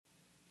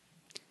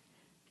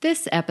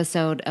This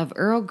episode of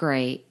Earl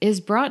Grey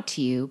is brought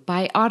to you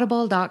by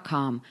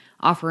Audible.com,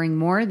 offering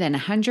more than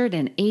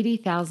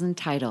 180,000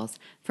 titles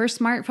for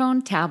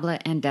smartphone,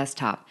 tablet, and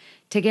desktop.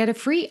 To get a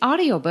free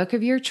audiobook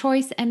of your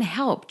choice and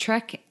help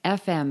Trek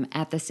FM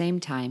at the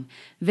same time,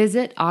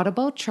 visit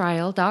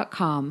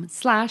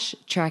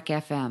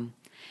audibletrial.com/trekfm.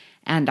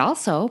 And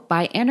also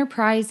by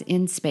Enterprise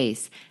in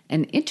Space,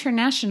 an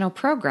international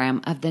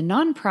program of the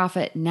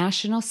nonprofit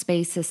National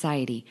Space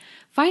Society.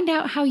 Find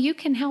out how you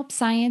can help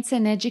science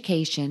and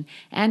education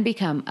and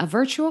become a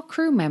virtual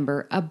crew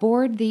member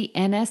aboard the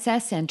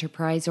NSS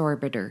Enterprise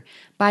Orbiter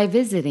by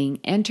visiting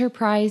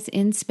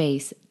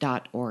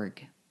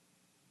enterpriseinspace.org.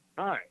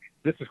 Hi,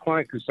 this is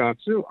Clyde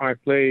Kusatsu. I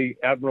play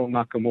Admiral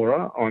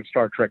Nakamura on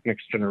Star Trek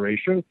Next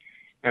Generation,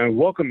 and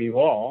welcome you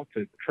all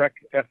to Trek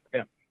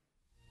FM.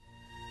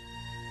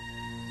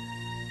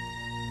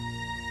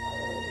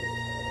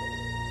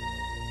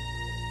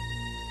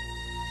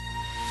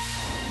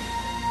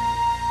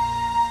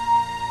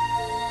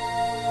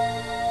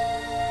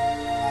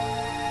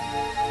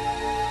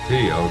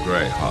 Tea, Earl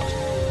Grey, hot.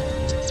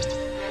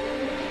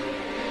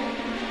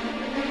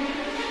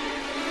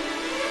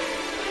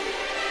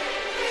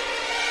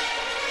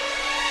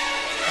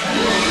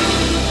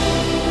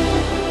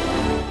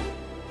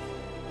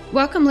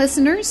 Welcome,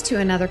 listeners, to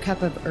another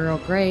cup of Earl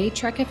Grey,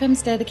 Trek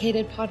FM's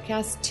dedicated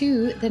podcast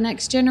to the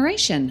next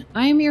generation.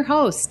 I am your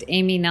host,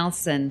 Amy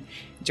Nelson.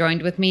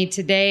 Joined with me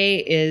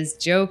today is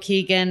Joe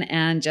Keegan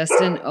and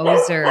Justin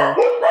Oser.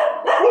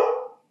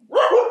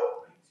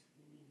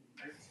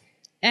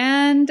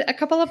 And a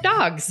couple of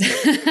dogs.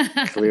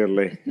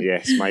 Clearly,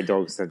 yes. My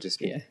dogs have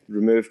just been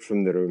removed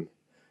from the room,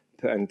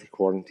 put into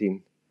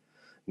quarantine,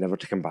 never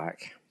to come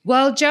back.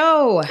 Well,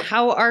 Joe,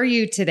 how are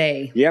you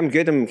today? Yeah, I'm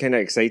good. I'm kind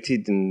of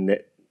excited and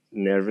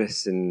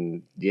nervous,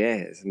 and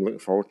I'm looking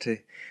forward to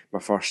my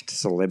first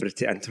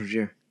celebrity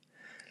interview.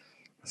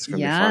 It's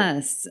going to be fun.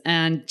 Yes.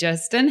 And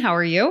Justin, how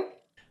are you?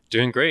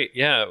 Doing great.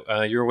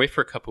 Yeah, you were away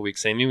for a couple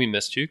weeks, Amy. We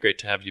missed you. Great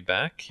to have you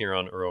back here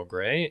on Earl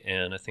Grey,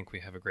 and I think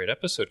we have a great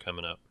episode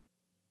coming up.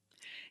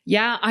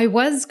 Yeah, I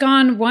was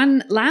gone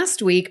one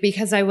last week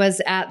because I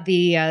was at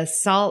the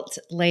Salt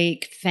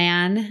Lake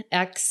Fan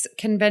X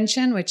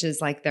convention, which is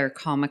like their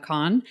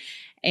Comic-Con.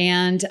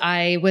 And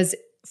I was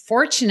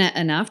fortunate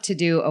enough to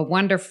do a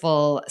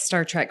wonderful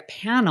Star Trek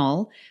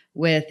panel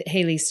with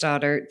Haley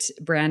Stoddart,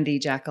 Brandy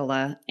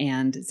Jackala,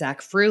 and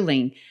Zach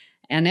Fruling.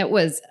 And it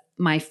was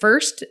my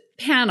first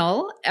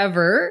panel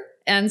ever.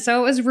 And so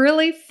it was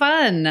really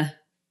fun.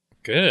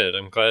 Good.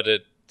 I'm glad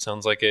it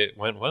sounds like it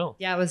went well.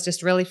 Yeah, it was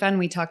just really fun.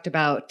 We talked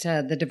about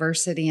the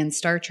diversity in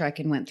Star Trek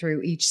and went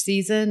through each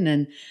season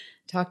and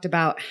talked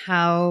about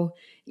how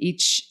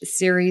each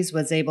series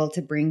was able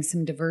to bring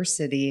some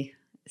diversity.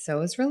 So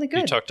it was really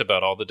good. You talked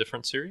about all the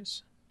different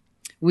series?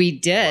 We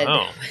did.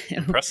 Wow,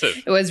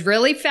 impressive. It was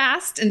really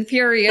fast and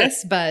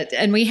furious,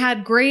 and we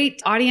had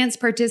great audience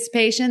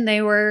participation.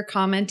 They were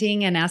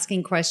commenting and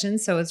asking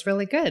questions, so it was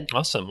really good.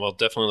 Awesome. Well,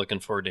 definitely looking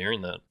forward to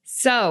hearing that.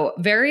 So,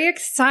 very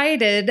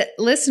excited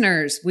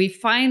listeners. We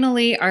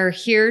finally are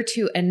here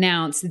to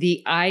announce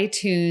the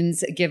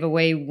iTunes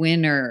giveaway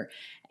winner.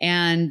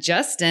 And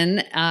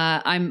Justin,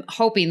 I'm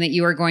hoping that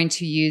you are going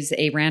to use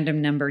a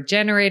random number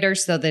generator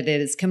so that it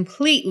is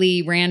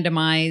completely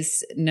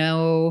randomized,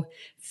 no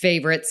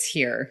favorites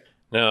here.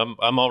 No,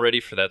 I'm all ready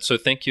for that. So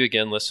thank you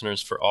again,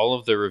 listeners, for all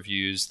of the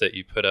reviews that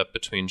you put up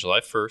between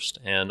July 1st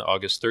and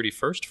August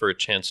 31st for a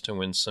chance to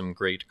win some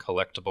great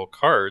collectible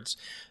cards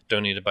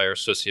donated by our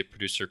associate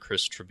producer,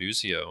 Chris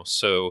Tribuzio.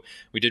 So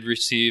we did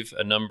receive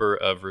a number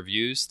of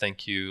reviews.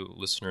 Thank you,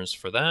 listeners,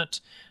 for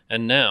that.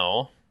 And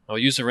now I'll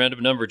use a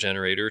random number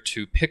generator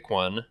to pick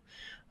one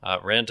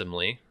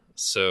randomly.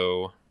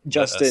 So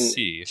Justin,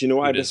 do you know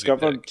what I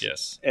discovered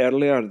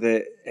earlier?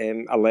 That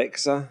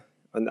Alexa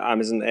and the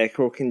Amazon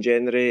Echo can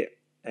generate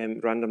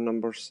random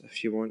numbers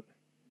if you want.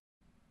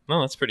 Oh,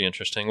 that's pretty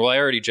interesting. Well, I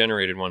already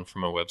generated one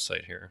from a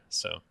website here.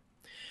 So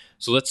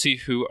let's see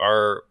who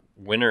our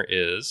winner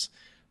is.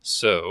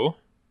 So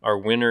our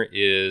winner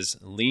is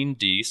Leen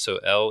D, so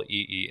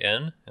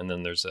Leen, and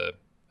then there's a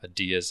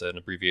D as an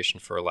abbreviation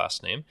for a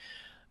last name.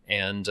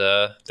 And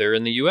they're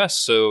in the U.S.,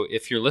 so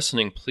if you're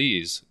listening,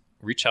 please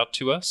reach out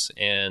to us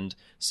and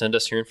send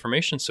us your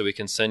information so we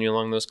can send you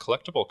along those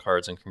collectible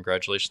cards, and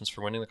congratulations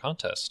for winning the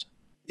contest.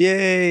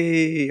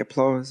 Yay!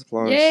 Applause.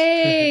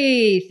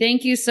 Yay!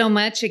 Thank you so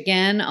much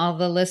again, all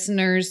the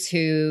listeners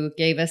who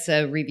gave us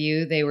a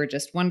review. They were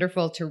just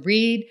wonderful to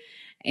read.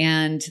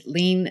 And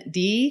Leen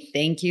D,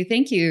 thank you.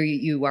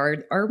 You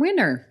are our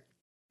winner.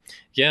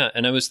 Yeah,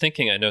 and I was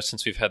thinking, I know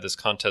since we've had this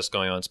contest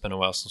going on, it's been a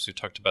while since we've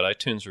talked about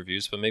iTunes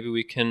reviews, but maybe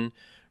we can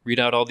read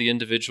out all the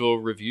individual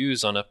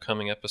reviews on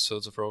upcoming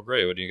episodes of Earl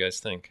Grey. What do you guys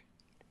think?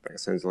 That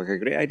sounds like a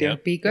great idea.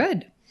 That'd be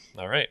good.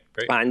 All right,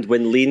 great. And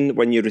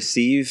when you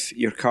receive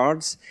your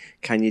cards,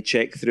 can you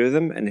check through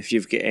them? And if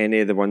you've got any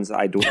of the ones that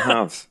I don't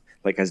have,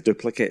 like as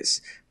duplicates,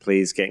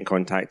 please get in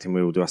contact and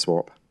we will do a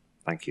swap.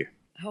 Thank you.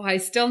 Oh, I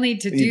still need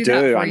to do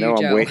that for I know,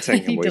 you, Joe. I'm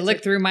waiting. I need to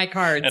look through my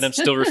cards. And I'm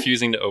still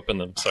refusing to open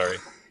them. Sorry.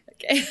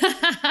 Okay.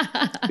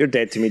 You're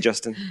dead to me,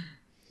 Justin.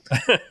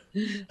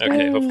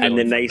 Okay, hopefully in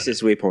the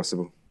nicest way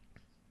possible.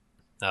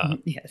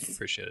 Yes.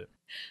 Appreciate it.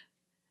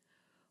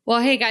 Well,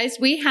 hey guys,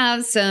 we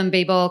have some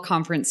Babel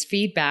Conference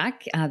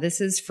feedback. This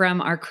is from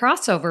our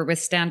crossover with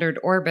Standard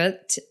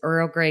Orbit,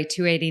 Earl Grey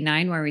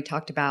 289, where we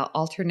talked about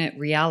alternate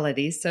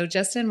realities. So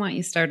Justin, why don't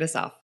you start us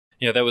off?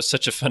 Yeah, that was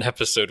such a fun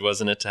episode,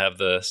 wasn't it, to have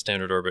the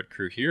Standard Orbit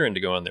crew here and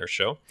to go on their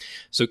show.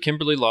 So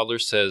Kimberly Lawler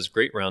says,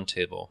 great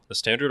roundtable. The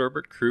Standard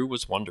Orbit crew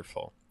was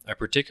wonderful. I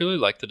particularly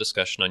liked the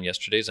discussion on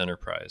yesterday's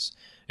Enterprise.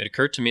 It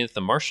occurred to me that the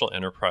Marshall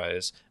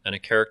Enterprise and a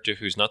character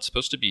who's not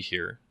supposed to be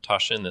here,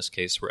 Tasha in this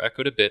case, were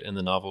echoed a bit in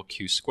the novel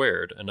Q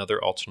Squared,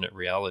 another alternate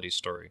reality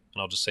story.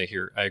 And I'll just say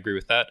here, I agree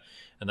with that,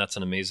 and that's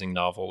an amazing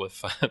novel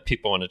if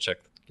people want to check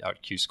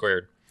out Q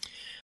Squared.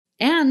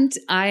 And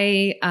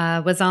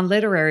I was on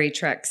Literary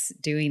Treks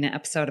doing an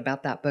episode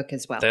about that book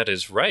as well. That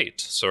is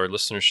right. So our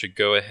listeners should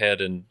go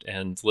ahead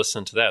and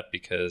listen to that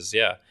because,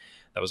 yeah,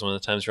 that was one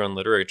of the times you're on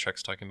Literary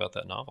Treks talking about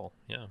that novel.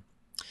 Yeah.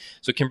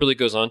 So Kimberly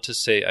goes on to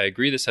say, I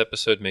agree this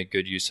episode made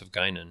good use of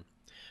Guinan.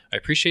 I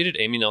appreciated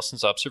Amy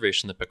Nelson's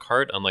observation that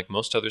Picard, unlike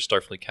most other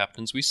Starfleet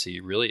captains we see,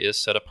 really is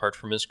set apart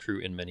from his crew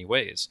in many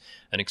ways,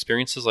 and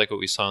experiences like what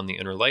we saw in The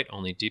Inner Light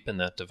only deepen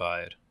that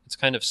divide. It's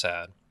kind of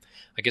sad.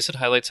 I guess it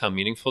highlights how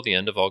meaningful the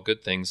end of all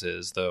good things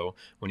is, though,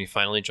 when he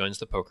finally joins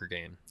the poker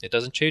game. It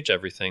doesn't change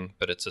everything,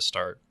 but it's a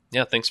start.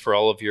 Yeah, thanks for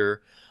all of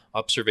your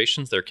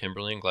observations there,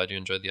 Kimberly. I'm glad you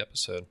enjoyed the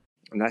episode.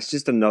 And that's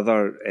just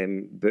another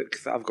book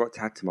that I've got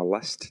to add to my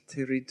list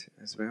to read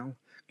as well.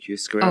 Q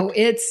Squared. Oh,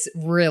 it's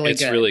really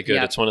good. It's really good.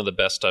 Yep. It's one of the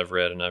best I've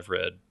read, and I've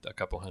read a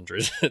couple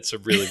hundred. It's a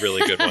really,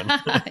 really good one.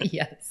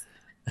 Yes.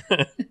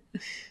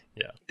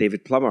 Yeah.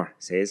 David Plummer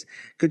says,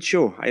 good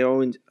show. I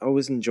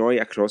always enjoy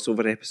a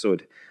crossover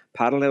episode.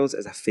 Parallels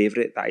is a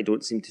favourite that I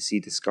don't seem to see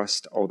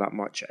discussed all that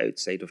much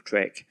outside of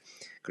Trek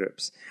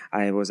groups.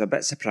 I was a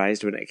bit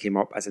surprised when it came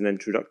up as an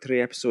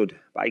introductory episode,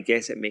 but I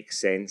guess it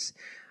makes sense.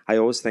 I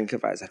always think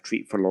of it as a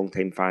treat for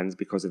long-time fans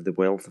because of the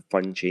wealth of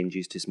fun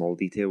changes to small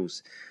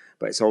details,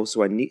 but it's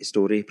also a neat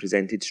story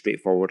presented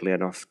straightforwardly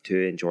enough to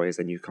enjoy as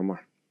a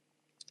newcomer.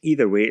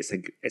 Either way,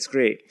 it's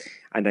great,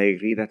 and I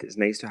agree that it's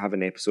nice to have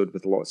an episode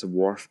with lots of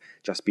Worf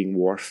just being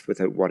Worf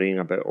without worrying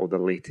about all the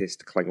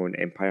latest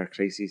Klingon Empire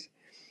crises.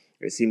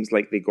 It seems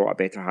like they got a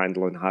better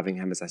handle on having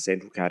him as a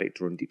central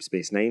character on Deep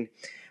Space Nine,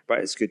 but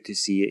it's good to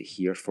see it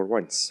here for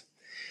once.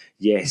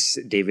 Yes,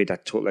 David, I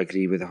totally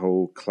agree with the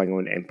whole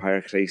Klingon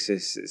Empire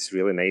crisis. It's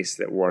really nice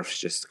that Worf's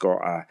just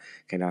got a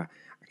kind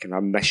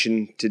of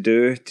mission to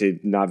do to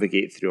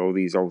navigate through all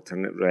these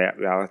alternate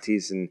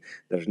realities, and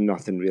there's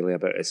nothing really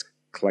about his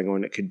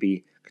Klingon. It could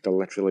have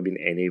literally been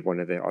any one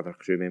of the other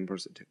crew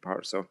members that took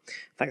part. So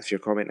thanks for your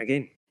comment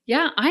again.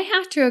 Yeah, I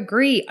have to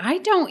agree. I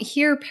don't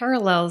hear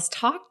Parallels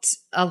talked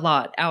a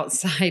lot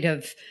outside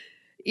of,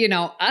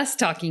 us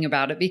talking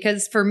about it,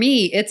 because for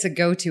me, it's a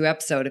go-to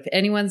episode. If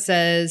anyone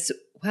says,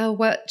 well,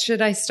 what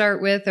should I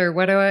start with, or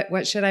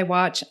what should I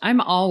watch? I'm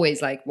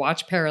always like,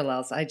 watch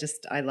Parallels.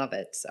 I love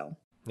it. So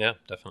yeah,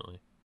 definitely.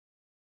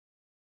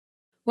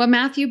 Well,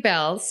 Matthew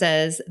Bell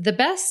says, the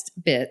best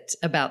bit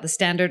about the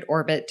Standard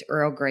Orbit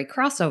Earl Grey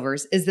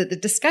crossovers is that the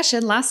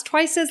discussion lasts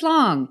twice as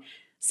long.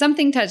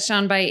 Something touched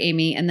on by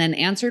Amy and then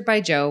answered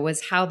by Joe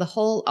was how the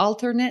whole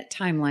alternate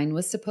timeline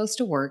was supposed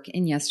to work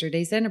in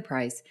yesterday's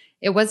Enterprise.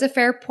 It was a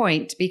fair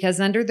point because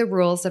under the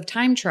rules of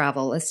time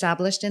travel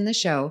established in the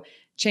show,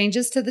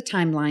 changes to the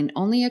timeline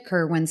only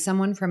occur when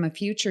someone from a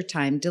future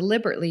time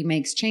deliberately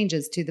makes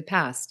changes to the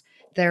past.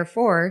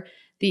 Therefore,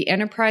 the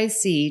Enterprise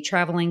C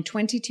traveling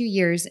 22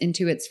 years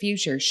into its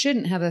future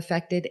shouldn't have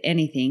affected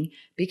anything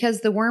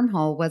because the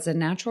wormhole was a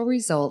natural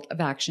result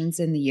of actions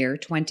in the year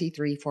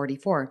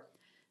 2344.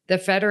 The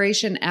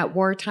Federation at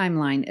War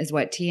timeline is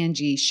what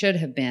TNG should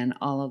have been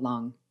all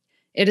along.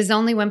 It is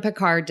only when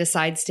Picard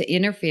decides to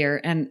interfere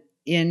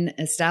in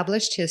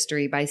established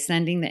history by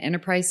sending the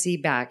Enterprise C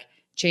back,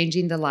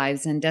 changing the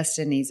lives and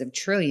destinies of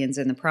trillions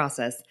in the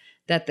process,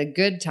 that the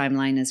good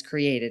timeline is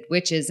created,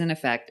 which is in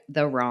effect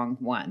the wrong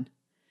one.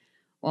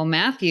 Well,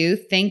 Matthew,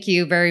 thank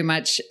you very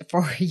much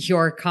for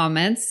your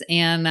comments.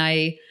 And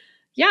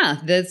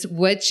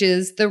which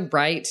is the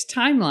right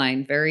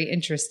timeline. Very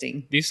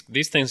interesting.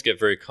 These things get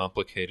very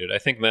complicated. I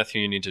think,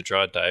 Matthew, you need to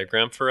draw a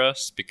diagram for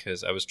us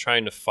because I was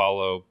trying to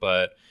follow,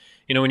 but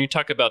when you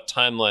talk about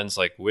timelines,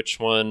 like which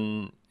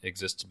one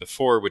existed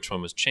before, which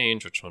one was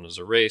changed, which one was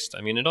erased,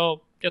 it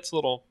all gets a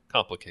little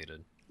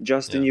complicated.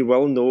 Justin, You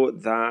will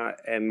note that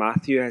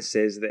Matthew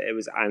says that it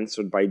was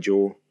answered by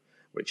Joe,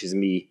 which is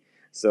me.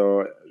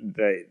 So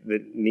that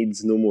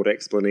needs no more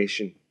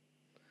explanation.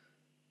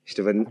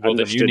 Well,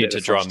 then you need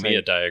to draw me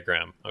a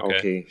diagram.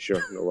 Okay,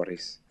 sure, no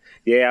worries.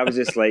 Yeah, I was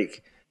just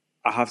like,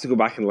 I have to go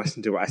back and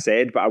listen to what I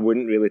said, but I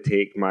wouldn't really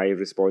take my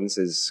response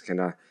as kind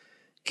of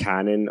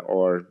canon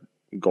or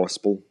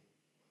gospel.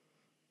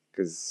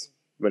 Because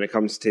when it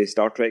comes to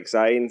Star Trek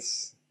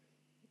science,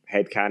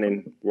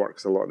 headcanon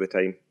works a lot of the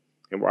time.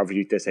 And whatever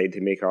you decide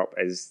to make up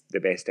is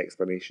the best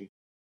explanation.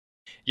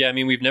 Yeah,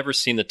 we've never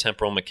seen the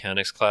temporal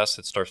mechanics class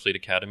at Starfleet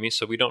Academy,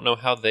 so we don't know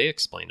how they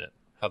explain it,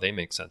 how they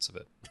make sense of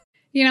it.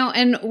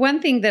 And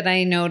one thing that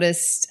I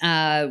noticed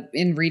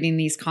in reading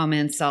these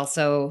comments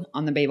also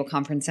on the Babel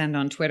Conference and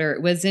on Twitter,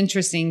 it was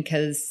interesting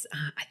because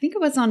I think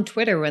it was on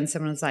Twitter when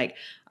someone was like,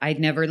 I'd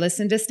never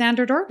listened to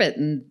Standard Orbit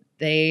and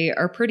they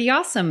are pretty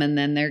awesome. And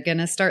then they're going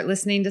to start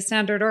listening to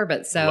Standard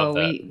Orbit. So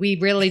we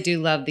really do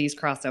love these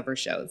crossover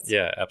shows.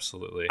 Yeah,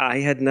 absolutely. I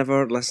had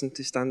never listened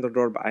to Standard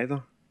Orbit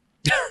either.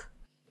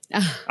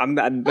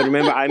 But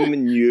remember, I'm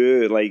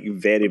new, like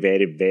very,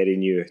 very, very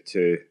new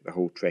to the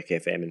whole Trek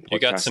FM and podcasting. You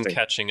got some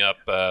catching up,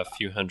 a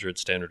few hundred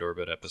Standard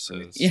Orbit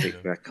episodes. It's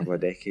taken me a couple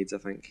of decades, I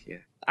think. Yeah.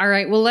 All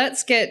right. Well,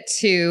 let's get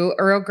to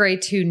Earl Grey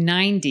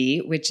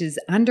 290, which is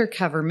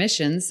Undercover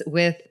Missions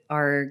with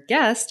our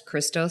guest,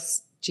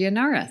 Christos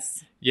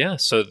Gianaris. Yeah,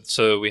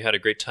 so we had a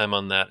great time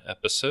on that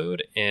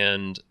episode,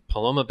 and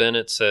Paloma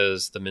Bennett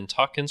says the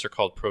Mintakans are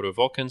called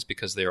Proto-Vulcans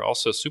because they are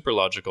also super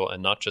logical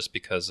and not just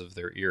because of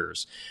their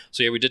ears.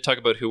 So yeah, we did talk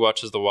about Who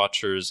Watches the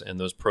Watchers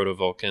and those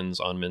Proto-Vulcans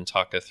on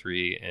Mintaka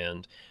 3,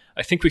 and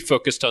I think we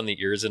focused on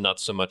the ears and not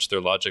so much their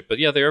logic, but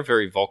yeah, they are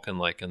very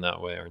Vulcan-like in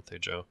that way, aren't they,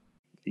 Joe?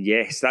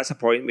 Yes, that's a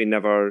point we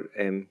never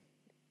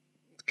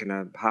kind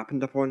of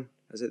happened upon,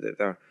 is it? That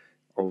they're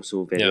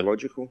also very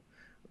logical,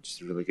 which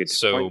is a really good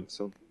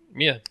point.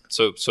 Yeah,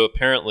 so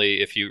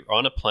apparently if you're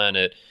on a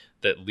planet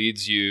that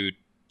leads you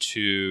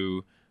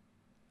to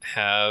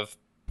have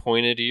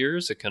pointed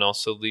ears, it can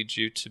also lead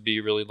you to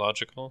be really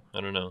logical. I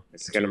don't know.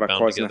 It's kind of a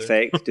cause and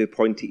effect. Do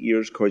pointy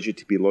ears cause you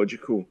to be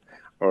logical?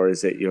 Or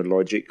is it your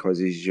logic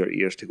causes your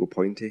ears to go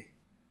pointy?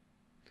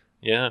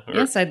 Yeah.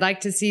 Yes, I'd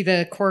like to see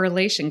the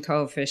correlation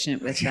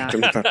coefficient with that.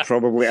 There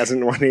probably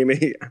isn't one,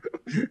 Amy.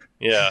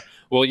 Yeah.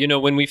 Well,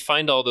 when we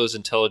find all those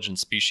intelligent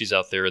species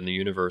out there in the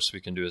universe, we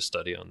can do a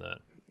study on that.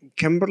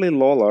 Kimberly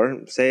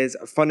Lawler says,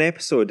 fun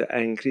episode,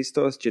 and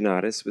Christos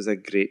Gianaris was a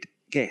great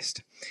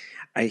guest.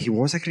 He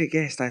was a great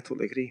guest, I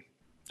totally agree.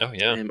 Oh,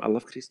 yeah. I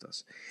love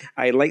Christos.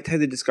 I liked how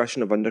the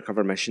discussion of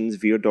undercover missions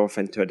veered off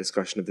into a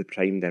discussion of the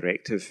Prime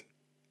Directive.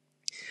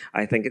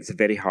 I think it's a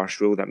very harsh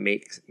rule that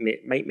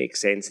might make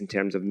sense in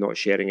terms of not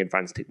sharing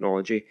advanced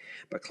technology,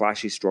 but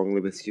clashes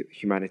strongly with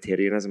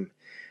humanitarianism.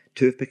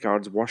 Two of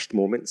Picard's worst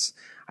moments,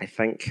 I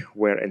think,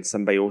 were in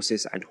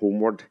Symbiosis and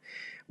Homeward,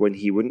 when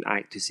he wouldn't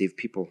act to save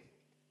people.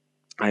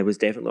 I was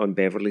definitely on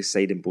Beverly's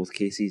side in both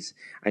cases,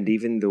 and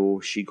even though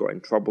she got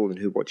in trouble in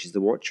Who Watches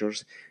the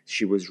Watchers,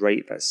 she was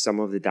right that some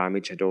of the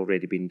damage had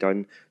already been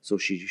done, so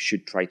she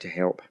should try to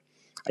help.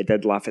 I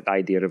did laugh at the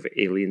idea of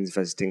aliens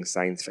visiting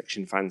science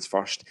fiction fans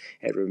first.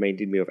 It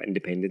reminded me of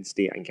Independence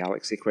Day and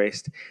Galaxy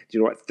Quest. Do you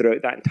know what?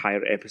 Throughout that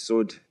entire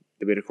episode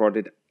that we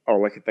recorded,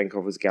 all I could think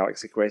of was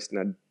Galaxy Quest, and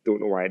I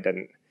don't know why I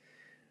didn't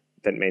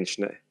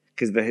mention it.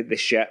 Because the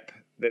ship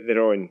that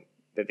they're on,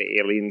 that the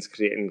aliens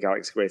create in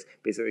Galaxy Quest,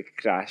 basically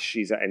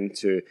crashes it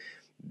into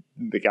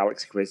the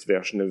Galaxy Quest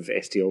version of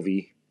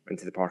STLV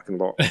into the parking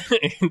lot.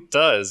 It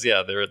does,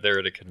 yeah. They're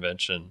at a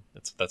convention.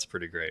 That's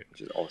pretty great.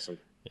 Which is awesome.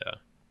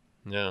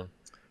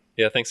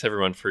 Yeah, thanks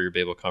everyone for your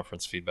Babel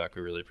Conference feedback.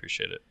 We really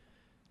appreciate it.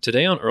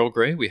 Today on Earl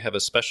Grey, we have a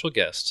special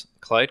guest,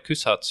 Clyde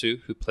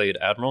Kusatsu, who played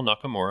Admiral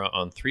Nakamura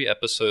on 3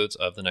 episodes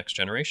of The Next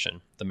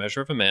Generation, The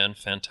Measure of a Man,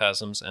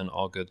 Phantasms, and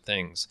All Good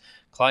Things.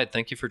 Clyde,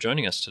 thank you for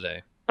joining us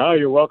today. Oh,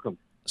 you're welcome.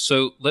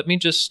 So let me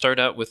just start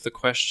out with the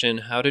question,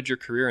 how did your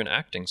career in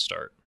acting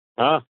start?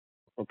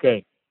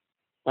 Okay.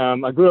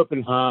 I grew up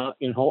in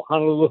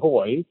Honolulu,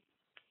 Hawaii,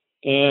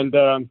 and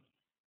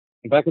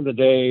back in the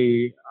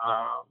day,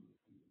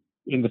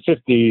 in the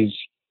 50s,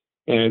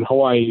 in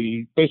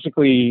Hawaii,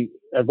 basically,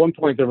 at one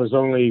point there was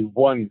only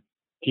one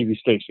TV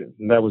station,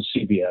 and that was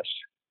CBS.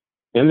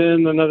 And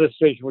then another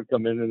station would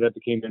come in, and that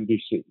became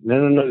NBC. And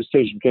then another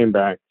station came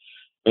back,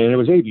 and it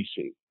was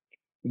ABC.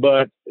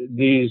 But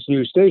these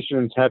new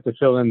stations had to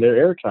fill in their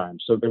airtime.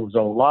 So there was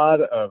a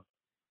lot of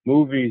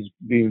movies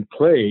being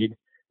played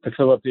to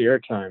fill up the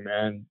airtime.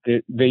 And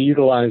they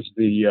utilized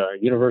the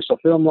Universal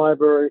Film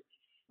Library,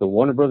 the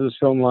Warner Brothers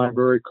Film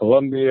Library,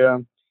 Columbia,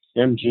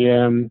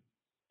 MGM.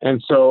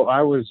 And so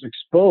I was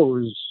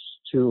exposed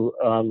to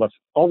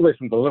all the way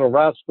from the Little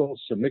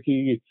Rascals to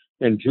Mickey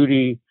and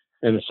Judy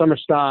and the Summer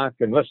Stock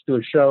and Let's Do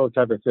a Show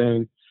type of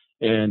thing,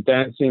 and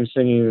dancing,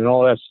 singing, and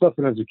all that stuff.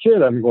 And as a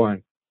kid, I'm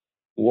going,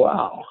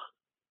 wow,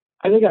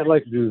 I think I'd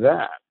like to do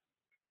that.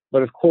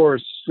 But of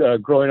course,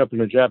 growing up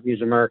in a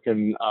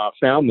Japanese-American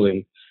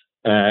family,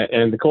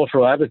 and the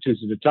cultural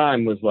attitudes at the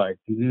time was like,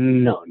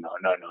 no,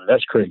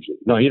 that's crazy.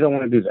 No, you don't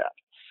want to do that.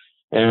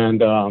 And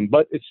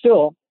but it's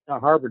still, I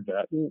harbored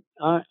that.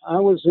 I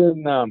was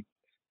in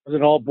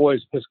an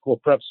all-boys Episcopal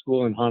prep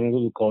school in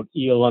Honolulu called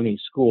E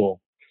School.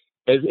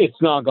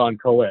 It's now gone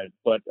co-ed,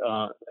 but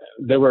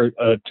there were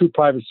 2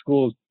 private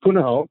schools,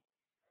 Punahou,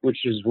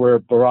 which is where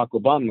Barack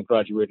Obama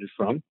graduated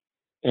from,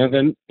 and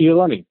then E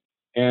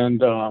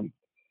And I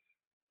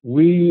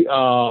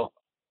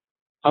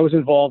was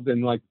involved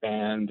in like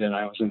band, and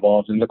I was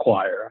involved in the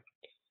choir.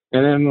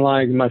 And then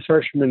like my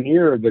freshman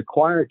year, the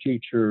choir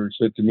teacher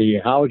said to me,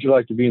 how would you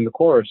like to be in the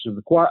chorus of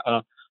the choir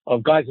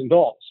of Guys and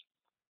Dolls,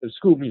 the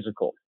school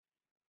musical?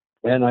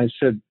 And I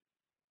said,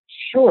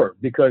 sure,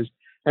 because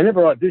I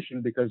never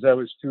auditioned because I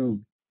was too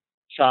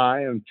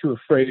shy and too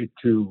afraid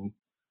to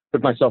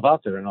put myself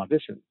out there and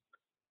audition.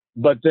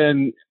 But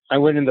then I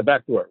went in the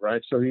back door,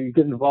 right? So you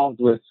get involved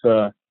with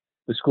the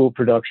school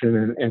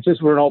production. And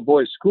since we're an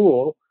all-boys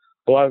school,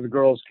 a lot of the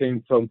girls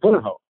came from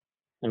Punahou.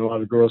 And a lot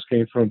of the girls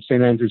came from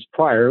St. Andrew's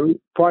Priory,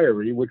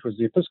 which was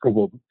the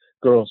Episcopal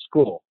girls'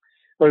 school.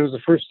 But it was the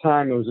first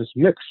time it was this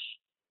mix.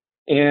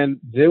 And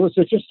there was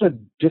just a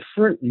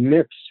different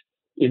mix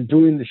in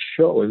doing the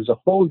show. It was a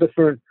whole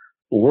different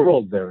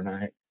world there.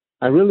 And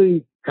I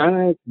really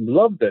kind of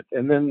loved it.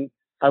 And then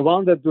I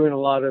wound up doing a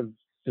lot of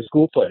the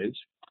school plays.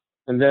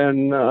 And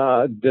then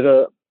did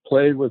a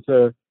play with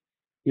the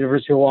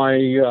University of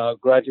Hawaii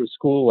Graduate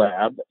School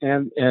Lab.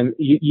 And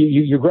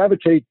you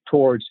gravitate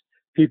towards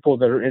people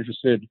that are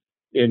interested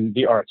in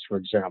the arts, for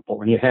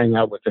example, and you hang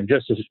out with them.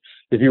 Just as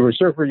if you were a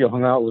surfer, you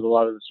hung out with a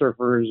lot of the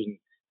surfers and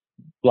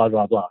blah,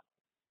 blah, blah.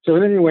 So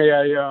anyway,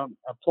 I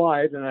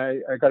applied and I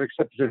got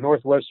accepted to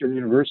Northwestern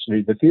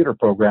University, the theater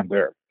program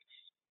there.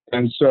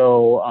 And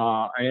so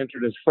I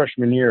entered as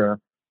freshman year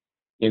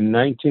in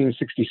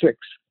 1966.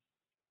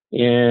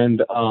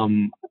 And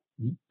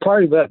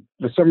prior to that,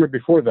 the summer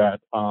before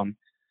that,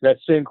 that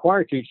same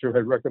choir teacher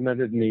had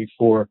recommended me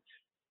for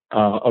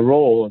a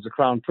role as a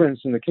crown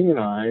prince in The King and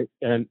I,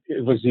 and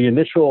it was the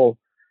initial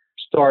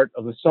start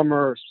of the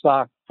summer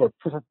stock for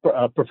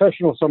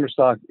professional summer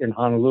stock in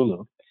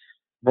Honolulu,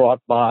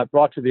 brought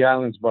to the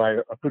islands by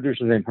a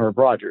producer named Herb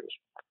Rogers.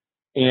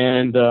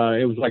 And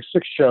it was like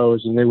 6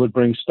 shows, and they would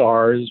bring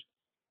stars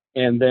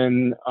and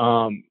then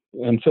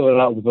and fill it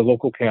out with the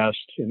local cast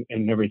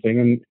and everything.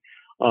 And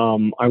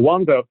I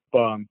wound up,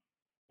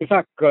 in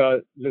fact,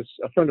 a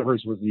friend of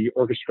hers was the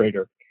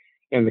orchestrator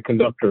and the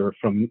conductor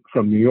from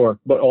New York,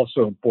 but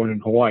also born in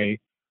Hawaii.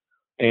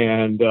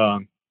 And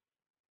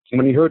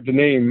when he heard the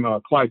name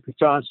Clyde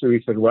Kusatsu,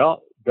 he said,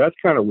 well, that's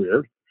kind of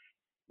weird.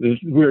 This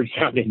weird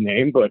sounding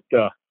name, but,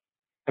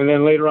 and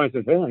then later on I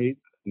said, well, he's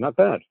not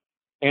bad.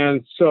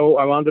 And so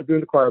I wound up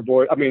doing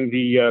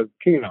the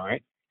King and I,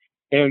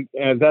 and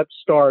that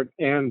starred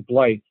Ann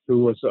Blythe,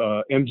 who was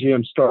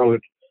MGM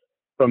starlet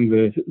from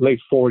the late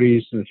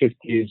 40s to the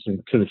 50s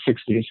and to the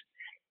 60s.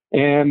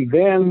 And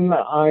then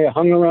I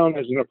hung around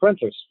as an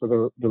apprentice for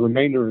the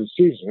remainder of the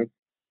season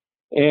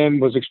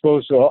and was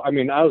exposed to I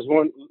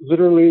was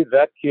literally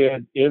that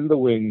kid in the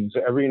wings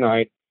every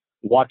night,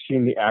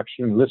 watching the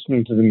action,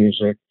 listening to the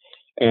music,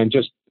 and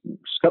just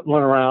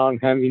scuttling around,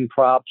 hanging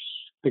props,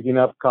 picking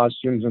up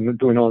costumes, and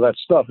doing all that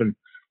stuff. And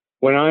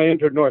when I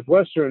entered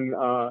Northwestern,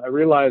 I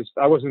realized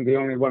I wasn't the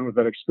only one with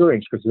that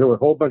experience, because there were a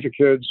whole bunch of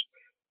kids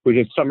who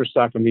did summer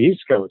stock on the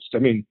East Coast.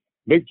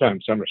 Big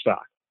time summer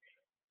stock.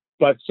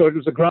 But so it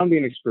was a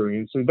grounding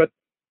experience, but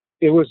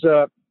it was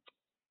a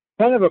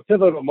kind of a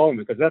pivotal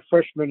moment, because that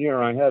freshman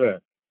year I had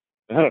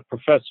a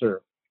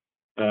professor,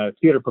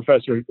 theater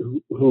professor,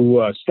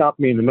 who stopped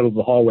me in the middle of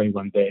the hallway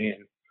one day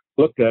and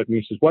looked at me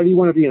and says, "Why do you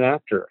want to be an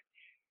actor?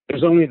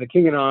 There's only The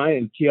King and I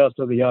and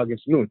Kiasa the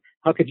August Moon.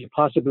 How could you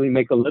possibly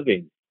make a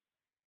living?"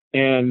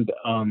 And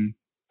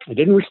I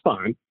didn't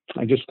respond.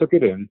 I just took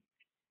it in.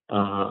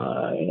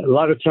 A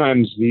lot of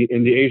times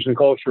in the Asian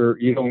culture,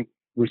 you don't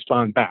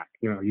respond back.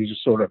 You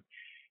just sort of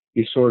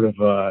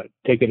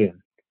take it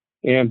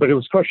in. But it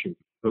was crushing.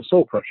 It was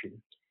soul crushing.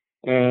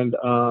 And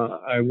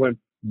I went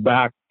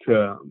back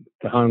to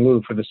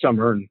Honolulu for the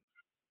summer and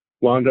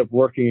wound up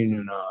working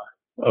in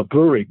a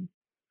brewery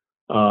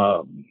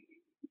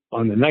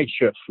on the night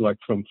shift, like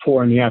from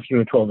 4 in the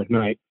afternoon to 12 at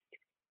night.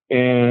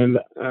 And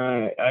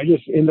I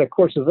just, in the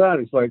course of that,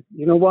 it's like,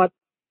 you know what?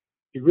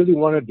 You really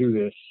want to do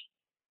this.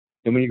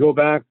 And when you go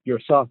back your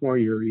sophomore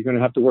year, you're going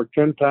to have to work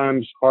 10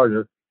 times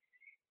harder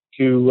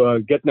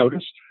to get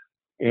noticed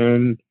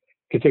and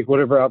to take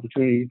whatever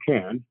opportunity you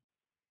can.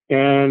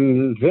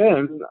 And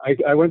then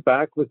I went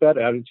back with that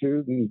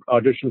attitude and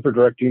auditioned for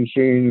directing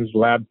scenes,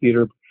 lab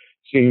theater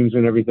scenes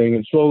and everything.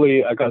 And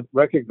slowly I got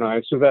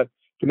recognized, so that,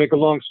 to make a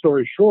long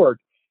story short,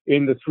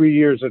 in the 3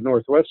 years at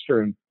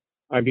Northwestern,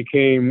 I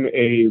became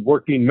a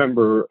working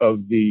member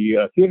of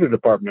the theater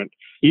department,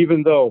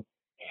 even though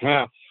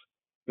half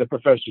the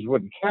professors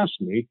wouldn't cast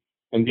me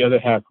and the other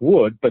half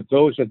would. But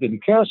those that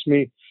didn't cast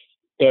me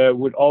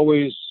would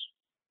always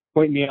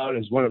point me out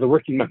as one of the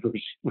working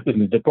members within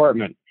the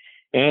department.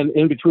 And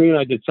in between,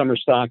 I did summer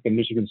stock in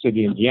Michigan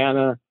City,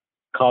 Indiana,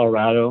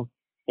 Colorado,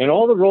 and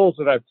all the roles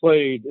that I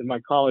played in my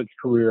college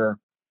career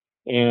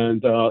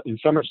and in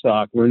summer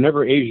stock were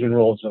never Asian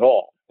roles at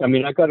all.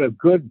 I got a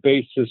good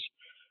basis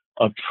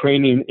of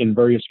training in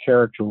various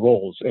character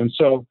roles. And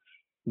so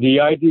the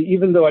idea,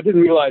 even though I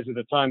didn't realize at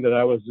the time that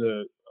I was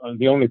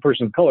the only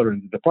person of color in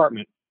the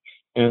department,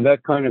 and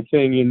that kind of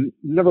thing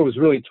never was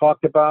really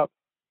talked about.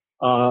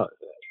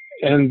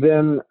 And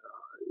then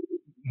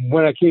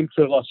when I came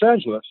to Los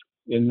Angeles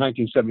in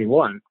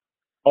 1971,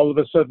 all of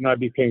a sudden I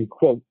became,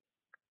 quote,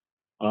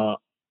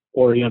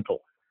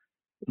 Oriental.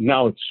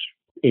 Now it's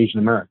Asian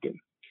American.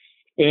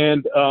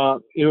 And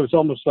it was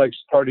almost like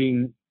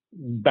starting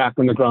back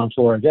on the ground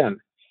floor again.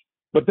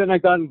 But then I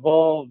got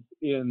involved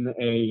in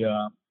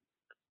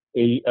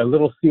a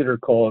little theater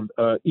called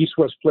East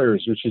West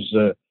Players, which is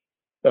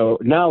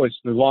now it's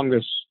the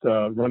longest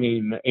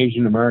running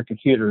Asian American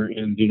theater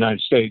in the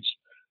United States.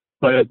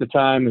 But at the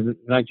time, in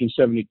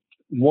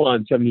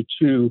 1971,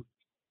 72,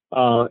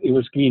 it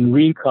was being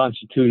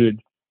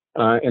reconstituted,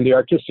 and the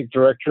artistic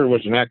director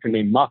was an actor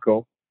named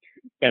Mako.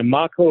 And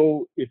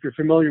Mako, if you're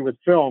familiar with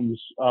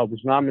films, was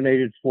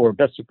nominated for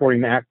Best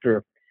Supporting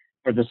Actor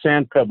for The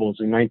Sand Pebbles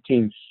in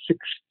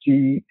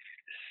 1967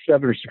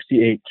 or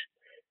 68,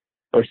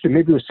 or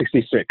maybe it was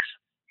 66,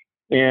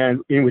 and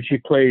in which he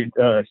played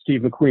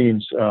Steve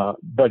McQueen's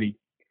buddy.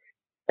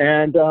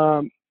 And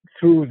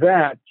through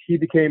that, he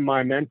became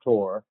my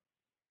mentor,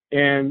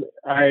 and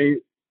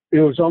it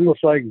was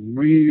almost like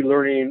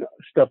relearning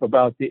stuff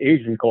about the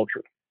Asian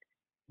culture.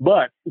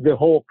 But the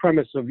whole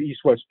premise of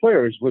East West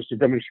Players was to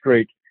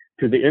demonstrate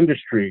to the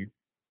industry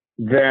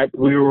that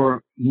we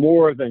were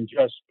more than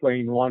just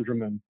plain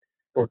laundrymen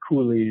or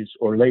coolies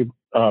or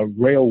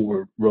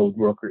railroad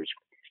workers.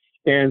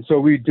 And so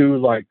we do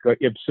like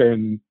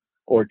Ibsen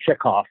or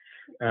Chekhov.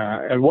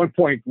 At one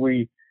point,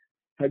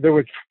 there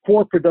were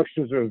 4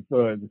 productions of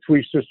The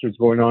Three Sisters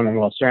going on in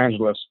Los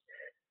Angeles.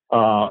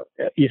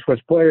 East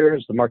West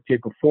Players, the Mark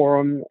Taper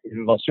Forum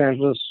in Los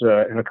Angeles,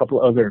 and a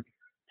couple of other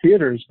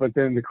theaters, but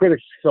then the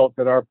critics felt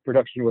that our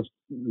production was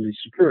the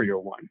superior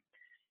one.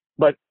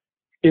 But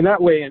in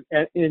that way,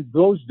 in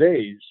those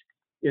days,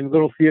 in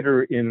little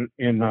theater in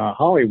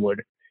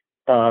Hollywood,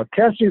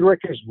 casting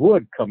directors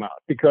would come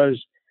out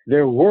because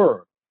there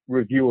were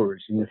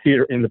reviewers in the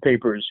theater, in the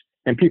papers,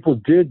 and people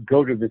did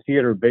go to the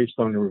theater based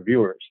on the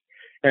reviewers.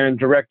 And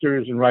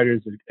directors and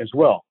writers as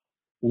well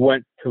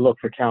went to look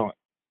for talent.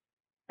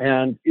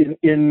 And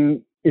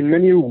in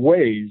many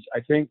ways, I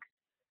think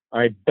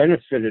I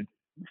benefited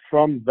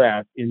from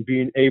that in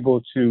being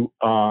able to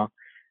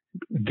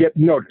get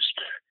noticed.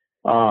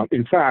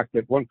 In fact,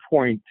 at one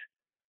point,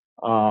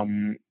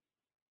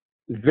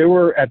 there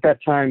were at that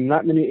time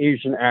not many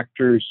Asian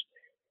actors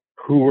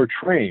who were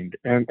trained,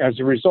 and as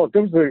a result,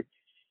 there was a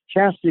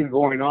casting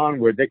going on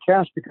where they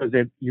cast because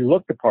you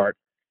looked the part,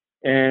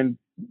 and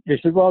they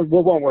said, "Well,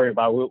 we won't worry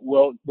about it.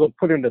 We'll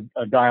put in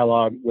a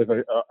dialogue with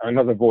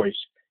another voice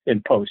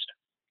in post."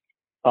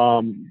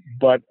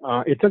 But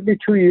it took me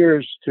 2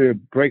 years to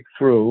break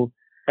through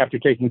after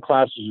taking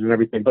classes and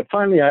everything. But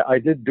finally, I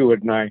did do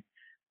it, and I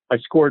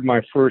scored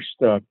my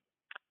first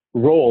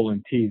role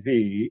in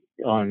TV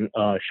on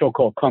a show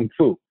called Kung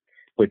Fu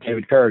with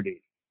David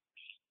Carradine.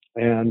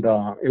 And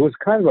it was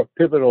kind of a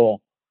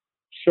pivotal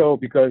show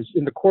because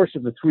in the course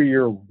of the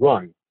 3-year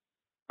run,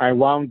 I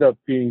wound up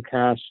being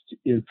cast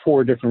in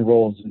 4 different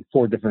roles in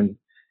 4 different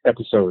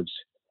episodes.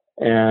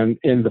 And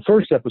in the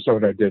first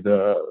episode I did,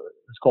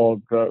 it's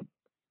called Sun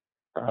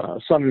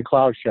and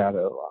Cloud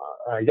Shadow.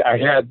 I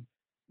had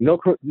no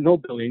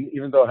billing,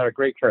 even though I had a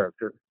great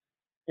character.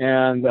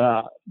 And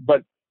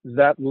but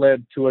that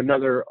led to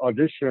another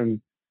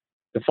audition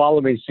the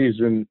following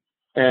season.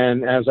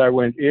 And as I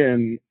went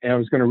in, and I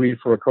was going to read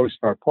for a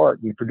co-star part,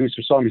 and the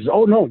producer saw me and said,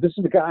 "Oh no, this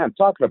is the guy I'm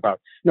talking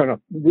about.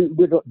 No,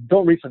 we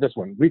don't read for this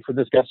one. Read for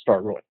this guest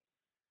star role."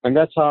 And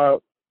that's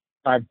how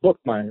I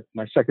booked my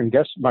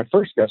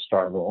first guest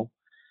star role,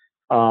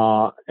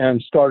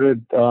 and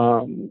started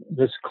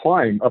this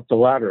climb up the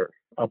ladder,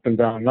 up and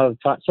down.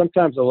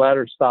 Sometimes the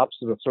ladder stops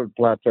at a certain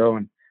plateau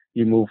and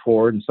you move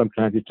forward, and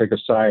sometimes you take a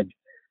side,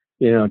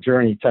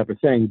 journey type of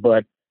thing.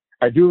 But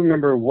I do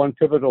remember one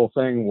pivotal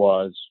thing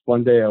was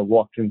one day I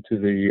walked into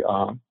the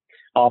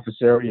office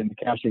area, and the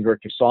casting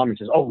director saw me and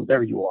says, "Oh,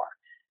 there you are."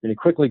 And he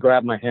quickly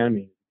grabbed my hand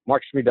and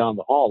marched me down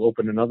the hall,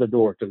 opened another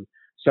door to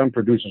some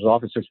producer's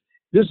office, says,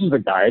 "This is the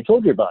guy I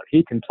told you about.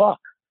 He can talk."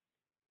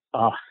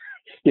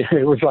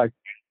 It was like,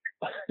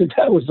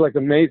 that was like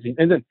amazing.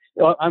 And then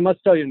I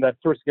must tell you, in that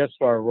first guest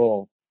star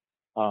role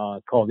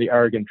called The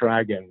Arrogant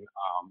Dragon,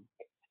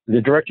 the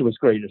director was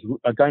great. It was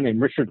a guy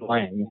named Richard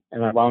Lang,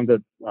 and I wound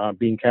up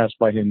being cast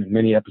by him in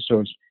many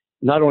episodes,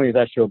 not only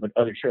that show, but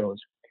other shows.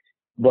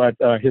 But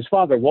his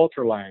father,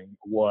 Walter Lang,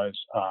 was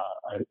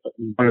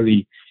one of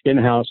the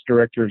in-house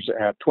directors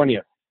at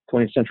 20th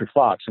Century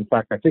Fox. In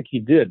fact, I think he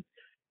did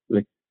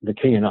The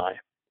King and I.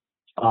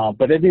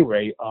 But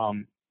anyway,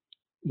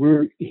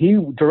 he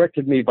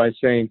directed me by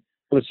saying,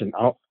 "Listen,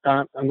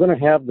 I'm going to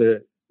have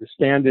the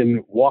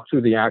stand-in walk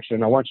through the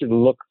action. I want you to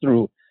look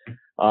through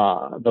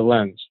the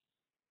lens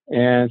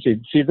and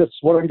see this is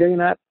what I'm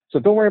getting at. So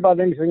don't worry about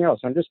anything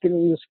else. I'm just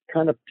giving you this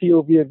kind of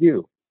POV of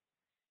you."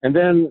 And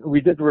then we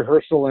did the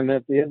rehearsal, and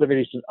at the end of it,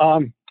 he said,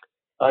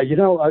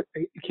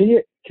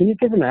 "Can you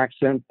give an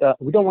accent?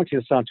 We don't want you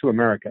to sound too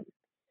American."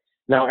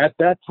 Now, at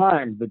that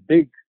time, the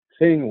big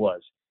thing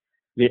was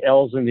the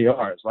L's and the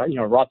R's, right?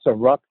 Rotza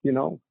Ruck,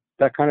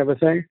 that kind of a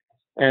thing.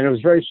 And it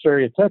was very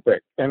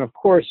stereotypic. And of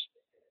course,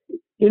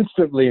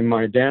 instantly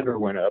my dander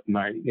went up,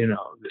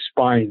 the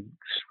spine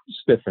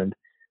stiffened.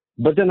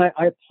 But then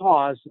I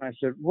paused and I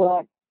said,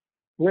 well,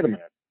 wait a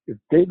minute. If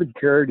David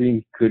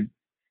Carradine could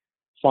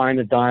find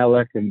a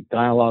dialect and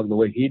dialogue the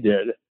way he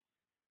did,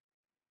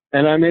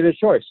 and I made a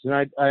choice.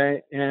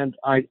 And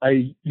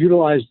I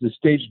utilized the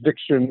stage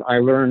diction I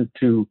learned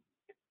to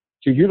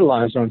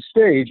utilize on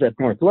stage at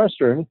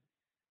Northwestern.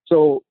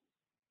 So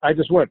I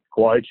just went,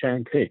 Kwai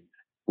Chang King,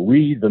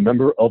 we, the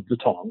member of the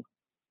Tong,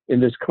 in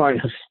this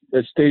kind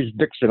of stage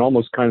diction,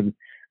 almost kind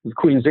of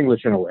Queen's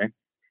English in a way.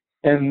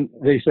 And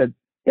they said,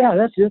 yeah,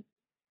 that's it.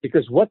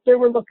 Because what they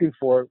were looking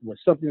for was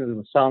something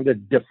that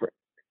sounded different.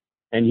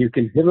 And you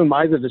can give them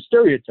either the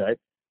stereotype,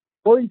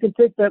 or you can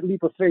take that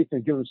leap of faith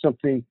and give them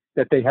something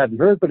that they hadn't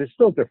heard, but it's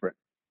still different.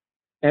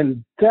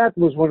 And that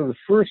was one of the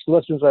first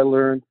lessons I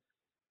learned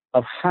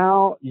of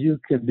how you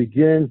can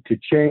begin to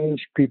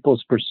change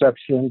people's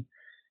perception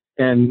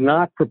and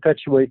not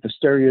perpetuate the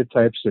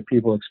stereotypes that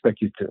people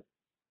expect you to.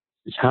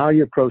 It's how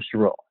you approach the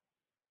role.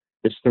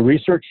 It's the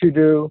research you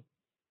do,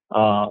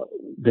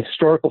 the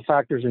historical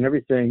factors and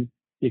everything.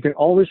 You can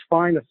always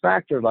find a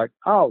factor like,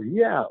 oh,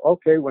 yeah,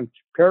 okay, when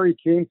Perry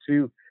came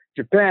to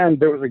Japan,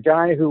 there was a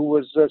guy who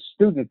was a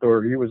student,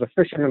 or he was a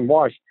fisherman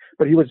wash,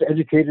 but he was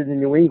educated in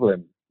New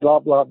England, blah,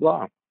 blah,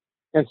 blah.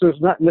 And so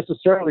it's not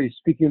necessarily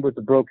speaking with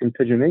the broken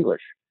pidgin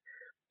English.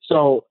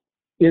 So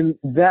in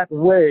that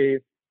way,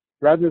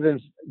 rather than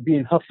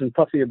being huff and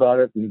puffy about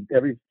it and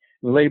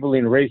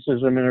labeling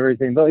racism and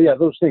everything, though, yeah,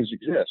 those things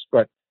exist.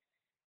 But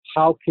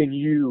how can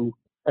you,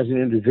 as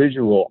an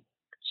individual,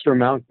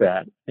 surmount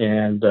that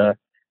and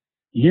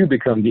you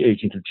become the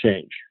agent of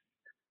change?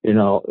 You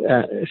know,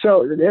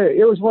 so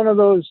it was one of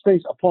those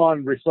things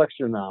upon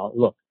reflection now.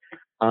 Look,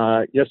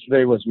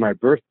 yesterday was my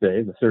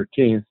birthday, the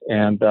 13th,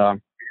 and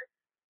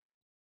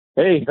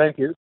hey, thank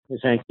you.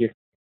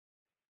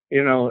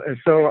 You know, and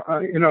so,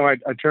 you know, I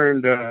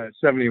turned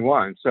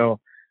 71, so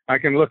I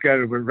can look at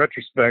it with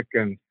retrospect,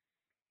 and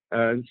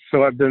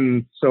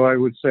so I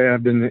would say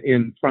I've been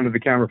in front of the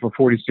camera for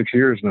 46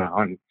 years now,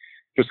 and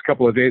just a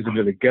couple of days I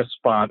did a guest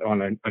spot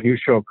on a new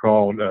show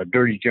called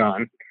Dirty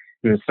John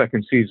in the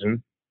second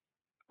season.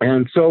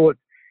 And so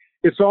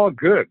it's all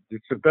good.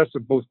 It's the best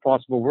of both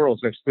possible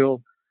worlds. I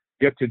still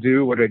get to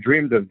do what I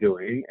dreamed of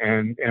doing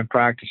and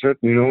practice it.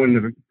 You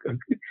know,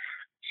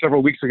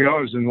 several weeks ago,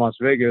 I was in Las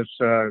Vegas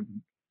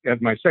at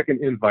my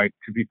second invite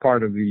to be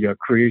part of the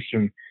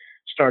Creation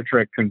Star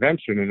Trek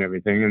convention and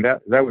everything, and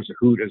that was a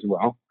hoot as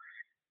well.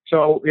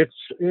 So it's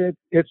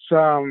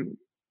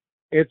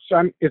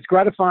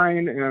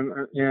gratifying,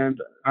 and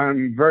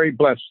I'm very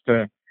blessed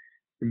to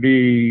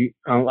be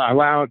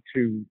allowed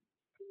to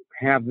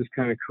have this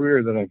kind of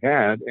career that I've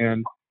had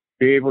and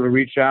be able to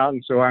reach out.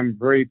 And so I'm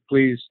very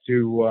pleased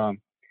to,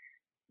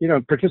 you know,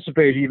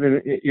 participate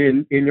even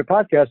in your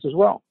podcast as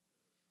well.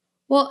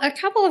 Well, a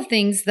couple of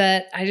things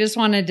that I just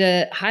wanted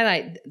to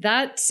highlight.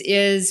 That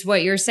is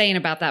what you're saying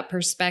about that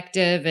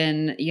perspective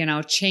and, you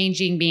know,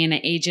 changing, being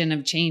an agent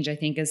of change, I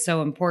think is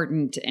so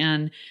important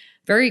and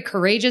very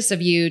courageous of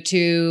you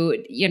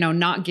to, you know,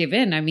 not give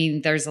in. I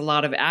mean, there's a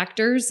lot of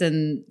actors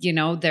and, you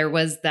know, there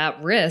was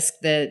that risk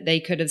that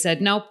they could have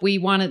said, nope, we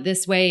want it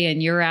this way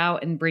and you're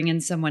out and bring in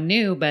someone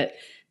new, but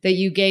that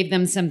you gave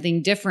them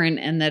something different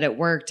and that it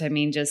worked. I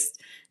mean, just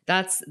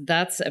that's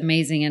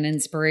amazing and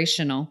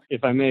inspirational.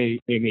 If I may,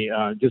 Amy,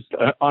 God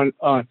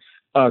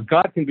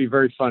can be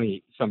very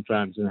funny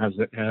sometimes and has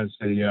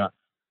a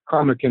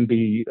karma can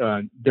be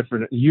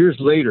different. Years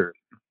later,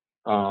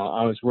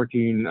 I was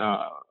working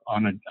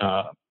on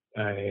a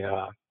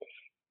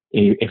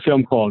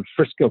film called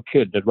Frisco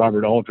Kid that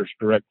Robert Aldrich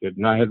directed,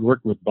 and I had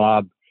worked with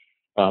Bob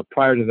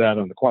prior to that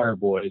on The Choir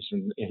Boys,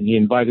 and he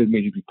invited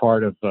me to be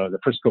part of the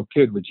Frisco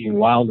Kid with Gene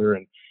Wilder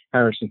and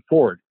Harrison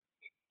Ford,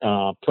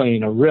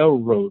 playing a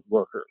railroad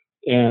worker.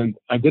 And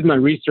I did my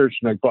research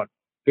and I bought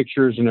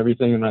pictures and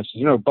everything, and I said,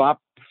 you know, Bob,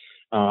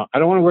 I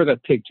don't want to wear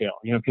that pigtail,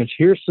 you know, because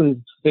here's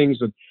some things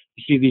that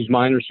you see these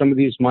miners, some of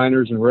these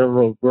miners and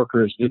railroad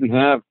workers didn't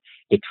have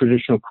the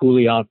traditional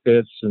coolie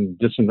outfits and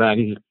this and that.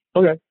 He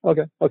said,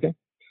 okay.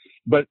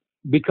 But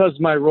because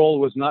my role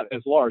was not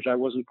as large, I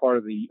wasn't part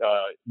of the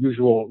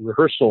usual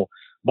rehearsal.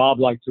 Bob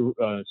liked to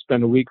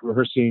spend a week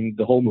rehearsing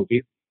the whole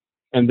movie,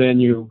 and then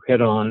you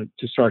head on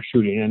to start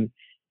shooting. And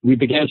we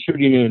began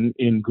shooting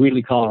in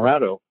Greeley,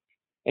 Colorado.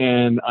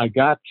 And I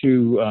got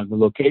to the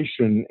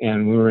location,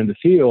 and we were in the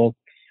field.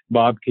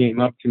 Bob came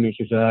up to me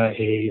and said,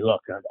 hey,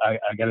 look, I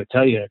got to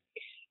tell you,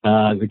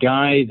 the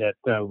guy that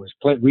was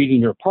reading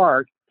your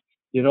part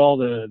did all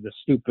the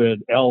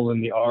stupid L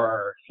and the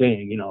R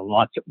thing, you know,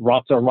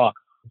 rots are rock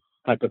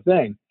type of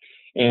thing.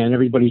 And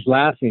everybody's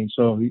laughing.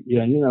 So,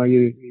 yeah, you know,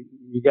 you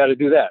got to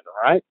do that.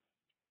 All right.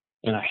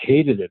 And I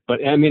hated it.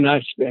 But I mean,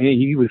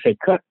 he would say,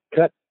 cut.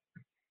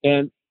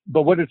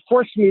 But what it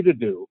forced me to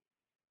do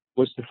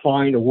was to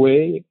find a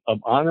way of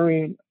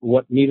honoring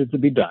what needed to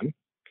be done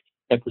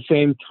at the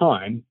same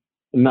time,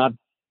 not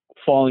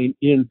falling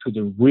into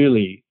the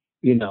really,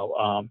 you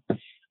know,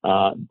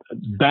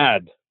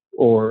 bad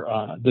or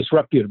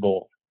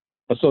disreputable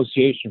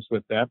associations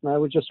with that. And I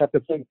would just have to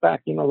think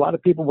back, you know, a lot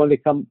of people when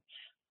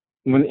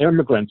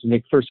immigrants and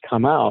they first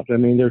come out, I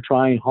mean, they're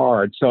trying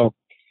hard. So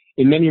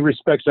in many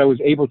respects, I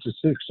was able to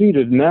succeed.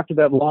 And after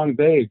that long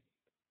day,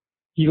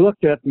 he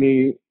looked at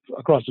me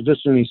across the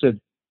distance and he said,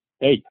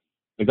 hey,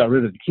 I got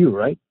rid of the Q,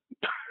 right?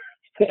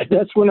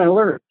 That's when I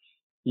learned.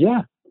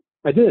 Yeah,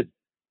 I did.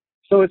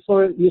 So it's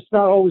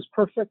not always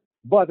perfect,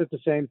 but at the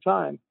same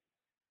time,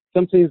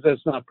 some things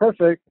that's not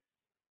perfect,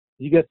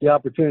 you get the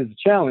opportunity to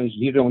challenge,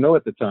 you don't know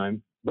at the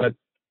time, but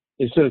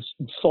instead of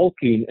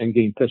sulking and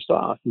getting pissed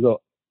off, you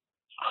go,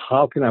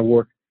 how can I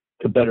work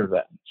to better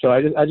that? So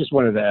I just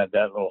wanted to add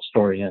that little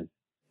story in.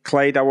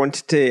 Clyde, I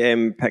wanted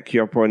to pick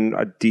you up on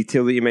a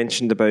detail that you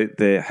mentioned about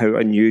how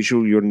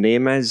unusual your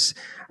name is.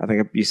 I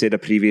think you said a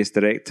previous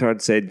director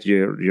had said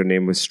your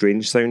name was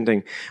strange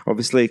sounding.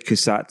 Obviously,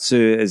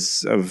 Kusatsu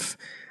is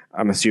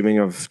I'm assuming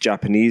of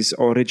Japanese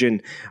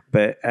origin,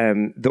 but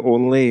the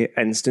only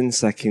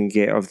instance I can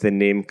get of the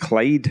name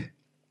Clyde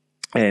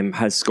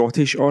has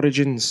Scottish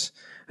origins.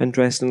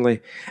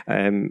 Interestingly,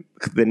 the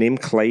name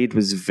Clyde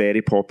was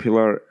very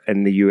popular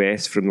in the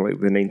US from like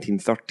the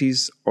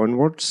 1930s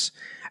onwards.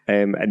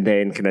 And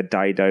then kind of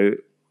died out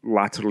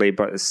latterly,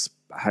 but it's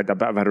had a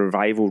bit of a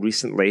revival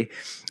recently.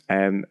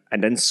 And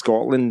in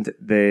Scotland,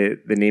 the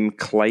name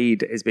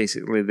Clyde is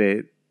basically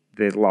the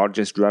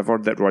largest river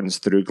that runs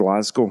through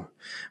Glasgow,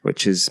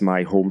 which is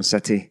my home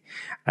city.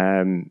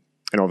 And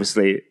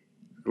obviously,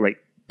 like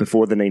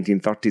before the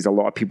 1930s, a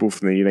lot of people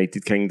from the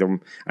United Kingdom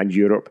and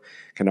Europe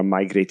kind of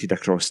migrated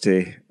across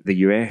to the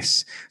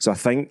US. So I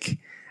think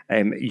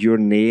you're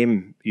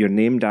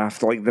named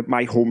after, like,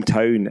 my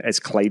hometown is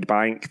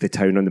Clydebank, the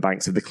town on the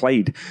banks of the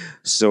Clyde.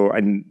 So,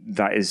 and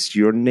that is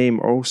your name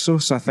also.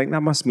 So I think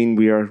that must mean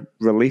we are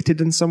related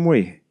in some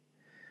way.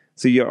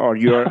 So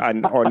you're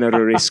an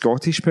honorary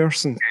Scottish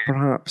person,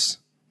 perhaps.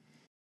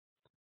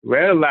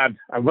 Well, lad,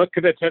 what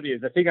could I tell you?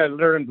 The thing I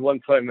learned one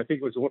time, I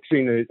think it was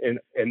watching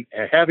in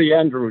Harry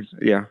Andrews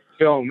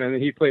film,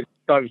 and he played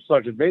Scottish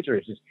Sergeant Major.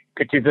 He says,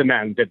 "Could you the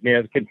man that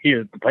ne'er can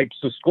hear the pipes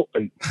of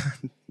Scotland?"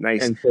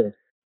 Nice.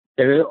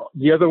 And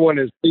the other one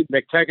is Pete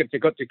McTaggart. You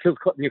got to kill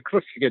cut in your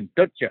crush again,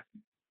 don't you?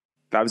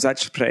 That was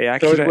actually pretty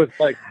accurate. So it was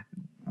like,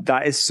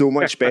 that is so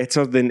much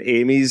better than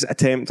Amy's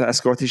attempt at a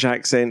Scottish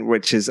accent,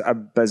 which is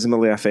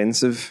abysmally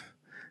offensive.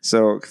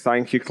 So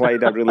thank you,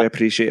 Clyde. I really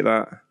appreciate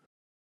that.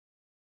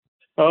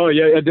 Oh,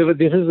 yeah.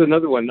 This is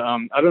another one.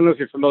 I don't know if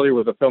you're familiar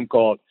with a film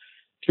called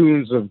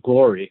Tunes of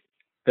Glory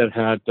that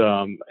had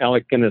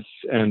Alec Guinness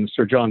and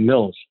Sir John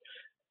Mills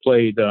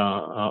played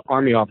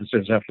army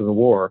officers after the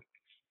war.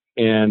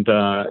 And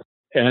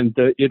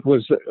it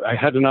was, I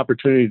had an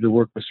opportunity to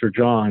work with Sir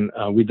John.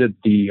 We did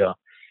the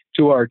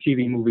 2-hour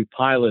TV movie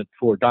pilot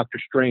for Doctor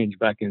Strange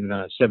back in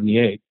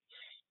 78.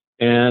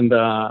 And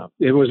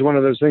it was one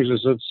of those things that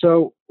said,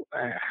 so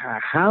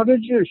how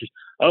did you?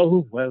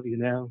 Oh, well,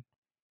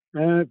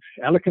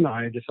 Alec and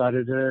I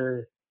decided,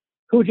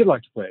 who would you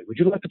like to play? Would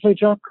you like to play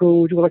Jock,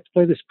 or would you like to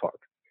play this part?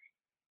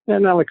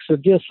 And Alec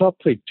said, yes, I'll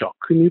play Jock.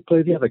 Can you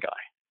play the other guy?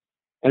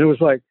 And it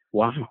was like,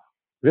 wow,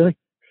 really?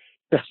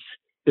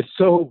 It's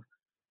so,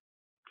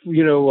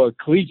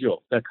 collegial,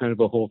 that kind of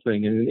a whole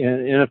thing.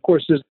 And of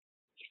course,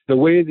 the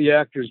way the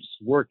actors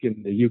work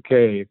in the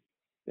UK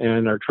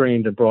and are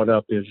trained and brought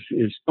up is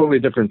totally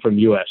different from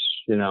US.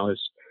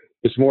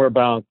 It's more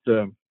about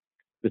the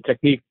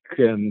technique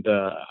and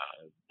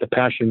the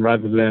passion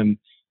rather than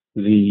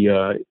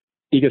the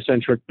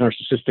egocentric,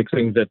 narcissistic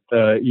thing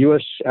that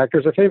US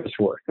actors are famous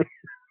for.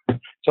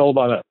 It's all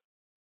about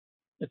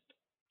that.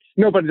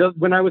 No, but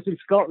when I was in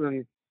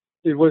Scotland,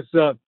 it was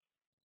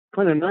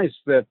kind of nice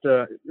that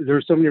there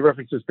were so many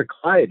references to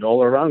Clyde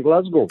all around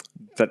Glasgow.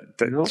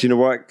 Do you know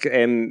what?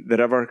 The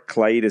River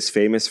Clyde is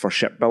famous for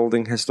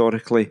shipbuilding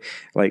historically.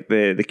 Like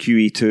the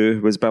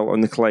QE2 was built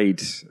on the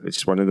Clyde, which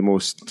is one of the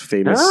most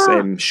famous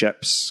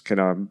ships, kind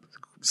of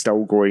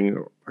still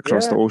going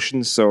across the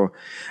ocean. So,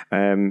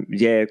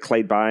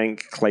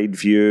 Clydebank, Clyde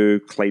View,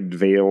 Clyde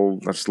Vale.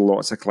 There's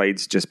lots of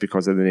Clydes just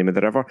because of the name of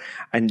the river,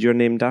 and you're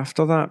named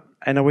after that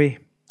in a way.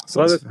 So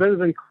well, it's better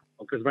than,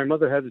 because my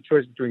mother had the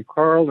choice between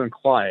Carl and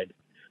Clyde.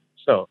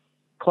 So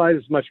Clyde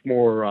is much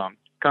more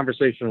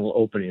conversational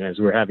opening, as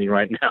we're having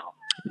right now.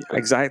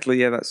 Exactly.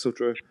 Yeah, that's so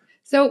true.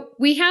 So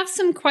we have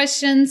some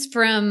questions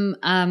from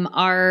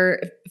our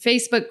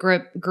Facebook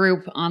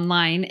group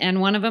online,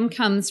 and one of them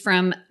comes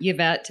from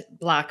Yvette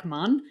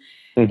Blackmon.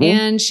 Mm-hmm.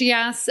 And she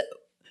asks,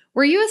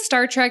 were you a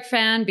Star Trek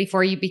fan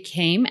before you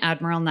became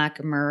Admiral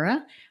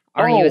Nakamura?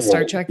 Are you a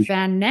Star Trek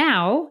fan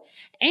now?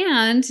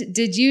 And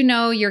did you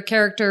know your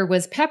character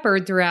was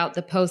peppered throughout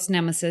the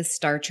post-Nemesis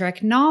Star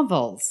Trek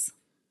novels?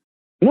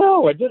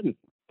 No, I didn't.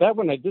 That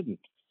one I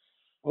didn't.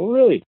 Oh,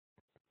 really?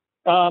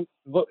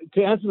 But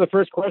to answer the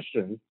first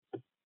question,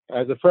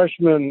 as a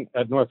freshman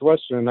at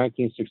Northwestern in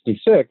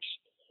 1966,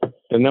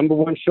 the number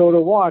one show to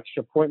watch,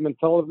 appointment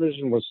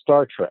television, was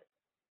Star Trek.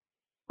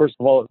 First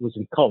of all, it was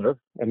in color,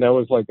 and that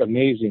was like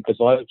amazing because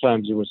a lot of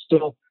times it was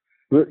still,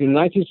 in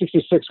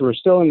 1966, we were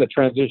still in the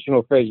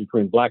transitional phase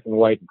between black and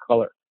white and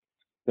color.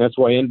 That's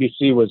why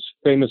NBC was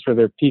famous for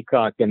their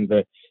Peacock and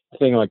the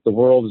thing like The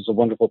World is a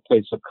Wonderful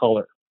Place of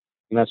Color.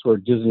 And that's where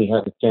Disney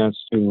had a chance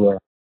to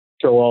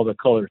show all the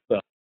color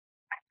stuff.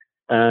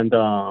 And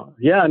I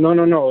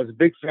was a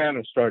big fan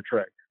of Star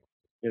Trek.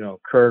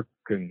 Kirk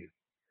and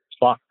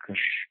Spock and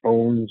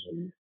Bones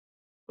and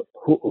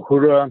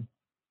Uhura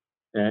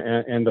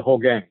and the whole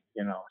gang,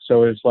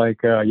 So it's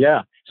like,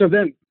 So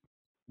then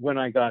when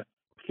I got,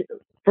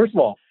 first of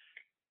all,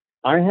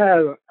 I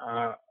had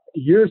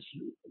years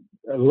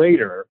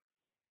later,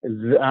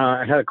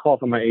 I had a call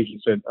from my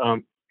agent, said,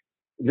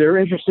 they're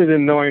interested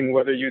in knowing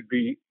whether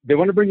they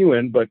want to bring you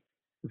in, but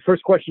the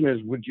first question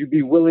is, would you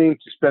be willing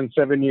to spend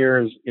 7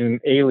 years in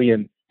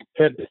alien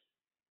head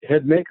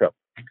makeup?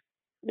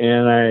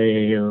 And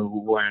I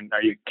went,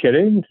 are you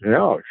kidding?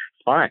 No,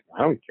 fine.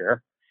 I don't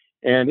care.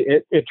 And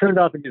it turned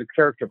out to be the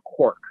character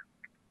Quark.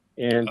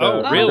 And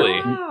really?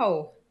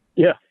 Wow.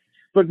 Yeah.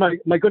 But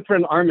my good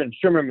friend Armin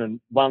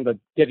Shimmerman wound up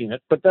getting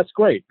it, but that's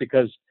great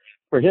because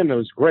for him it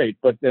was great.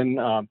 But then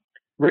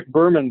Rick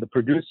Berman, the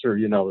producer,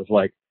 was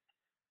like,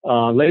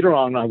 later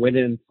on I went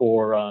in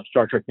for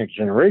Star Trek Next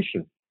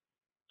Generation,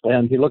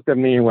 and he looked at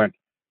me and went,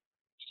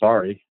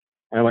 sorry.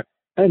 And I went,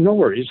 hey, no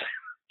worries.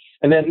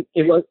 And then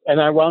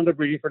I wound up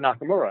reading for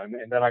Nakamura,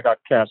 and then I got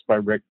cast by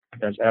Rick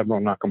as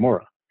Admiral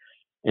Nakamura.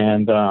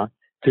 And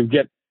to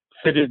get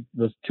fitted,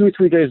 the 2 or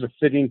 3 days of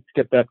fitting to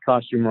get that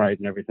costume right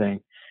and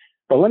everything.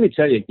 But let me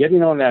tell you,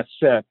 getting on that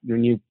set,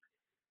 when you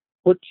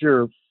put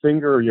your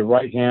finger or your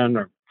right hand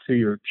to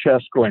your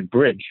chest going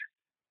bridge,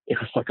 it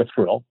was like a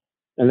thrill.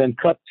 And then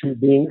cut to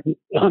being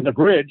on the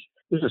bridge.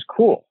 This is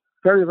cool.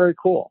 Very, very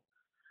cool.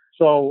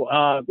 So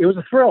it was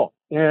a thrill.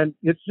 And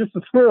it's just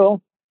a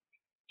thrill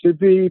to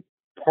be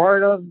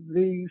part of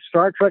the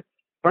Star Trek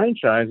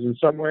franchise in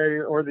some way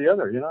or the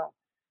other,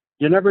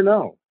 You never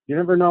know. You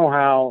never know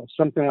how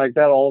something like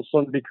that all of a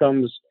sudden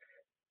becomes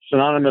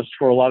synonymous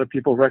for a lot of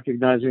people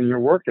recognizing your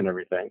work and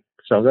everything.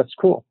 So that's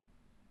cool.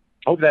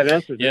 Hope that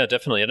answers it. Yeah,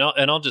 definitely. And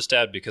I'll just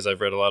add, because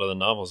I've read a lot of the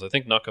novels, I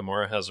think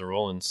Nakamura has a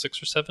role in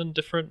 6 or 7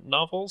 different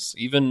novels,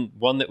 even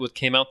one that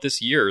came out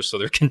this year. So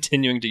they're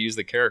continuing to use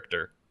the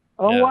character.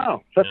 Oh, yeah.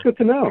 Wow. That's good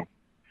to know.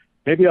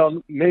 Maybe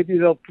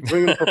they'll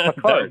bring him for Picard.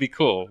 That would be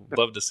cool.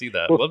 Love to see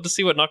that. Love to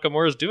see what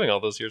Nakamura is doing all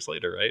those years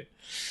later, right?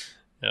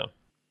 Yeah.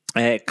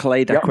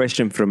 Clyde, a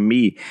question from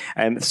me.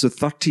 So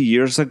 30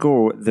 years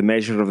ago, The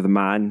Measure of the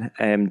Man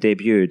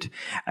debuted,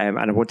 and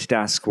I wanted to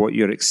ask what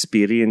your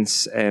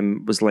experience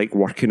was like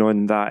working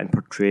on that and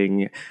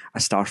portraying a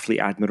Starfleet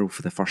admiral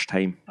for the first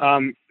time.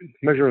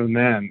 Measure of the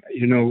Man,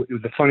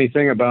 the funny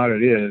thing about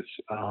it is,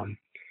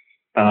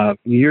 a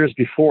few years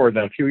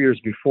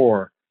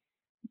before,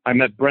 I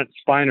met Brent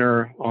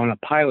Spiner on a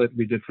pilot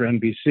we did for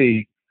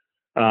NBC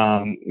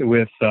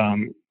with...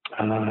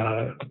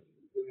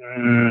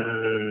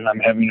 I'm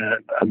having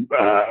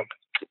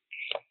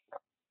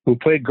who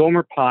played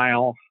Gomer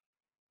Pyle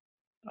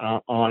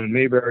on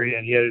Mayberry,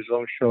 and he had his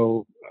own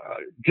show.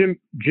 Jim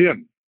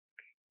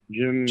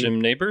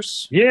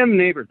Neighbors. Jim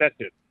Neighbors. That's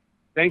it.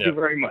 Thank you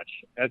very much.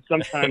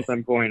 Sometimes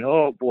I'm going,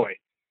 oh boy,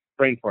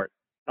 brain fart.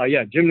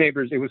 Jim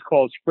Neighbors. It was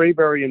called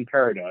Sprayberry in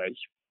Paradise,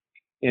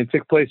 and it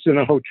took place in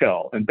a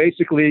hotel. And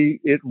basically,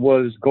 it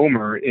was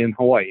Gomer in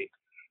Hawaii,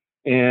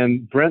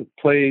 and Brent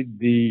played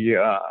the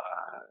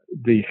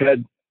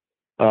head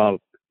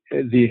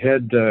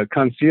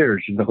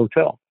concierge in the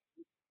hotel.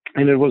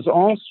 And it was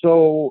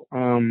also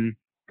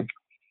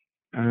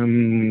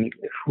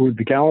who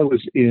the gal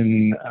was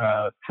in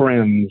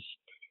Friends,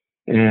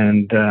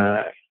 and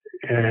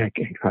it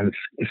kind of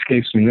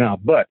escapes me now,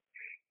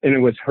 and it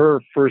was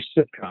her first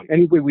sitcom.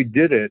 Anyway, we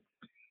did it,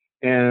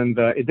 and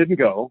it didn't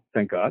go,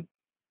 thank God.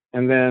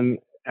 And then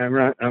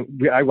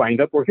I wind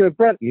up working with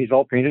Brett, and he's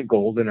all painted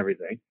gold and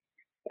everything,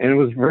 and it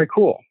was very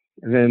cool.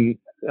 And then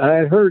I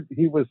heard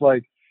he was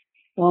like,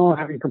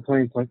 having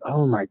complaints like,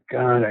 oh my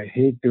God, I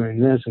hate doing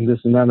this and this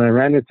and that. And I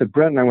ran into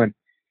Brett and I went,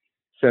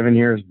 7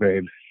 years,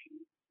 babe.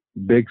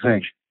 Big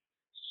thing.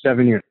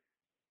 7 years.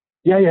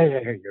 Yeah.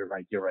 You're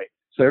right.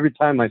 So every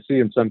time I see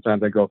him,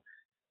 sometimes I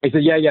say,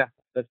 yeah,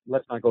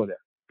 let's not go there.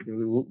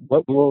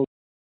 We'll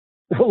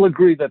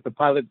agree that the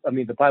pilot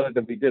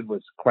that we did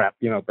was crap,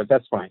 but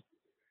that's fine.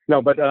 No,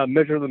 but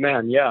Measure of the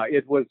Man. Yeah,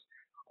 it was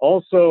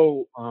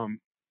also,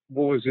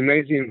 what was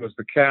amazing was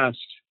the cast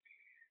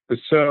was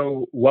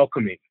so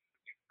welcoming,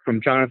 from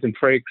Jonathan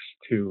Frakes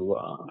to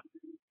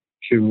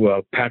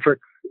Patrick.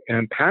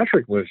 And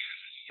Patrick was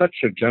such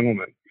a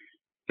gentleman,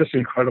 just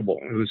incredible.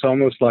 It was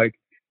almost like,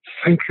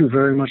 thank you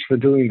very much for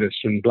doing this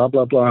and blah,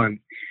 blah, blah. And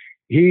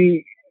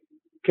he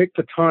took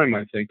the time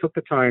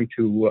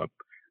to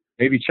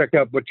maybe check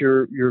out what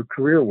your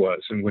career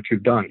was and what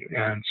you've done.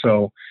 And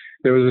so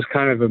there was this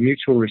kind of a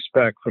mutual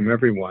respect from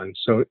everyone.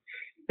 So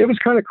it was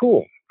kind of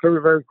cool,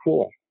 very, very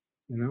cool.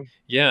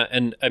 Yeah,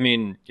 and I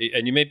mean,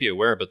 and you may be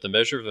aware, but The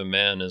Measure of a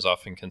Man is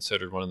often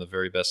considered one of the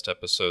very best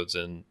episodes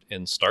in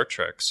Star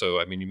Trek. So,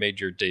 I mean, you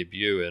made your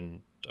debut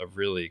in a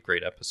really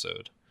great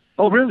episode.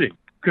 Oh, really?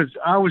 Because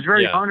I was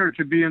very honored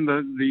to be in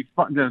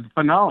the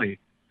finale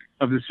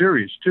of the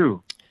series,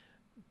 too.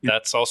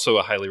 That's also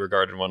a highly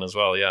regarded one as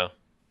well, yeah.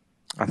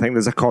 I think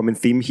there's a common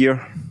theme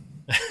here.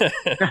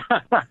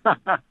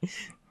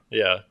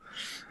 Yeah,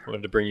 I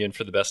wanted to bring you in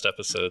for the best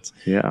episodes.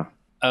 Yeah.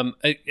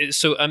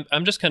 So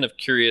I'm just kind of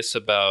curious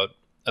about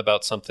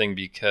something,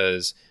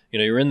 because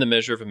you're in The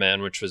Measure of a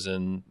Man, which was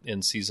in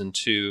season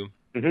 2,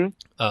 and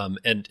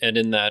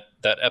in that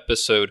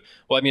episode.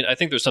 Well, I mean, I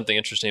think there's something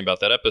interesting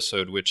about that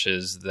episode, which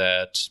is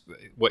that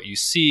what you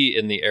see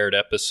in the aired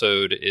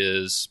episode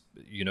is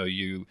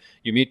you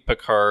meet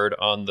Picard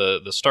on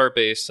the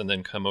Starbase and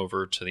then come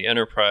over to the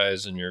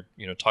Enterprise and you're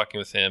talking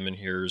with him, and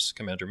here's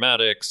Commander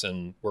Maddox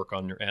and work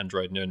on your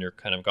android, and then you're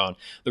kind of gone.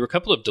 There were a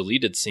couple of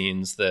deleted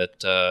scenes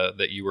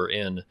that you were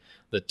in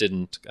that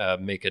didn't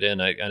make it in.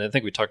 And I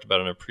think we talked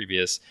about in a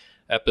previous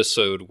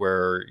episode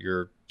where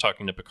you're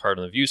talking to Picard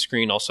on the view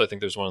screen. Also, I think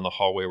there's one in the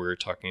hallway where you're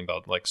talking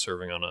about like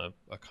serving on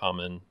a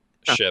common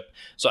ship.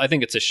 So I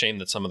think it's a shame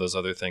that some of those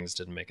other things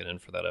didn't make it in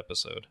for that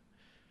episode.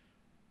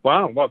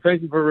 Wow. Well,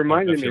 thank you for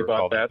reminding me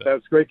about that.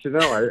 That's great to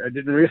know. I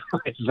didn't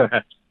realize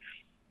that.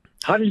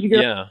 How did you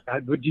get? Yeah.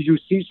 Did you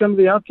see some of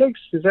the outtakes?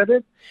 Is that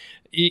it?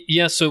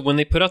 Yeah. So when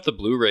they put out the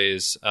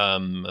Blu-rays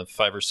 5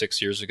 or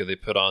 6 years ago, they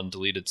put on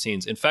deleted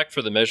scenes. In fact,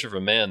 for The Measure of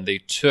a Man, they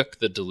took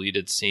the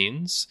deleted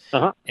scenes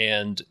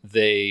and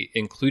they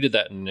included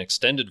that in an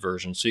extended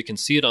version. So you can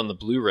see it on the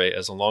Blu-ray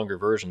as a longer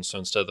version. So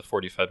instead of the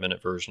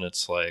 45-minute version,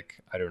 it's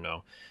like, I don't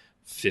know,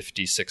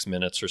 56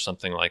 minutes or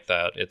something like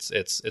that. It's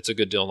a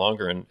good deal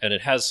longer. And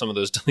it has some of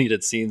those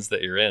deleted scenes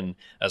that you're in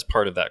as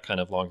part of that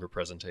kind of longer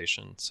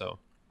presentation. So.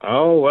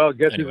 Oh, well,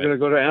 guess anyway. He's going to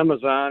go to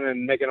Amazon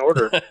and make an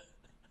order.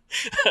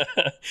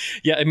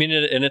 Yeah, I mean,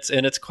 and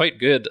it's quite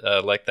good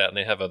like that, and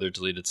they have other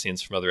deleted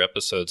scenes from other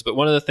episodes. But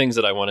one of the things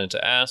that I wanted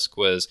to ask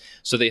was,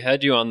 so they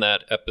had you on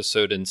that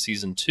episode in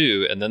season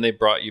 2, and then they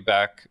brought you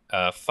back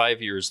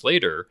 5 years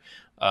later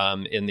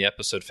in the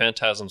episode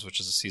Phantasms,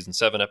 which is a season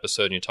 7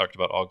 episode, and you talked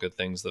about All Good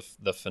Things,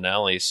 the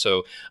finale.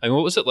 So, I mean,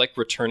 what was it like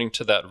returning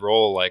to that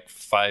role like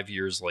 5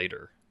 years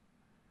later?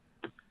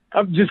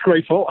 I'm just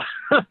grateful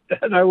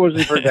that I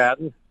wasn't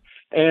forgotten.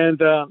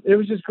 And it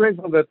was just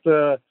grateful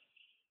that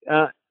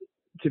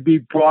to be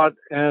brought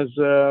as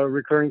a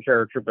recurring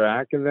character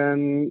back,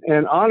 and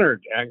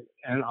honored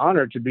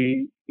to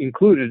be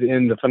included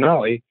in the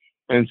finale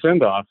and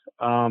send off.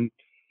 And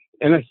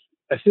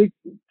I think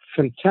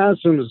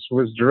Phantasms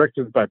was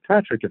directed by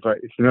Patrick,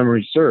 if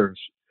memory serves.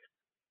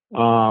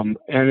 And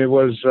it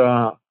was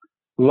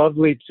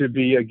lovely to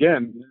be,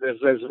 again, as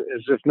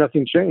if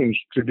nothing changed,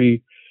 to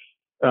be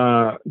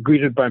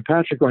greeted by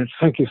Patrick going,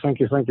 thank you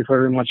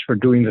very much for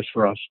doing this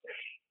for us.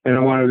 And I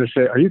wanted to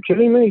say, are you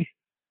kidding me?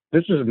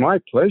 This is my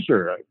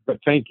pleasure, but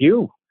thank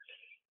you.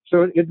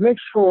 So it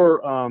makes for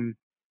a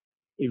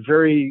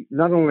very,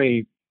 not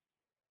only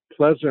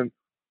pleasant,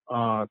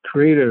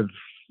 creative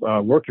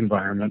work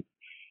environment,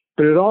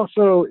 but it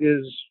also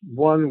is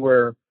one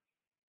where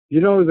you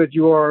know that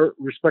you are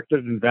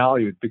respected and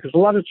valued, because a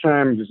lot of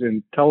times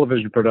in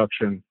television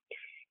production,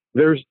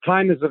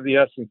 time is of the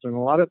essence, and a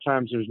lot of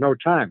times there's no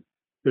time.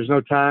 There's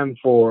no time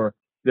for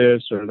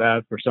this or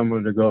that, for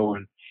someone to go.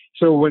 And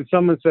so when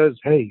someone says,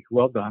 hey,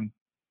 well done,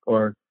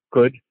 or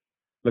good,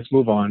 let's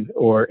move on,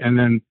 and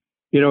then,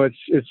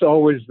 it's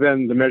always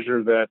then the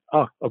measure that,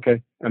 oh,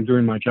 okay, I'm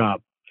doing my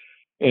job.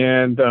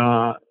 And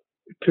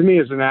to me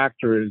as an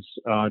actor is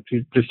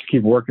to just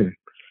keep working.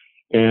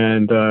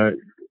 And the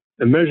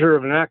measure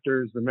of an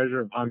actor is the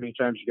measure of how many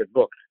times you get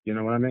booked. You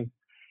know what I mean?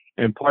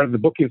 And part of the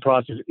booking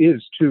process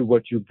is to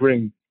what you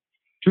bring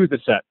to the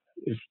set.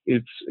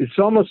 It's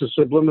almost a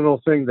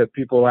subliminal thing that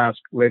people ask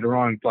later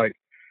on, like,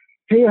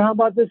 hey, how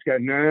about this guy?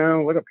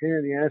 No, what a pain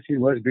in the ass he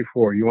was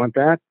before. You want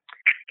that?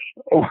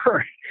 Or,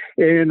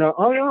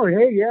 oh no,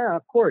 hey, yeah,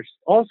 of course.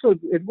 Also,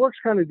 it works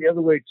kind of the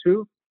other way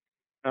too.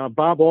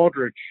 Bob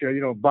Aldrich,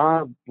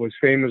 Bob was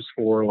famous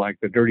for like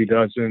The Dirty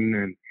Dozen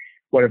and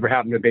Whatever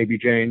Happened to Baby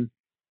Jane.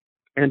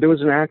 And there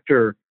was an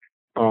actor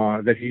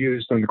that he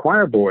used on The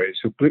Choir Boys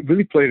who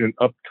really played an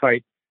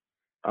uptight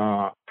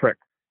prick.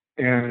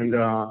 And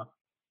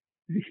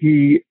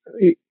he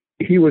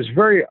was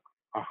very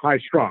high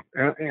strung.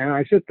 And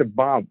I said to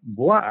Bob,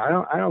 what?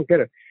 I don't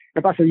get it.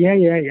 And Bob said, yeah,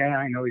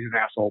 I know he's an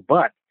asshole.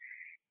 But,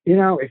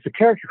 if the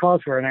character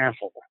calls for an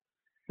asshole,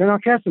 then I'll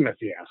cast him as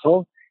the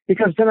asshole,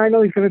 because then I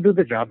know he's going to do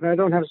the job, and I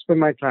don't have to spend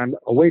my time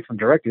away from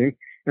directing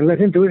and let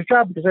him do his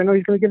job, because I know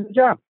he's going to get the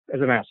job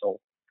as an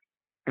asshole.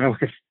 And I was,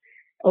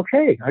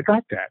 okay, I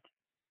got that.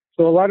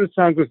 So a lot of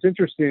times what's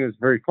interesting is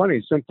very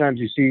funny.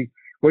 Sometimes you see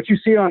what you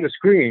see on the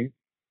screen,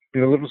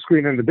 the little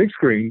screen and the big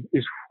screen,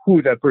 is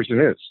who that person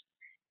is,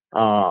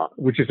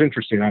 which is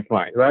interesting, I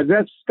find.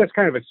 That's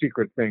kind of a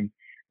secret thing.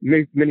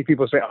 Many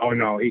people say, oh,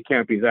 no, he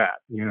can't be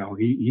that.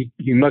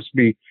 He must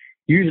be.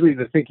 Usually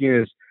the thinking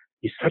is,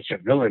 he's such a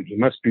villain. He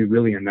must be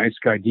really a nice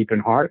guy deep in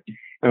heart.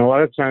 And a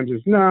lot of times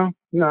it's, no,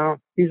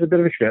 he's a bit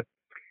of a shit.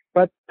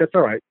 But that's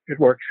all right. It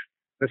works.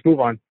 Let's move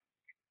on.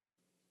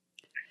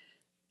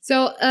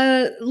 So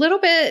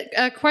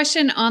a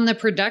question on the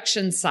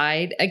production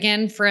side,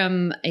 again,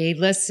 from a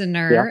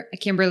listener,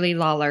 Kimberly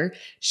Lawler.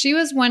 She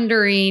was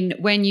wondering,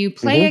 when you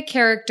play a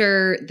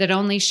character that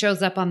only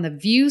shows up on the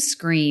view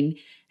screen,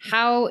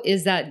 how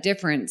is that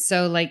different?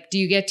 So, do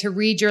you get to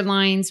read your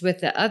lines with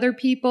the other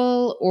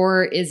people,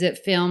 or is it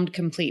filmed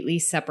completely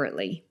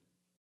separately?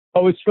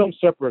 Oh, it's filmed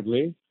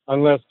separately,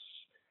 unless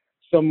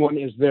someone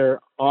is there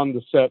on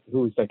the set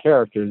who is the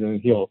character, then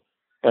he'll,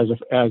 as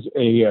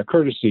a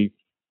courtesy,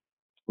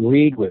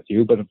 read with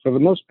you. But for the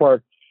most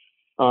part,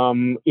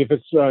 if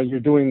it's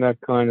you're doing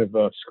that kind of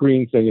a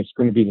screen thing, it's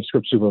going to be the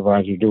script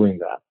supervisor doing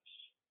that.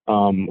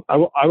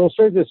 I will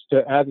say this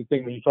to add the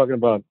thing when you're talking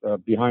about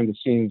behind the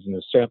scenes and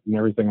the set and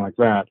everything like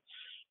that.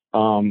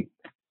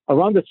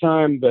 Around the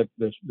time that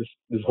this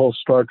whole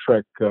Star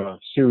Trek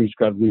series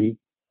got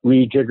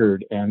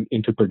rejiggered and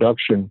into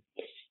production,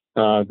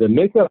 the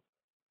makeup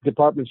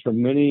departments for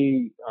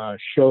many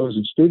shows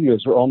and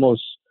studios were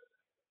almost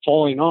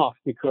falling off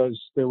because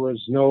there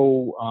was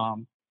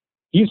no.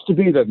 It used to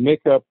be that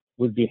makeup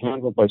would be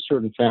handled by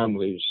certain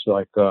families,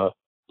 like the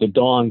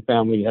Dawn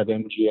family had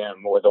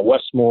MGM, or the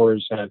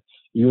Westmores had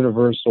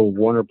Universal,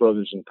 Warner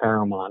Brothers, and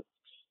Paramount,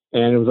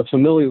 and it was a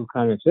familial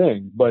kind of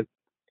thing. But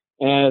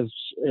as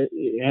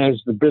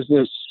the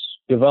business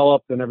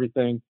developed and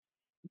everything,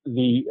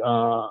 the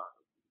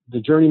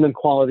journeyman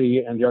quality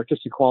and the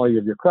artistic quality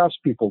of your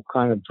craftspeople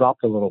kind of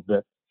dropped a little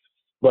bit.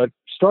 But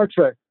Star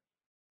Trek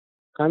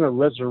kind of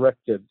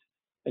resurrected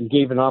and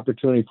gave an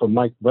opportunity for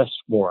Mike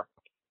Westmore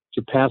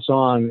to pass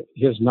on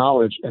his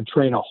knowledge and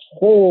train a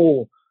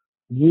whole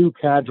new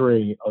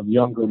cadre of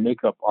younger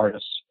makeup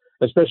artists,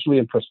 especially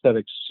in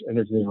prosthetics and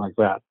everything like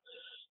that.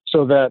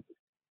 So that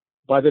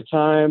by the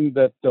time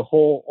that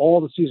all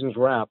the seasons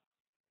wrapped,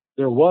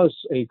 there was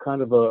a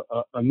kind of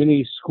a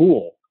mini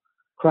school,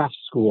 craft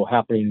school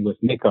happening with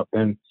makeup.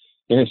 And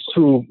it's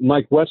through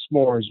Mike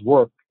Westmore's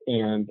work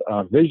and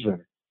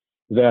vision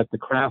that the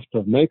craft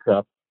of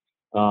makeup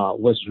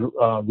was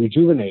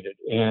rejuvenated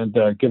and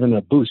given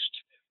a boost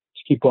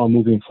to keep on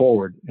moving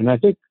forward. And I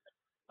think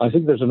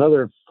there's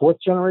another fourth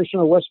generation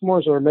of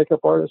Westmores or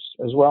makeup artists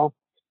as well.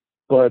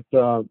 But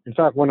in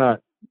fact, when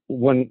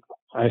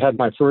I had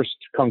my first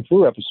Kung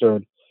Fu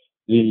episode,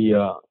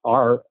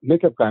 our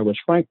makeup guy was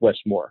Frank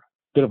Westmore,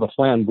 bit of a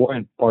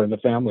flamboyant part of the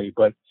family,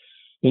 and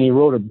he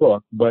wrote a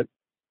book. But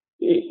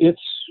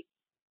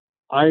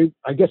I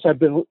guess I've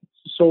been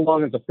so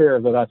long at the fair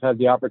that I've had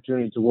the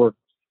opportunity to work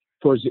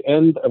towards the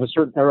end of a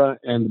certain era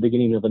and the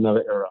beginning of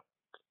another era.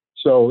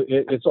 So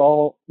it's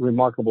all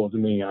remarkable to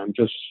me.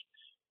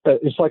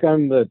 It's like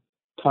I'm the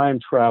time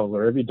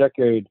traveler. Every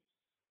decade,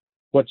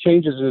 what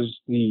changes is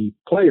the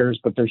players,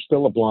 but there's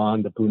still a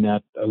blonde, a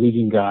brunette, a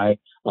leading guy,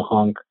 a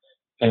hunk,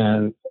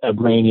 and a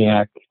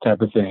brainiac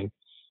type of thing.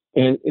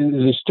 And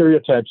the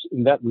stereotypes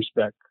in that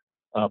respect,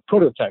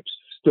 prototypes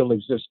still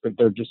exist, but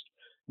they're just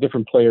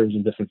different players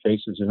and different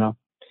faces, you know?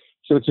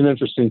 So it's an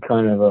interesting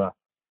kind of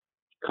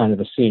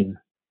a scene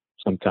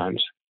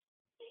sometimes.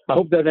 I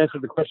hope that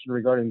answered the question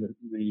regarding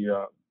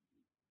the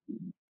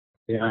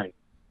AI.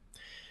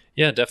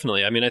 Yeah,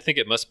 definitely. I mean, I think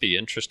it must be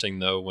interesting,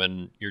 though,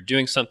 when you're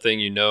doing something,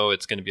 you know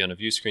it's going to be on a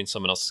view screen,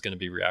 someone else is going to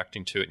be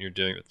reacting to it, and you're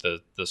doing it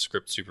with the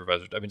script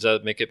supervisor. I mean, does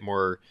that make it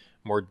more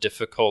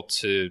difficult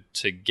to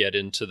get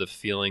into the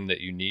feeling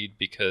that you need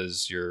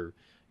because you're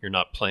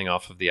not playing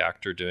off of the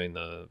actor doing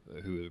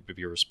who would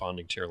be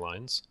responding to your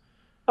lines?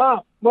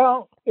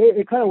 Well,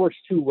 it kind of works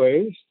two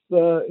ways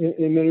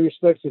in many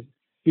respects.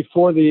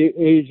 Before the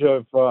age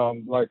of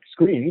like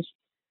screens,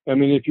 I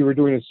mean, if you were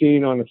doing a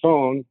scene on the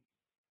phone,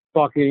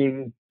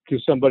 talking to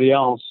somebody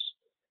else,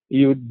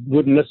 you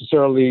wouldn't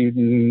necessarily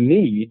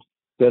need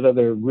that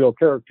other real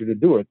character to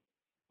do it.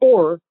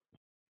 Or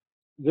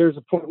there's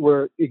a point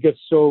where it gets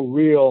so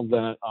real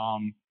that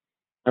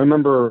I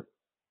remember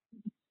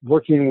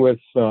working with,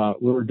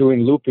 we were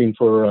doing looping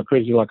for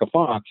Crazy Like a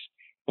Fox,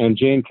 and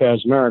Jane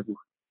Kazmarek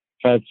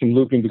had some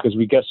looping because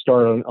we guest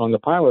starred on the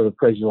pilot of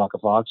Crazy Like a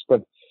Fox.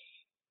 But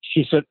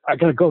she said, I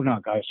got to go now,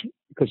 guys,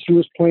 because she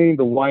was playing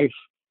the wife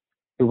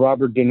to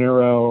Robert De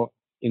Niro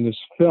in this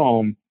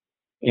film,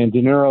 and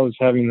De Niro is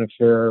having an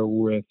affair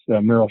with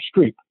Meryl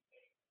Streep.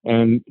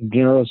 And De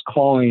Niro's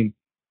calling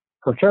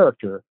her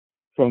character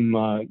from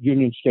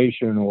Union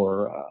Station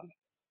or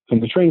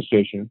from the train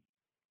station,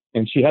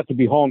 and she had to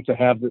be home to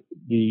have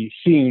the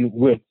scene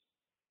with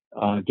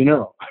De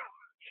Niro.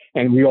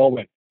 And we all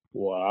went,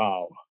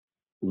 wow,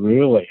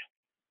 really?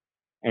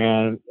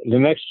 And the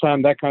next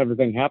time that kind of a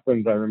thing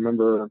happened, I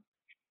remember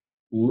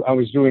I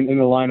was doing In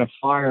the Line of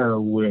Fire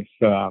with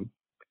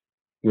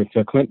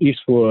Clint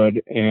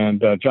Eastwood and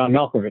John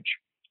Malkovich.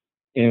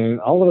 And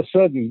all of a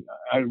sudden,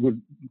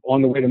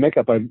 on the way to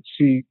makeup, I'd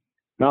see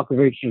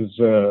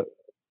Malkovich's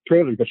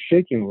trailer get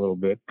shaking a little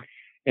bit.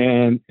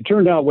 And it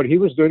turned out what he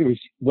was doing was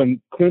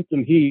when Clint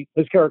and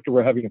his character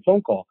were having a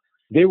phone call,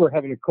 they were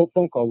having a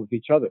phone call with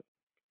each other.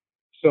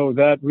 So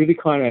that really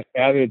kind of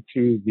added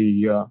to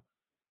the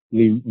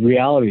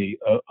reality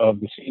of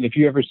the scene. If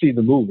you ever see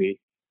the movie,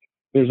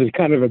 there's a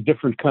kind of a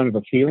different kind of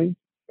a feeling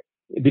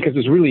because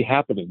it's really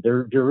happening.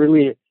 They're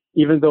really,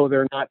 even though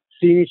they're not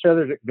seeing each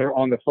other, they're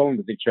on the phone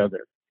with each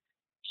other.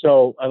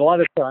 So a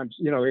lot of times,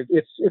 you know,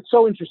 it's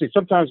so interesting.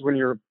 Sometimes when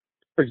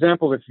for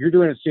example, if you're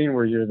doing a scene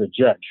where you're the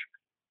judge,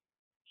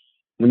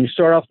 when you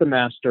start off the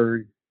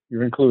master,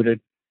 you're included,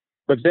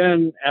 but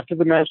then after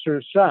the master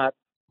is shot,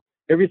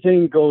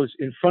 everything goes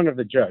in front of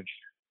the judge,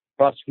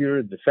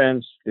 prosecutor,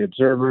 defense, the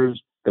observers,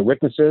 the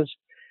witnesses.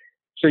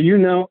 So you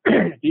know,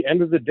 at the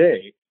end of the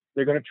day,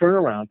 they're going to turn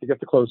around to get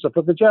the close-up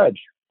of the judge.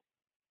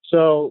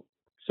 So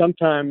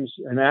sometimes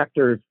an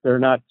actor, if they're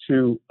not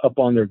too up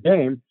on their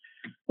game,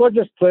 will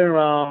just play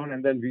around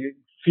and then be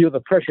feel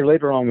the pressure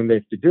later on when they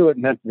have to do it,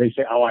 and then they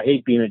say, "Oh, I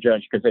hate being a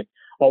judge because they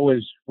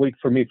always wait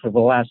for me for the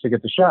last to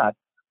get the shot."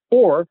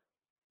 Or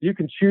you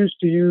can choose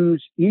to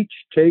use each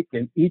take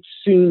and each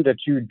scene that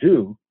you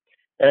do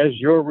as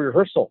your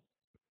rehearsal.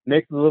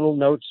 Make the little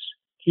notes,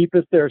 keep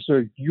it there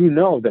so you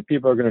know that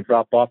people are going to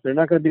drop off. They're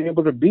not going to be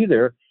able to be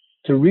there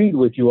to read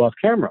with you off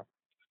camera.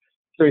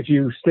 So if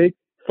you stay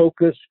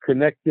focused,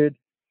 connected,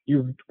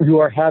 you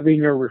are having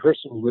your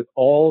rehearsal with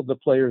all the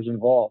players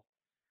involved.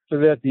 So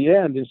that at the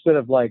end, instead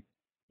of like,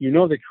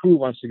 the crew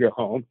wants to go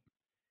home.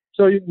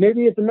 So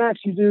maybe at the max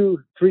you do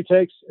 3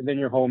 takes and then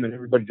you're home and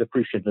everybody's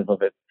appreciative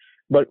of it.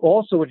 But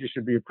also what you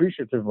should be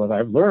appreciative of, what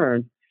I've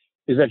learned,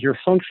 is that you're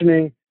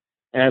functioning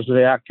as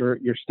the actor,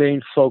 you're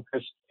staying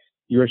focused,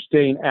 you're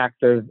staying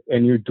active,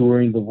 and you're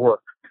doing the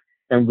work,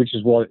 and which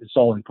is what it's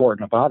all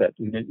important about it.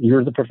 And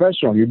you're the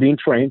professional. You're being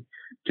trained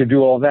to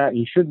do all that.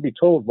 You shouldn't be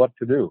told what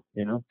to do,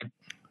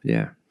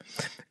 Yeah.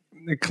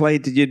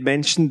 Clyde, you'd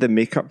mentioned the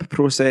makeup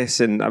process,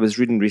 and I was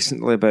reading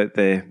recently about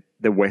the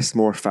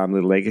Westmore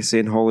family legacy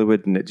in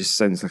Hollywood, and it just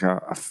sounds like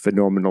a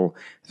phenomenal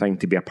thing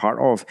to be a part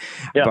of.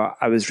 Yeah. But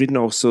I was reading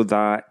also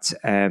that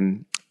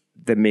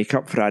the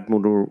makeup for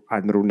Admiral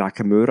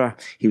Nakamura,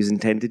 he was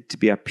intended to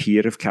be a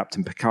peer of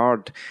Captain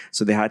Picard,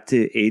 so they had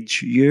to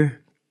age you.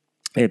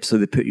 So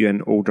they put you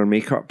in older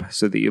makeup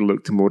so that you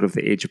looked more of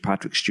the age of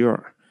Patrick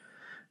Stewart.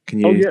 Can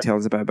you tell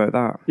us a bit about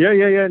that?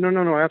 Yeah.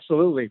 No,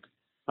 absolutely.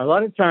 A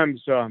lot of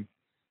times, I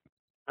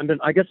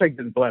guess I've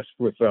been blessed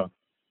with a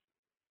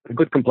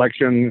good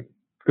complexion,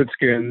 good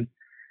skin,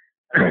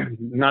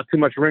 not too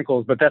much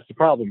wrinkles, but that's the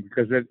problem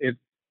because it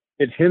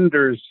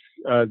hinders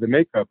the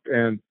makeup.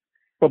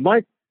 But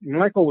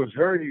Michael was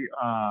very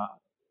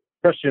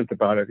prescient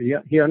about it.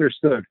 He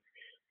understood.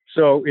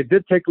 So it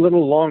did take a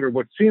little longer.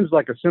 What seems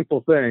like a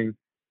simple thing,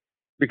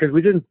 because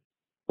we didn't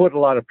put a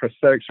lot of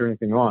prosthetics or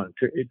anything on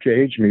to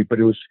age me, but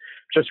it was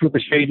just with the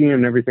shading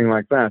and everything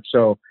like that.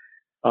 So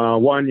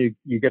one,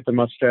 you get the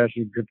mustache,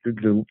 you get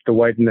the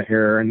white in the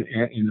hair and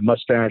the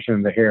mustache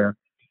and the hair,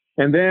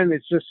 and then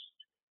it's just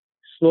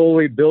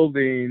slowly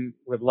building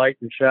with light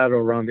and shadow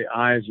around the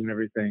eyes and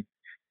everything,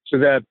 so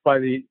that by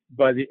the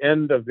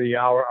end of the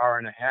hour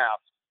and a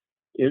half,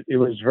 it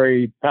was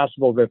very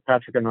possible that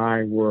Patrick and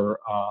I were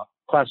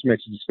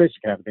classmates at the Space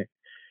Academy.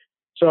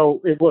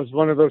 So it was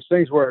one of those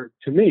things where,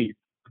 to me,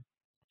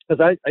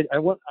 because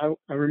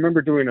I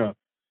remember doing a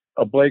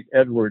Blake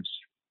Edwards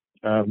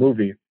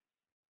movie.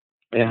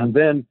 And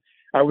then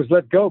I was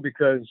let go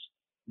because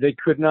they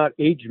could not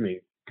age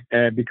me,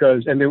 and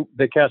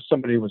they cast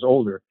somebody who was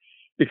older.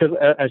 Because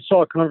I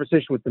saw a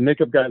conversation with the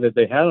makeup guy that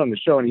they had on the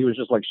show, and he was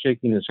just like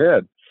shaking his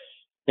head.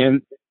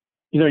 And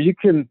you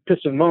can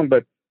piss and moan,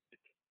 but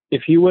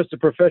if he was the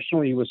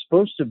professional he was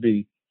supposed to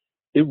be,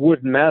 it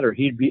wouldn't matter.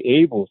 He'd be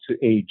able to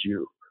age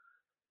you.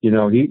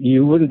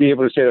 You wouldn't be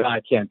able to say, I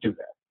can't do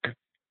that.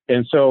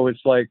 And so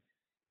it's like,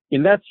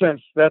 in that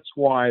sense, that's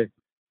why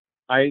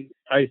I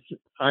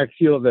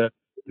feel that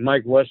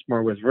Mike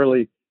Westmore was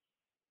really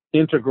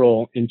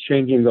integral in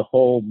changing the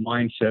whole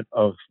mindset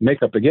of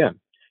makeup again,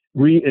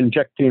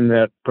 re-injecting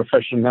that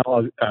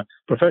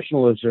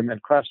professionalism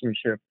and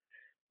craftsmanship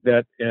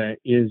that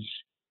is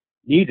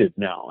needed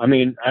now. I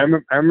mean, I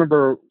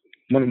remember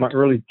one of my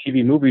early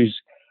TV movies,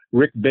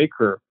 Rick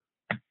Baker,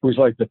 who's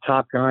like the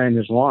top guy in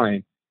his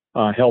line,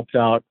 helped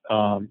out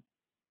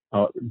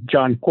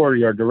John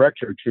Cordy, our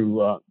director,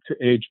 to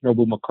age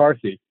Noble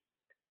McCarthy.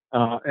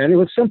 And it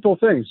was simple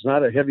things,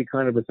 not a heavy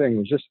kind of a thing. It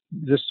was just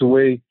the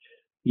way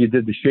you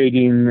did the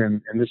shading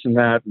and this and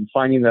that and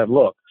finding that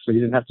look. So you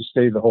didn't have to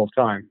stay the whole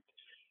time.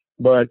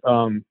 But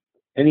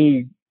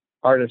any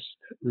artist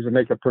who's a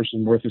makeup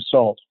person worth his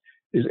salt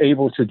is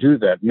able to do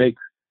that, make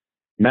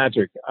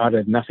magic out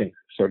of nothing,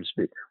 so to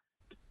speak.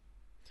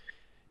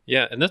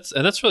 Yeah, and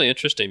that's really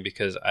interesting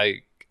because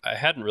I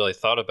hadn't really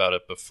thought about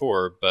it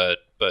before, but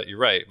you're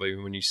right.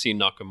 When you see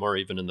Nakamura,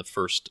 even in the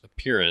first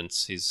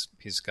appearance, he's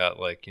got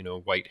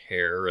white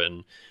hair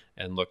and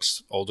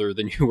looks older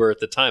than you were at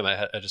the time.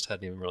 I just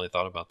hadn't even really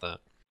thought about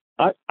that.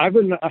 This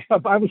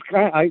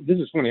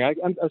is funny. I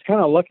was kind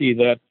of lucky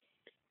that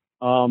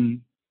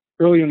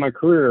early in my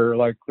career,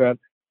 like that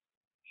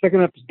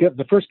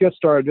the first guest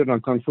star I did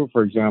on Kung Fu,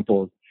 for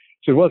example,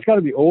 said, well, it's got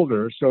to be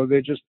older, so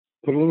they just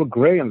put a little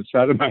gray on the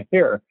side of my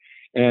hair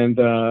and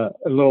a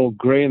little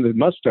gray in the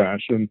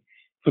mustache. And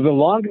for the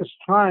longest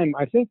time,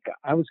 I think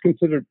I was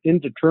considered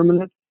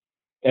indeterminate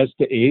as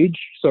to age.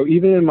 So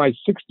even in my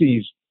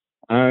 60s,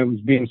 I was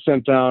being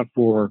sent out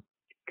for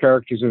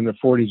characters in their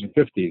 40s and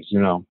 50s,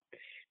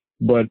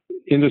 But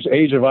in this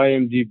age of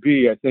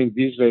IMDb, I think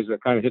these days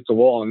that kind of hits a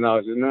wall. And now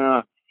I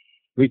said,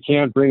 we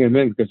can't bring him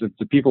in because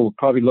the people will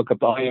probably look up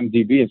the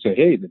IMDb and say,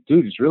 hey, the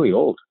dude is really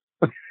old.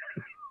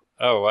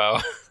 Oh,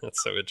 wow.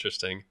 That's so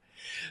interesting.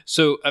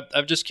 So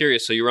I'm just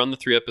curious. So you were on the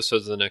 3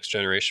 episodes of The Next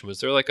Generation.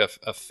 Was there like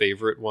a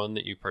favorite one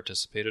that you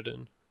participated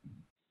in?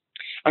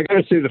 I got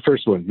to say the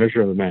first one,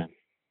 Measure of a Man,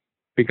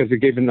 because it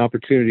gave an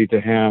opportunity to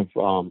have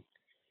to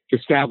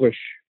establish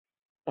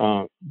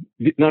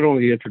not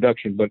only the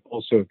introduction, but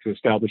also to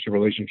establish a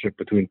relationship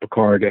between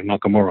Picard and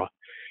Nakamura.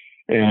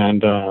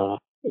 And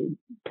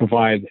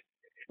provide,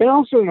 and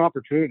also an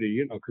opportunity,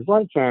 you know, because a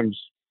lot of times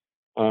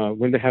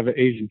when they have an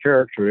Asian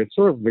character, it's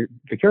sort of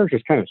the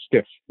character's kind of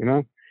stiff, you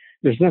know.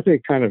 There's nothing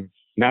kind of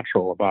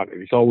natural about it.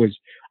 He's always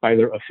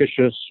either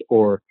officious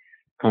or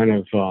kind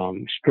of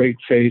straight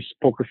faced,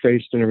 poker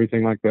faced, and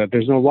everything like that.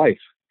 There's no life.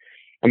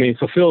 I mean, it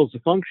fulfills the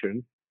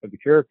function of the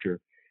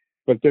character,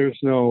 but there's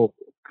no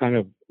kind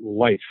of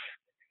life.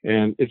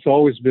 And it's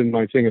always been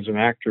my thing as an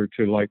actor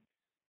to like,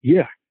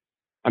 yeah.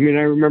 I mean,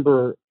 I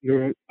remember there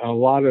were a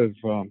lot of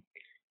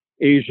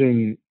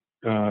Asian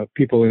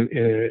people,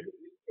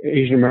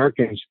 Asian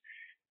Americans,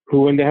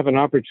 who, when they have an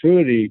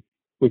opportunity,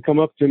 would come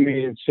up to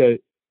me and say,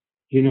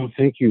 you know,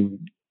 thank you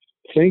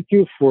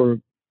for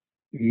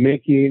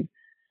making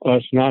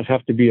us not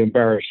have to be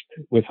embarrassed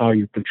with how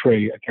you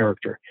portray a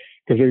character,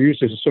 because there used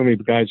to be so many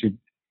guys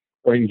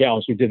or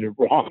gals who did it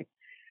wrong.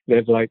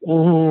 That's like,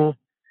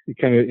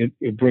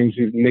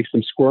 it makes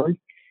them squirm.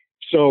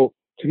 So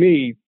to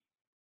me,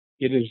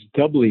 it is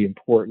doubly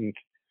important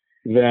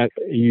that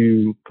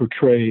you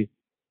portray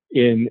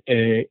in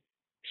a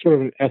sort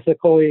of an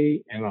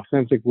ethically and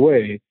authentic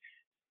way,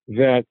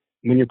 that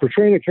when you're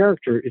portraying a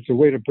character, it's a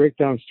way to break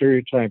down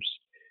stereotypes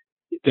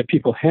that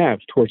people have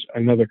towards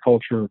another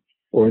culture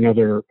or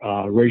another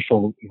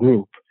racial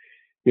group.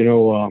 You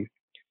know,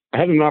 I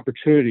had an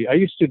opportunity. I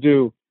used to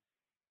do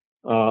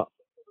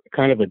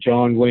kind of a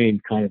John Wayne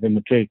kind of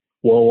imitate.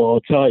 Well,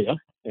 I'll tell you,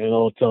 and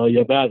I'll tell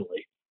you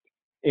badly.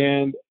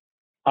 And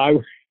I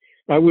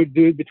would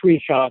do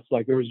between shots,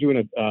 like I was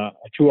doing a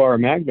 2-hour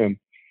Magnum,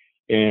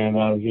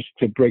 and just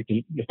to break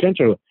the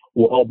tension.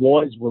 Well,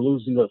 boys, we're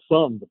losing the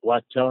thumb. The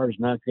Black Tower's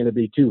not going to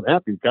be too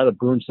happy. Got to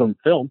burn some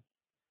film.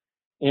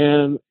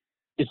 And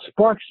it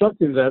sparked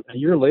something that a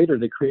year later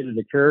they created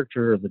a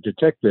character of a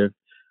detective,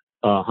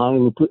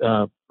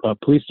 Honolulu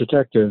police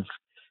detective,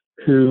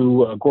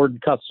 who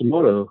Gordon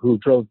Katsumoto, who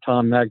drove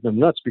Tom Magnum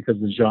nuts because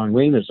of the John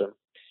Wayneism.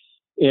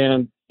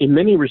 And in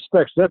many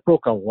respects, that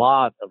broke a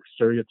lot of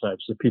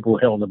stereotypes that people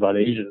held about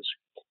Asians,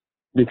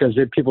 because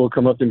people would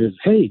come up to me and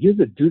say, hey, you're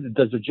the dude that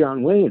does the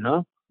John Wayne,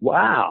 huh?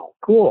 Wow,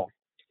 cool.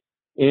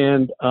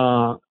 And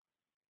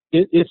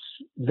it's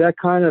that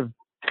kind of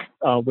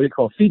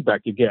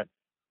feedback you get,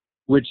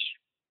 which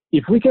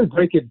if we can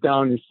break it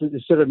down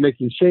instead of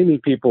shaming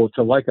people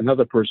to like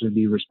another person, to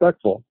be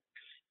respectful,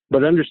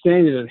 but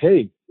understanding that,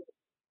 hey,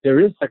 there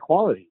is that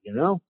quality, you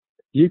know,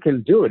 you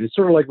can do it. It's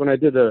sort of like when I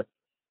did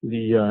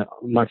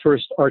my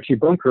first Archie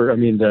Bunker,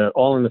 the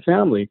All in the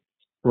Family,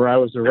 where I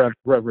was the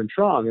Reverend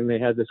Chong, and they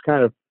had this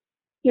kind of,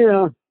 you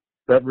know,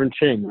 Reverend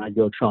Ching, I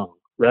go Chong.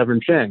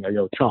 Reverend Chang, I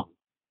go Chong.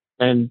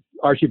 And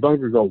Archie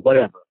Bunker go,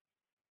 whatever.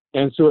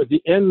 And so at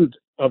the end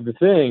of the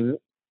thing,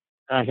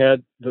 I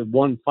had the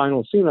one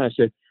final scene. I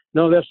said,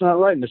 no, that's not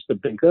right, Mr.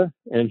 Binka.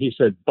 And he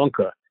said,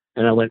 Bunka.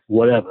 And I went,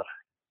 whatever.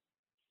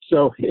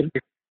 So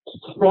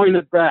throwing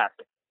it back,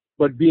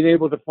 but being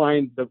able to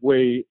find the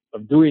way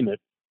of doing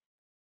it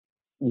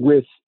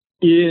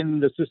within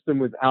the system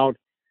without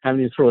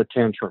having to throw a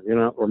tantrum, you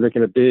know, or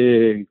making a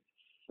big,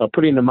 I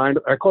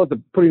call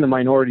it putting the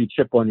minority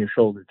chip on your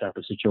shoulder type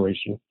of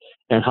situation,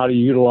 and how to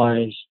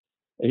utilize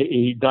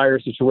a dire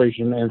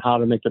situation and how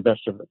to make the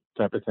best of it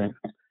type of thing,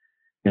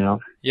 you know?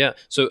 Yeah.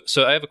 So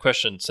I have a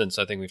question, since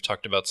I think we've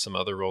talked about some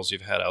other roles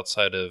you've had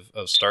outside of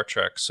Star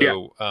Trek.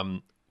 So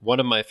one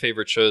of my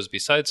favorite shows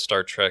besides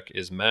Star Trek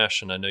is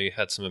MASH, and I know you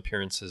had some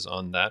appearances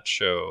on that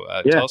show.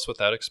 Tell us what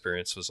that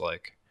experience was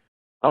like.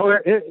 Oh,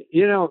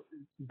 you know,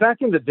 back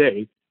in the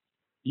day,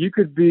 you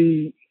could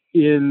be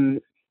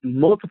in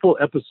multiple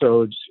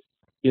episodes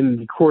in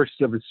the course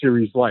of a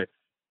series' life.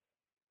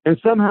 And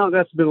somehow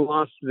that's been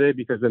lost today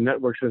because the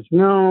network says,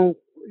 no,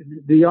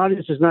 the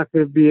audience is not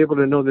going to be able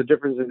to know the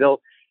difference. And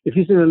if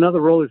he's in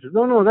another role, he says,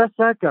 no, that's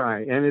that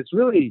guy. And it's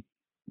really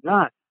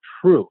not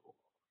true.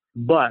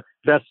 But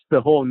that's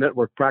the whole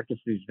network practice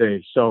these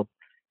days. So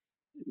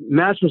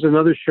MASH was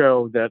another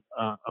show that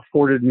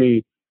afforded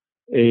me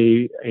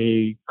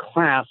a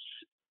class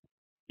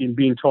in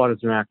being taught as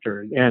an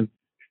actor. And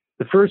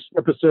the first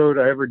episode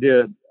I ever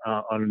did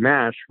on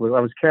MASH was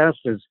I was cast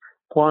as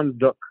Kwan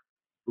Duck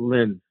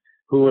Lin,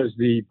 who was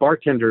the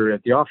bartender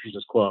at the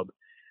Officers Club.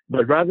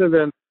 But rather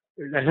than,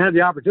 I had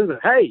the opportunity,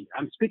 hey,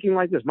 I'm speaking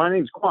like this. My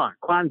name's Kwan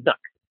Duck.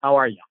 How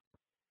are you?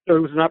 So it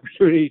was an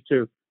opportunity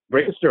to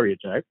break a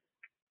stereotype.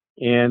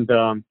 And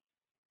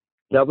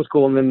that was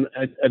cool. And then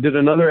I did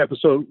another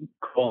episode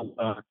called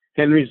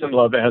Henry's in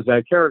Love as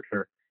that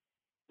character.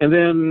 And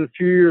then a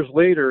few years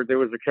later, there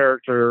was a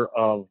character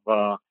of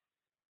a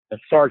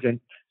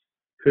sergeant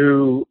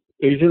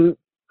Asian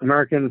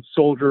American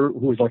soldier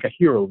who was like a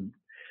hero,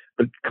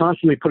 but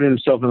constantly putting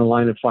himself in the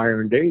line of fire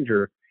and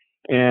danger.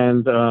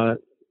 And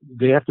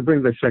they have to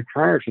bring the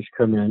psychiatrist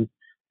come in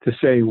to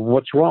say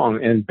what's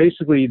wrong. And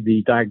basically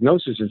the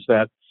diagnosis is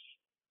that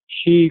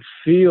he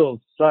feels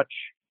such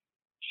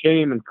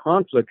shame and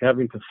conflict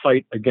having to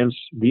fight against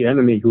the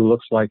enemy who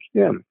looks like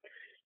him.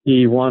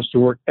 He wants to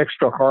work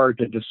extra hard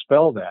to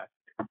dispel that.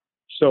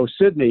 So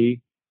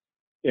Sydney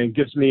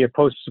gives me a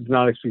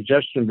post-hypnotic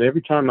suggestion that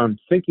every time I'm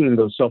thinking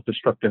those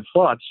self-destructive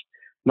thoughts,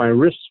 my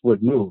wrists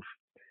would move.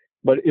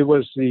 but it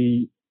was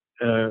the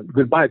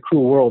Goodbye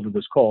Cruel World it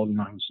was called, and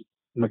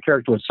my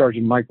character was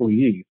Sergeant Michael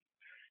Yee.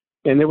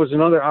 And there was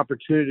another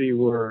opportunity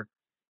where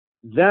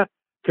that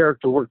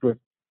character worked with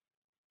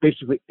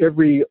basically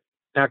every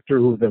actor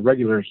who were the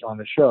regulars on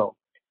the show.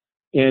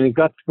 And it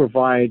got to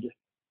provide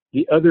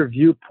the other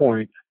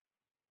viewpoint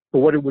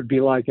for what it would be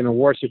like in a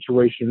war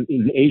situation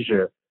in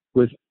Asia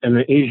with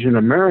an Asian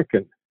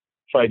American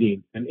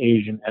fighting an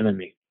Asian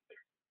enemy.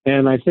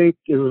 And I think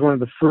it was one of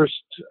the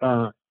first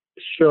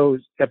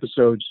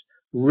episodes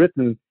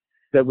written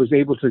that was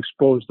able to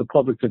expose the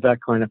public to that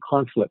kind of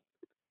conflict.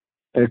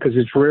 And because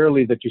it's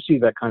rarely that you see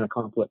that kind of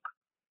conflict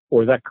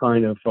or that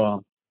kind of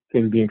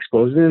thing being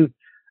exposed. And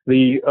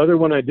the other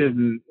one I did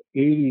in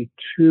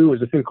 82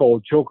 was a thing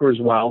called Joker's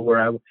Wild,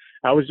 where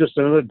I was just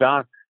another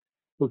doc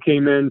who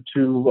came in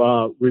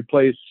to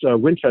replace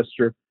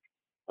Winchester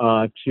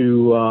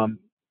to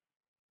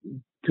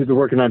the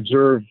work and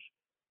observe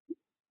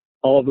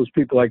all of those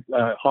people like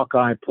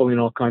Hawkeye pulling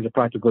all kinds of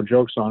practical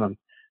jokes on him.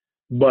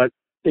 But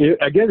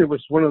again, it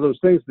was one of those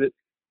things that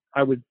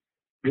I would,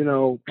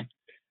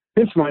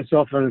 pinch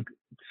myself and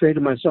say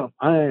to myself,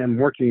 I am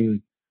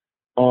working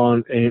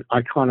on an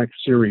iconic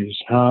series.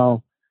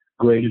 How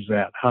great is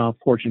that? How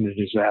fortunate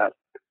is that?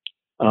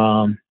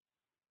 From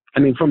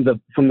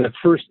the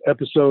first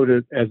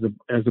episode as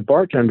a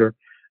bartender,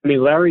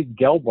 Larry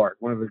Gelbart,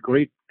 one of the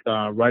great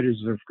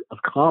writers of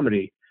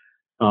comedy,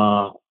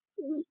 was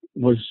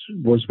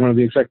one of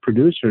the exec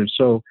producers.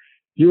 So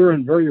you were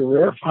in very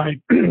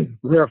rarefied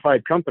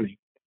company,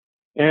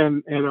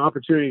 and an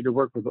opportunity to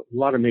work with a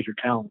lot of major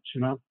talents.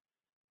 I'm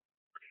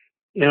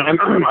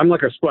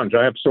like a sponge.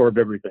 I absorb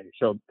everything.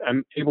 So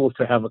I'm able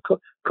to have a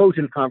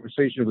cogent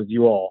conversation with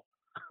you all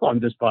on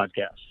this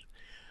podcast.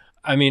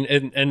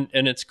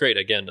 And it's great.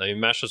 Again,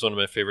 MASH is one of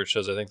my favorite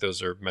shows. I think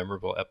those are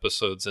memorable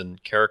episodes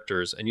and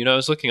characters. And, I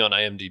was looking on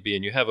IMDb,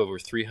 and you have over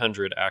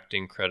 300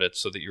 acting credits,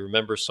 so that you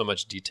remember so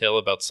much detail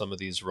about some of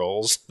these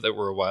roles that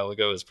were a while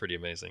ago is pretty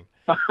amazing.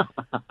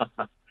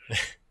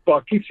 Well,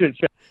 it keeps you in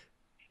check.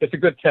 It's a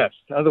good test.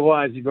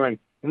 Otherwise, you're going,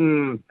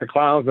 the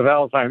clouds of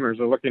Alzheimer's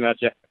are looking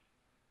at you.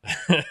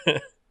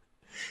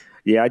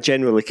 Yeah, I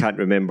genuinely can't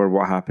remember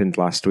what happened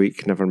last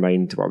week, never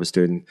mind what I was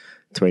doing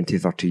 20,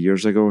 30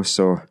 years ago.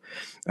 So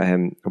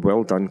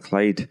well done,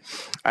 Clyde.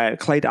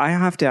 Clyde, I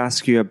have to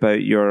ask you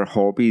about your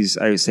hobbies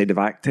outside of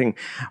acting,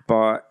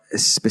 but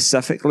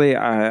specifically,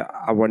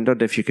 I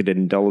wondered if you could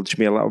indulge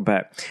me a little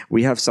bit.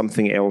 We have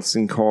something else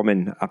in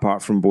common,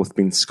 apart from both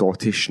being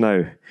Scottish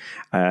now,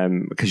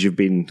 because you've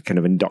been kind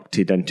of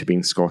inducted into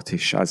being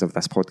Scottish as of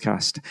this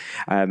podcast.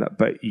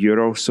 But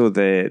you're also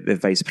the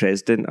Vice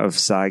President of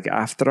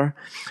SAG-AFTRA,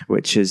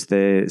 which is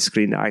the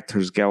Screen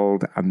Actors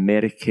Guild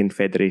American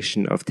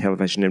Federation of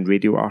Television and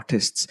Radio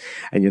Artists,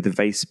 and you're the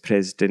Vice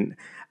President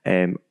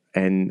in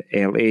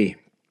LA.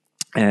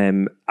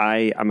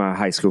 I am a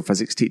high school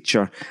physics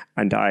teacher,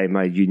 and I'm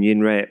a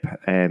union rep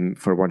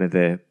for one of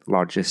the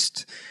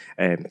largest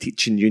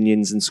teaching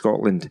unions in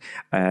Scotland.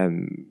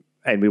 And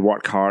we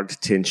work hard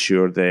to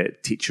ensure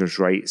that teachers'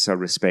 rights are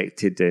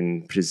respected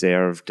and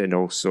preserved, and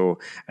also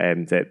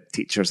that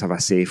teachers have a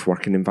safe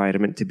working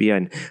environment to be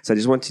in. So I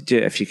just wanted to,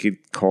 if you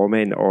could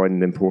comment on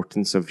the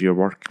importance of your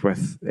work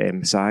with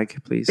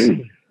SAG, please.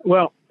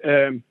 Well,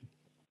 I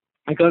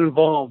got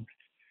involved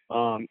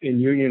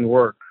in union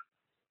work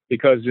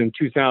because in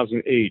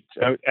 2008,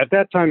 at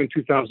that time in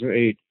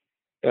 2008,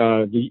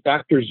 the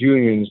actors'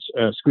 unions,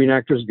 Screen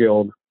Actors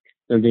Guild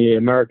and the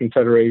American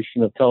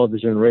Federation of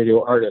Television and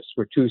Radio Artists,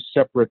 were two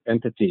separate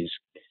entities,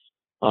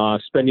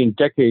 spending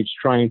decades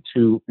trying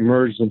to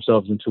merge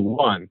themselves into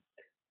one.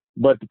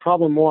 But the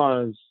problem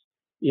was,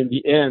 in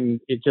the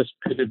end, it just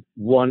pitted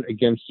one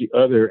against the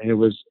other, and it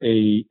was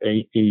a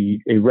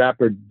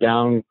rapid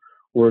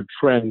downward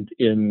trend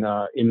in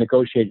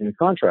negotiating the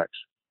contracts.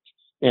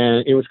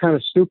 And it was kind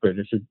of stupid.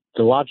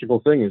 The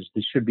logical thing is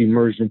they should be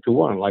merged into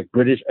one. Like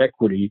British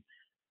Equity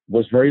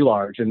was very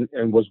large and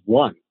was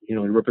one. It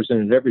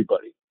represented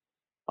everybody.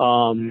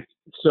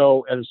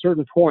 So at a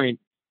certain point,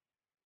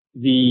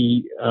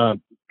 the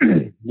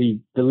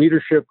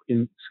leadership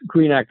in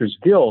Screen Actors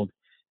Guild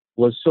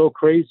was so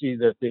crazy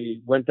that they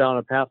went down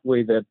a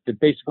pathway that they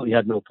basically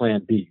had no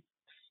plan B.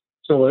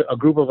 So a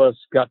group of us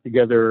got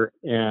together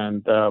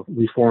and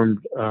we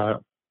formed a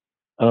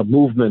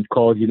movement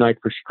called Unite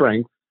for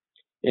Strength,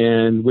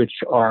 in which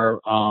our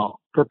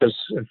purpose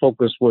and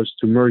focus was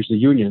to merge the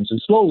unions.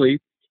 And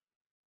slowly,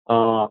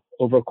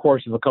 over a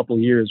course of a couple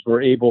of years,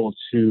 we're able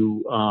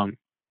to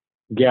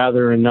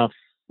gather enough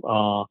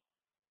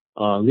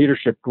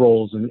leadership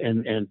roles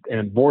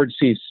and board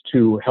seats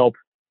to help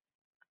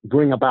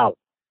bring about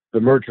the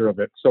merger of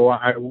it. So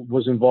I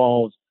was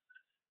involved.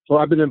 So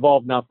I've been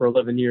involved now for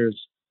 11 years.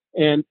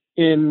 And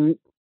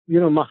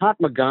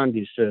Mahatma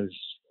Gandhi says,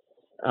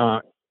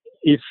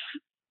 if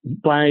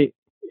by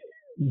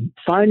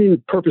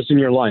finding purpose in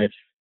your life,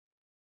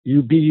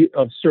 you be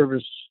of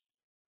service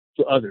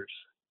to others.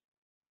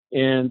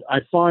 And I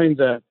find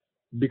that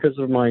because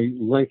of my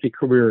lengthy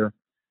career,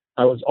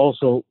 I was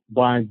also,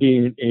 by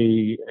being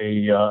a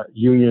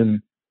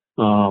union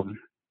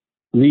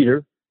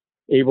leader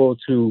able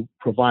to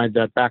provide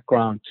that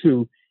background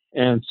to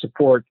and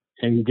support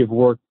and give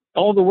work.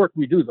 All the work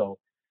we do, though,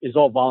 is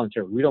all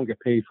voluntary. We don't get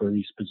paid for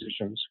these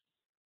positions.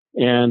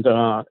 And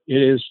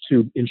it is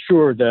to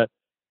ensure that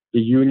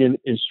the union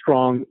is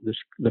strong,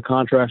 the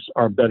contracts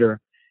are better,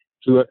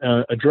 to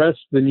address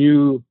the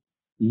new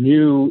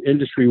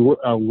industry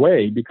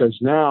way, because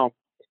now,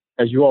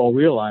 as you all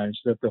realize,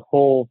 that the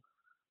whole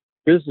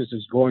business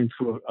is going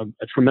through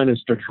a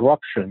tremendous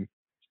disruption,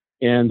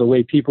 and the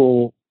way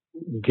people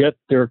get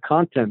their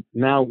content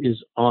now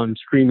is on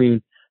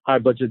streaming, high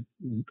budget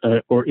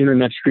or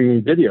internet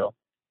streaming video,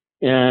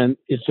 and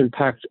it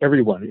impacts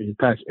everyone. It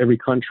impacts every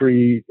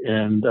country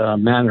and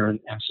manner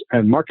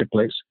and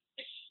marketplace.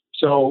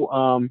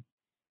 So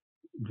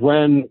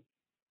when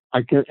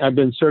I've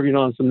been serving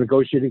on some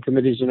negotiating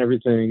committees and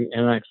everything,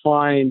 and I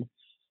find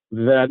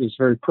that it's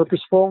very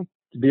purposeful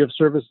to be of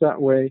service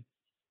that way,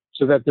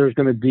 so that there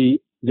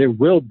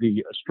will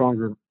be a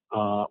stronger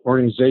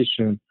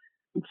organization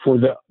for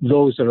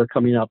those that are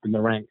coming up in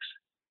the ranks,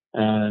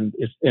 and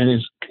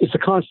it's a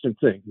constant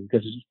thing,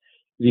 because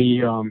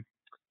the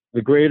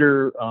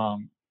greater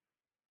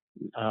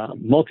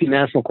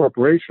multinational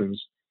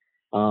corporations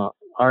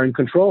are in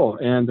control,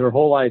 and their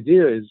whole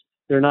idea is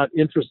they're not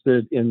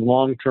interested in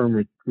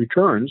long-term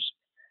returns,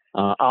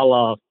 a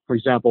la, for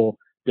example,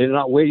 they're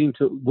not willing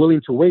to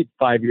wait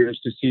 5 years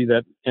to see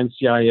that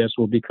NCIS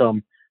will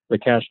become the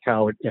cash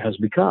cow it has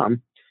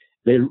become.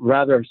 They'd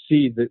rather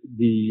see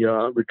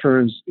the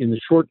returns in the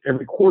short,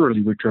 every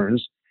quarterly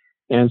returns.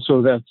 And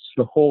so that's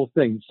the whole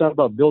thing. It's not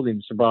about building,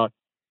 it's about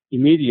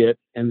immediate,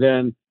 and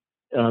then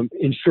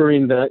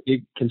ensuring that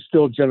it can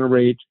still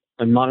generate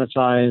and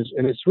monetize.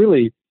 And it's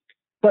really,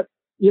 but,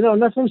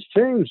 nothing's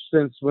changed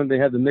since when they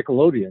had the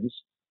Nickelodeons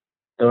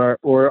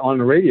or on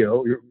the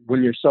radio,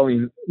 when you're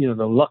selling, the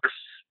Lux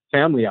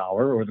Family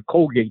Hour or the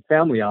Colgate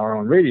Family Hour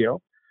on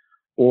radio,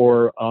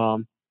 or,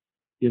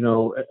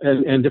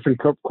 and different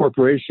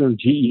corporations,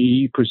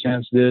 GE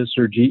presents this,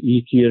 or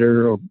GE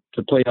Theater, or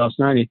to Playhouse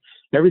 90.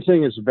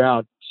 Everything is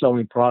about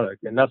selling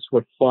product, and that's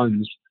what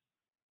funds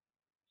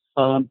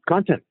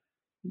content,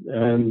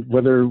 and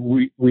whether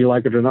we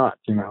like it or not,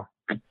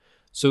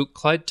 So,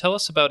 Clyde, tell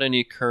us about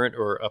any current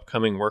or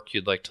upcoming work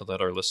you'd like to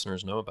let our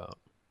listeners know about.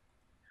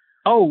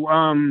 Oh,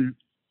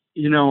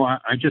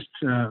 I just,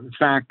 in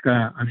fact,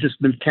 I've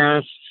just been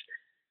cast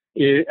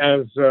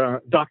as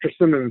Dr.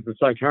 Simmons, the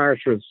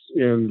psychiatrist,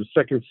 in the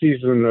second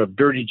season of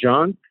Dirty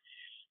John,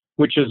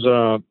 which is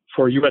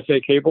for USA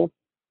Cable,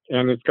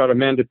 and it's got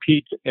Amanda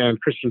Peet and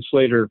Christian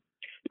Slater,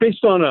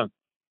 based on a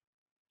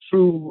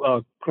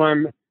true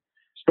crime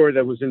story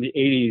that was in the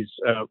 80s,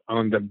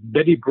 on the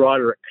Betty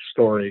Broderick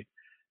story,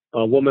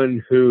 a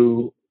woman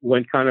who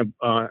went kind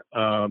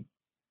of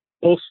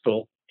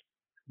postal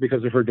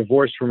because of her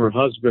divorce from her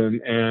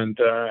husband, and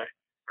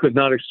could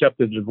not accept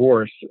the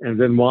divorce, and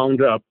then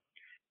wound up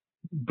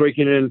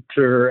breaking into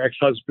her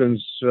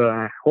ex-husband's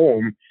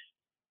home,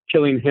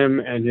 killing him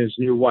and his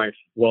new wife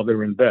while they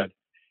were in bed.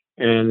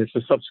 And it's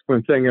a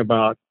subsequent thing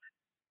about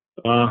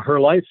her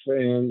life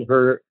and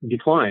her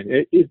decline.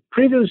 It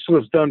previously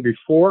was done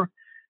before,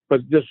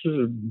 but this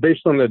is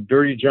based on the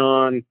Dirty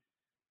John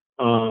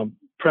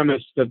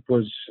premise that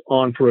was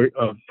on for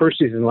first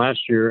season last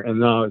year, and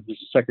now this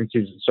is second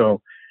season.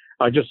 So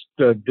I just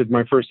did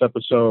my first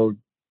episode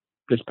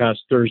this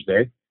past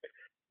Thursday,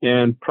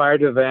 and prior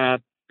to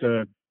that,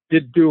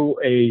 did do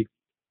a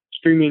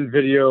streaming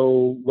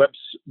video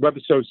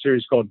webisode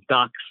series called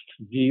Doxxed,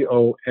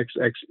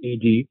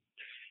 Doxxed,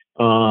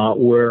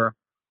 where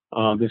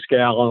this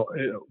gal,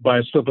 by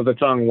a slip of the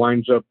tongue,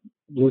 winds up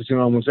losing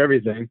almost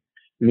everything.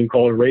 I mean,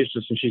 called her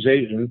racist, and she's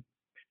Asian,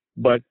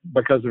 but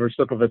because of her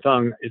slip of the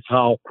tongue, it's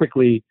how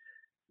quickly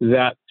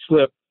that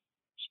slip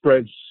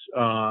spreads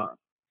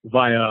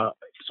via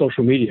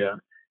social media,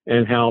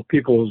 and how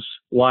people's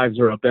lives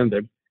are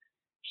upended.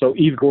 So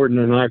Eve Gordon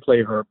and I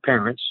play her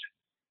parents.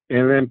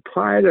 And then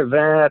prior to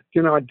that,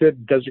 I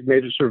did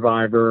Designated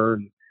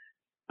Survivor,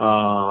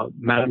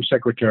 Madam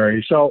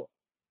Secretary. So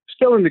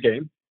still in the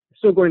game,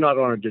 still going out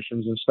on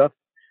auditions and stuff,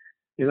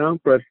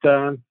 but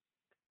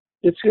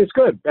it's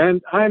good.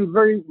 And I'm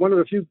one of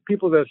the few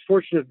people that's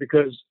fortunate,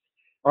 because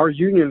our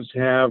unions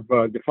have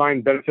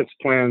defined benefits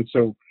plans.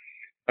 So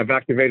I've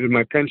activated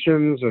my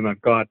pensions, and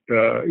I've got,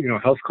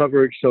 health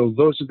coverage. So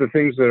those are the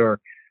things that are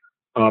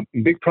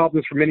big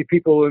problems for many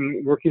people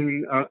in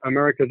working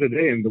America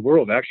today, and the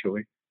world,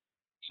 actually.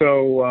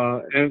 So,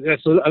 and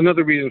that's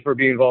another reason for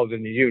being involved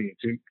in the union,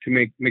 to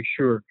make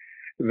sure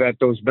that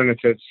those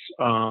benefits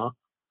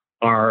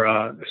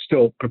are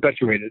still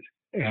perpetuated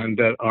and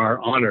that are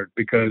honored,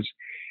 because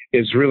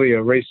it's really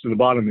a race to the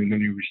bottom in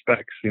many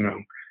respects.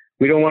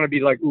 We don't want to be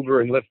like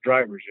Uber and Lyft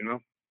drivers,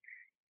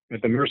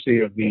 at the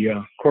mercy of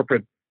the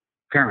corporate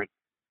parent.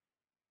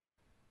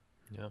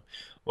 Yeah.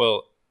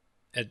 Well,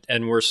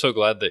 and we're so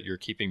glad that you're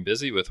keeping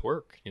busy with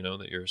work,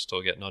 that you're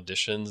still getting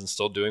auditions and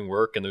still doing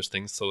work, and there's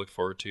things to look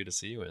forward to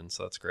see you in.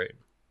 So that's great.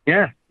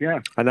 Yeah.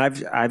 And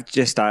I've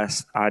just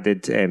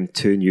added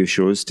 2 new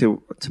shows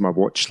to my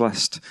watch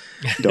list,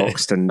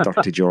 Doxxed and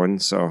Dirty John.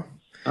 So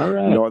All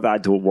right. Not that I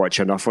don't watch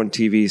enough on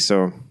TV,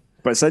 so...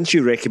 But since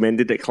you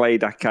recommended it,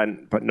 Clyde, I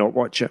can't but not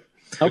watch it.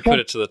 We put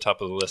it to the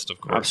top of the list, of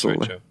course.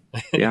 Absolutely.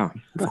 Right, Joe? Yeah,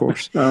 of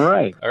course. All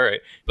right. All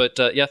right. But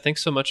yeah,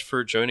 thanks so much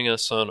for joining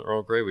us on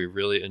Earl Grey. We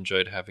really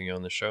enjoyed having you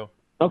on the show.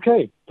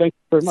 Okay. Thank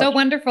you very much. So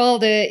wonderful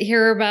to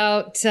hear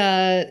about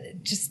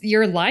just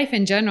your life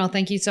in general.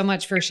 Thank you so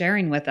much for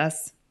sharing with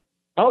us.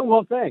 Oh,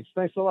 well, thanks.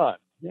 Thanks a lot.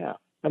 Yeah.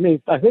 I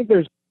mean, I think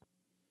there's...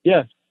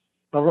 Yes.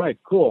 All right.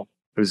 Cool.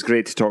 It was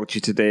great to talk to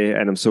you today,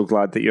 and I'm so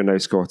glad that you're now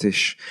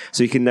Scottish.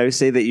 So you can now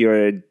say that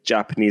you're a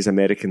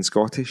Japanese-American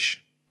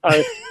Scottish.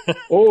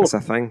 That's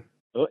a thing.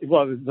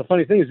 Well, the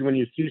funny thing is when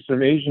you see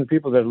some Asian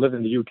people that live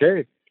in the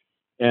UK,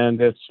 and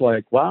it's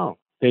like, wow,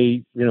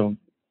 they,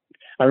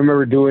 I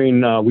remember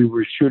we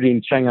were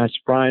shooting Shanghai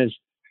Surprise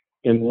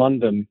in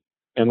London,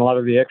 and a lot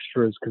of the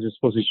extras, because it's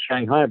supposed to be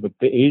Shanghai, but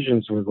the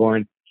Asians were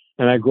going,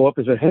 and I go up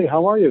and said, hey,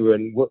 how are you?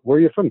 And where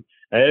are you from?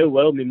 Hey,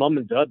 well, my mom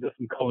and dad, they're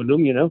from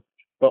Kowloon,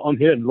 but I'm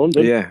here in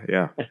London.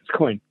 Yeah. It's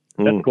going,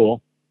 that's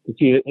cool. To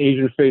see an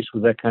Asian face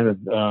with that kind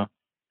of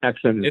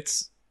accent.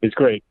 It's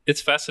great.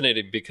 It's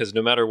fascinating because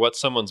no matter what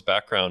someone's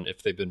background,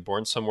 if they've been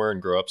born somewhere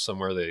and grow up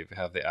somewhere, they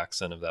have the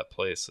accent of that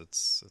place.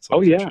 It's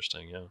always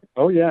interesting. Yeah.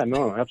 Oh yeah.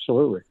 No,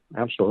 absolutely.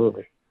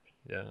 Absolutely.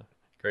 Yeah.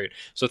 Great.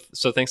 So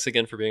thanks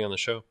again for being on the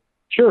show.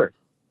 Sure.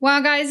 Wow,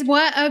 guys,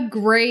 what a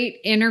great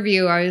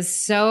interview. I was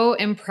so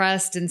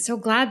impressed and so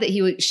glad that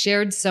he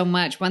shared so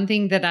much. One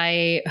thing that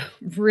I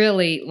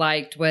really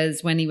liked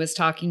was when he was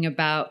talking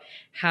about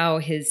how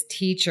his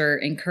teacher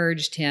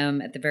encouraged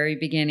him at the very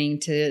beginning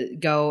to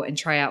go and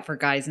try out for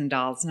Guys and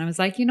Dolls. And I was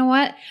like, you know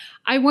what?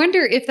 I wonder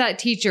if that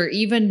teacher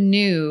even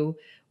knew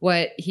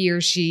what he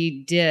or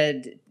she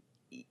did,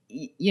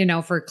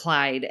 for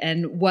Clyde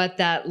and what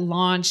that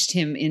launched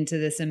him into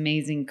this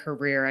amazing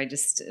career.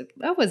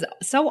 That was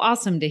so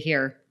awesome to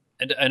hear.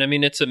 And I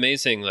mean, it's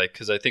amazing,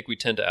 because I think we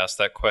tend to ask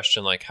that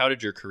question, how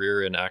did your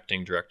career in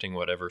acting, directing,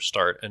 whatever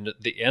start? And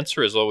the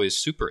answer is always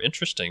super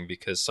interesting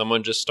because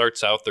someone just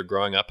starts out, they're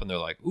growing up and they're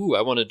like, ooh,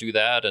 I want to do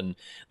that. And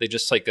they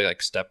just like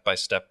step by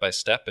step by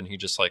step. And he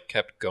just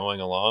kept going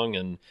along.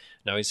 And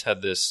now he's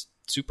had this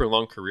super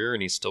long career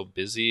and he's still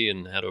busy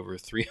and had over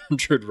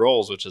 300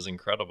 roles, which is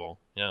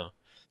incredible. Yeah.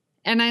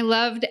 And I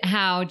loved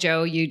how,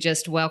 Joe, you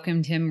just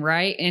welcomed him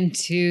right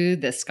into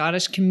the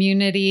Scottish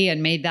community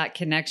and made that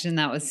connection.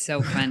 That was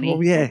so funny.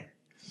 Oh, yeah.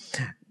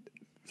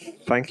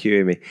 Thank you,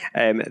 Amy.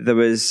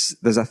 There's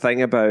a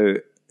thing about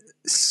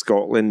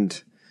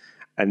Scotland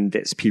and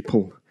its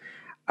people,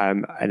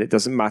 and it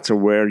doesn't matter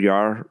where you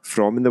are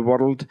from in the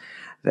world,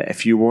 that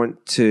if you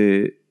want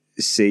to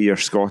say you're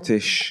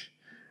Scottish,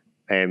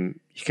 you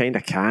kind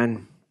of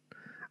can.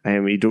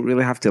 You don't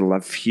really have to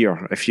live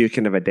here. If you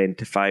kind of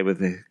identify with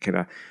the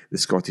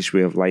Scottish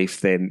way of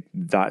life, then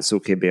that's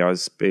okay by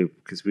us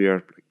because we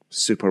are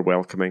super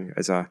welcoming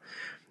as a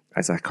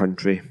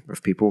country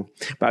of people.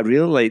 But I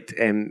really liked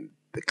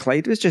that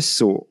Clyde was just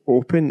so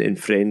open and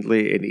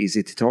friendly and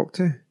easy to talk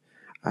to.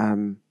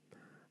 No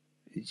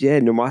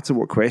matter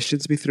what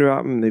questions we threw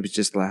at him, he was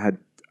just had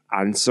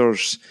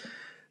answers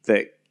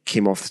that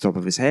came off the top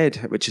of his head,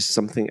 which is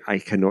something I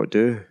cannot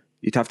do.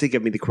 You'd have to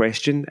give me the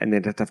question and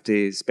then I'd have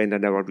to spend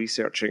an hour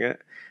researching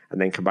it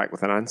and then come back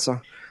with an answer.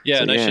 Yeah,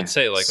 so, and I should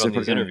say, on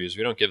these interviews,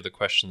 we don't give the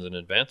questions in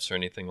advance or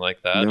anything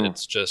like that. No.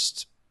 It's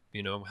just,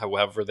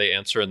 however they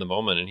answer in the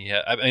moment.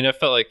 And I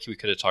felt like we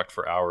could have talked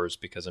for hours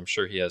because I'm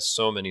sure he has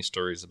so many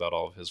stories about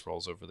all of his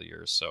roles over the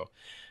years. So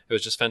it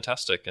was just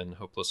fantastic and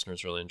hope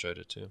listeners really enjoyed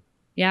it too.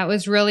 Yeah, it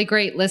was really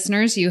great.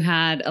 Listeners, you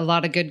had a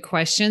lot of good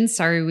questions.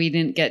 Sorry we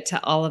didn't get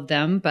to all of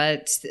them,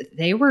 but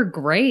they were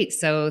great.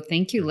 So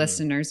thank you,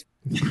 listeners.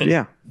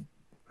 Yeah,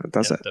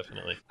 that's it.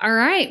 Definitely. All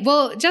right.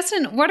 Well,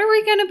 Justin, what are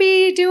we going to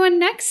be doing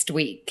next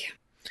week?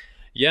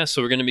 Yeah,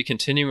 so we're going to be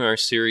continuing our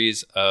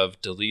series of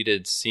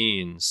deleted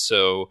scenes.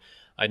 So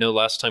I know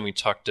last time we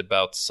talked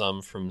about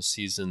some from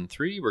season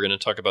 3. We're going to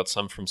talk about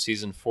some from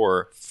season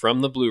 4 from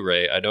the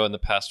Blu-ray. I know in the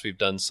past we've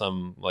done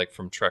some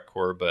from Trek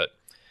Core, but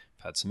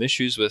I've had some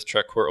issues with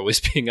Trek Core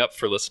always being up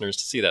for listeners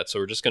to see that. So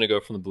we're just going to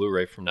go from the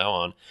Blu-ray from now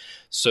on.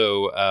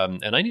 So,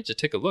 and I need to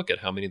take a look at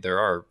how many there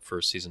are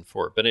for season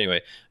 4. But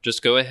anyway,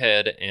 just go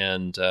ahead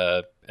and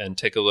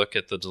take a look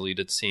at the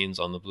deleted scenes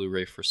on the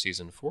Blu-ray for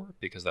season 4,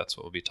 because that's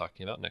what we'll be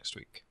talking about next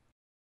week.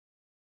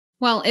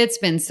 Well, it's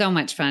been so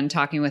much fun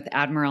talking with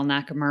Admiral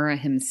Nakamura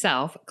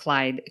himself,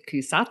 Clyde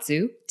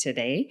Kusatsu,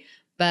 today.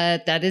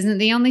 But that isn't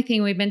the only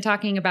thing we've been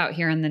talking about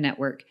here on the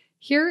network.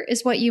 Here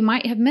is what you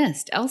might have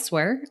missed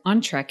elsewhere on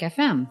Trek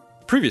FM.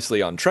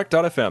 Previously on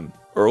Trek.fm,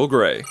 Earl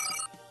Grey.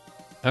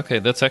 Okay,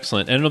 that's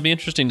excellent. And it'll be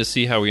interesting to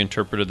see how we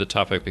interpreted the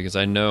topic, because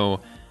I know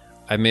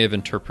I may have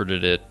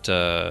interpreted it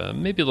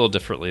maybe a little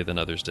differently than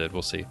others did.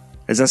 We'll see.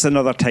 Is this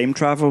another time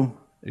travel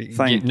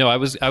thing? No, I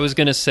was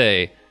going to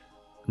say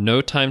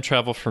no time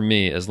travel for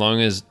me as long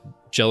as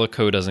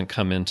Jellicoe doesn't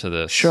come into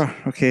this. Sure.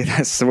 Okay,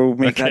 so we'll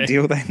make that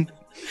deal then.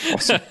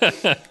 Awesome.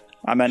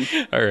 I'm in.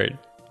 All right.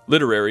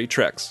 Literary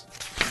Treks.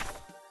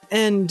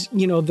 And,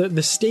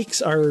 the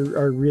stakes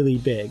are really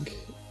big.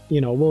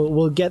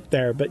 we'll get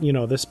there, but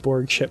this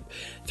Borg ship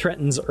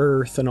threatens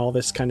Earth and all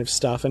this kind of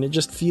stuff, and it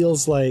just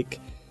feels like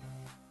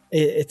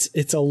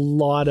it's a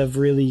lot of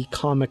really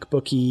comic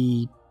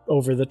booky,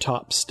 over the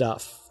top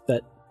stuff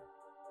that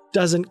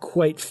doesn't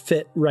quite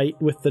fit right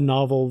with the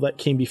novel that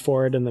came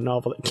before it and the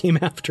novel that came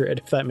after it,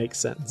 if that makes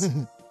sense.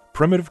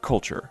 Primitive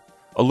Culture,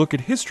 a look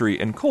at history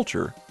and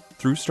culture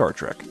through Star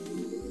Trek.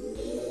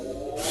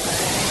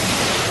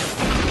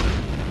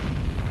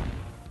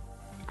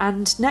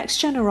 And Next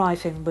Gen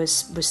arriving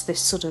was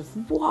this sort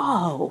of,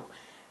 wow,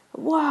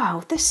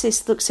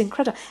 this looks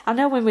incredible. I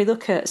know when we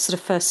look at sort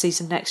of first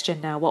season Next Gen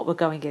now, what we're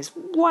going is,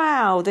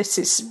 wow, this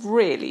is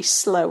really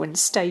slow and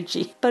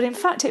stagey. But in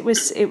fact, it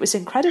was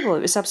incredible.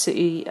 It was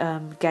absolutely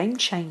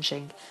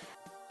game-changing.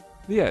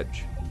 The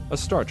Edge, a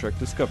Star Trek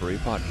Discovery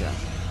podcast.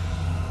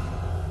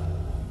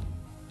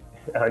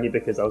 Only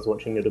because I was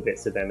watching little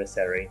bits of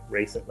Emissary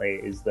recently,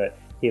 is that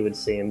he would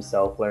see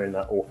himself wearing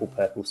that awful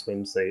purple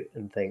swimsuit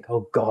and think,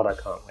 oh God, I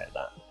can't wear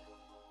that.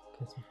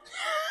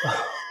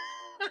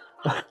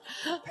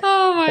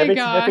 Oh my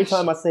gosh. Every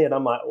time I see it,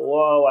 I'm like,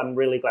 whoa, I'm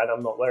really glad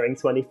I'm not wearing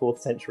 24th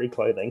century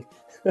clothing.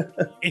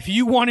 If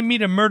you wanted me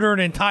to murder an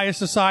entire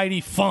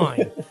society,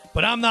 fine.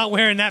 But I'm not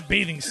wearing that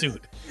bathing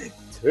suit.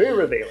 Too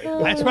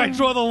revealing. That's where I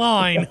draw the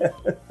line.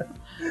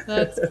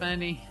 That's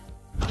funny.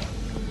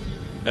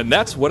 And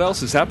that's what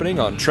else is happening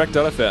on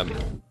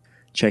Trek.fm.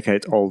 Check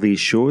out all these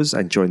shows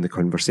and join the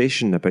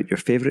conversation about your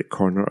favourite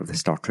corner of the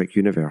Star Trek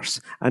universe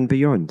and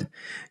beyond.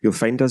 You'll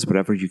find us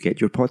wherever you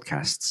get your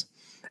podcasts.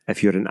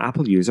 If you're an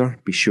Apple user,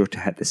 be sure to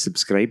hit the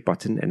subscribe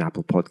button in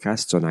Apple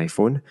Podcasts on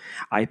iPhone,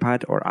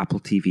 iPad or Apple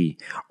TV,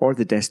 or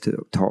the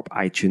desktop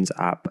iTunes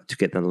app to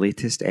get the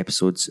latest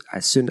episodes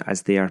as soon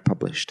as they are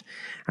published.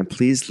 And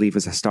please leave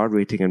us a star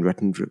rating and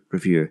written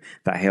review.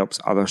 That helps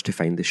others to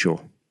find the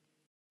show.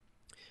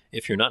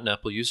 If you're not an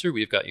Apple user,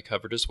 we've got you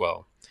covered as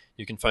well.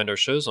 You can find our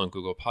shows on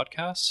Google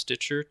Podcasts,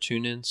 Stitcher,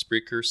 TuneIn,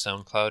 Spreaker,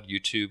 SoundCloud,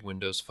 YouTube,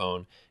 Windows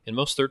Phone, and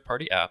most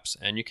third-party apps,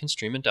 and you can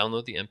stream and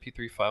download the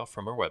MP3 file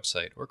from our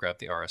website or grab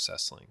the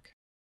RSS link.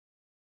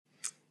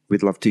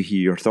 We'd love to hear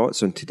your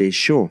thoughts on today's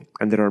show,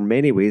 and there are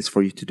many ways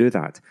for you to do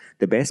that.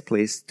 The best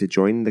place to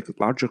join the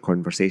larger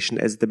conversation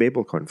is the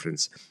Babel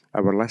Conference,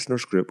 our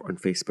listeners group on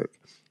Facebook.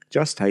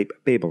 Just type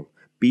Babel,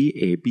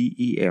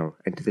 Babel,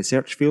 into the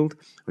search field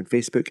on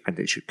Facebook and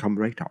it should come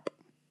right up.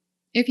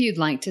 If you'd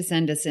like to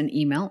send us an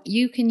email,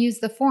 you can use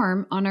the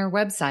form on our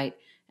website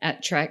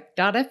at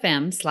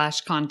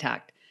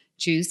trek.fm/contact.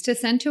 Choose to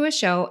send to a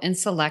show and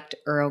select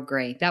Earl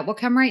Grey. That will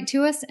come right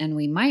to us and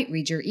we might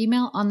read your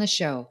email on the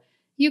show.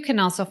 You can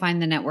also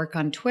find the network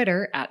on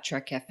Twitter at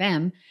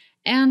TrekFM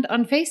and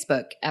on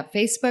Facebook at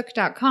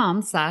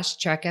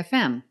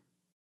facebook.com/TrekFM.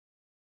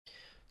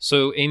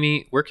 So,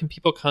 Amy, where can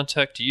people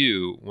contact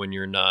you when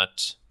you're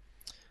not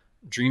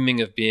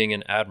dreaming of being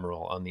an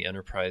admiral on the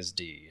Enterprise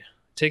D,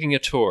 taking a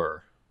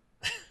tour?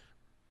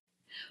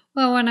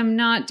 Well, when I'm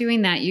not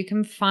doing that, you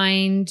can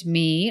find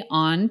me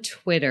on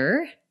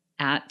Twitter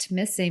at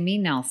Miss Amy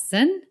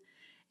Nelson.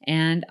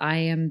 And I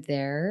am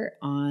there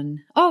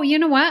on... Oh, you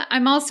know what?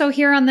 I'm also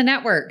here on the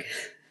network.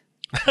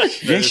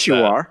 Yes, you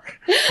are.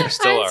 You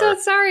still I'm are. so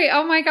sorry.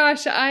 Oh my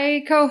gosh.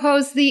 I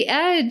co-host The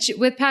Edge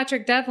with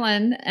Patrick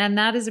Devlin, and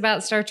that is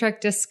about Star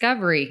Trek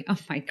Discovery. Oh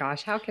my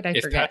gosh. How could I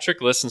If forget?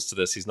 Patrick listens to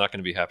this, he's not going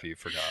to be happy you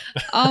forgot.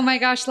 Oh my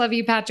gosh. Love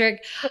you,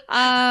 Patrick.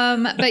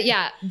 But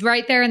yeah,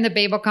 right there in the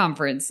Babel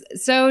Conference.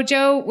 So,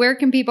 Joe, where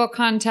can people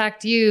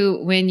contact you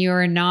when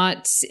you're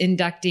not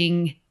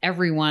inducting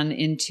everyone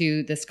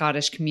into the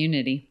Scottish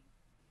community?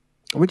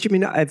 What do you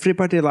mean,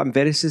 everybody? I'm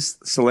very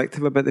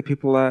selective about the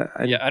people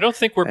that... Yeah, I don't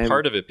think we're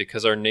part of it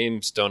because our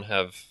names don't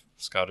have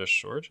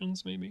Scottish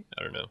origins, maybe?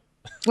 I don't know.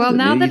 Well,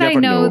 now that I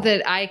know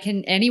that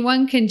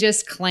anyone can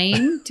just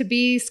claim to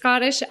be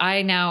Scottish,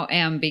 I now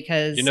am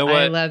because You know what?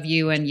 I love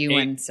you and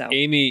Ewan. So,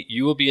 Amy,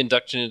 you will be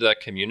inducted into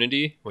that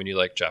community when you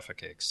like Jaffa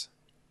cakes.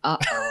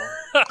 uh-oh.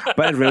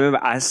 But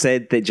remember, I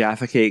said that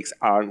Jaffa cakes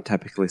aren't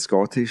typically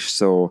Scottish,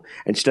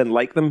 and she didn't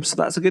like them, so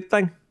that's a good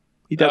thing.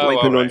 You didn't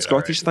like the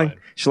non-Scottish thing. fine.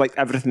 She liked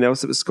everything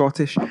else that was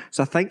Scottish.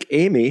 So I think,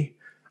 Amy,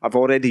 I've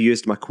already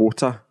used my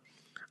quota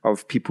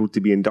of people to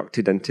be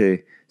inducted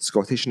into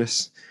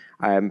Scottishness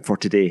for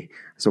today.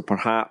 So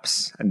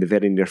perhaps in the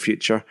very near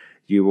future,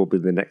 you will be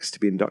the next to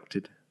be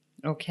inducted.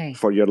 Okay.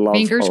 For your love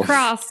Fingers of,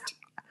 crossed.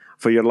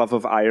 For your love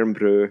of Iron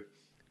Brew.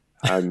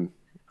 Earn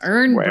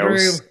What brew.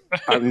 else?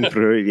 Iron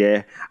Brew,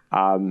 yeah.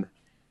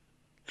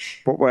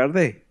 What were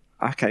they?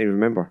 I can't even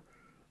remember.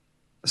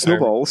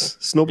 Snowballs,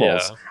 Yeah.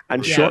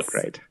 and Yes.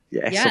 shortbread.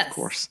 Yes, Yes. of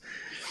course.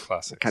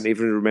 Classics. Can't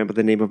even remember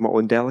the name of my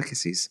own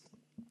delicacies.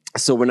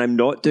 So when I'm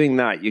not doing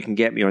that, you can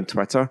get me on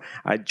Twitter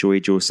at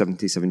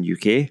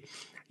JoeyJoe77UK.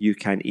 You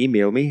can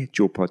email me,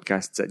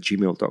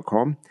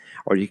 joepodcasts@gmail.com,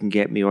 or you can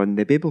get me on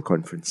the Babel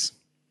Conference.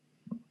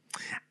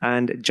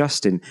 And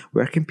Justin,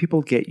 where can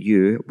people get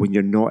you when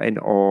you're not in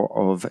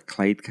awe of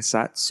Clyde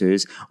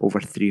Kusatsu's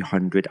over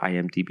 300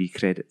 IMDb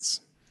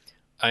credits?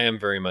 I am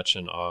very much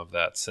in awe of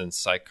that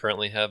since I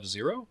currently have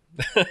 0.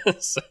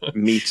 So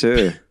Me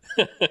too.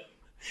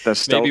 There's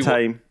still Maybe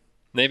time.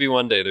 Maybe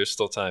one day, there's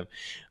still time.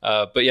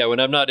 But yeah, when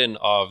I'm not in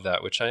awe of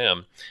that, which I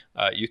am,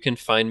 you can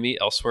find me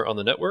elsewhere on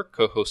the network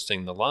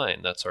co-hosting The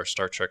Line. That's our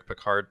Star Trek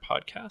Picard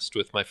podcast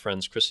with my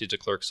friends Chrissy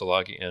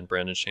DeClercq-Szilagyi and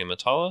Brandon Shea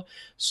Matala.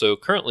 So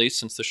currently,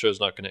 since the show's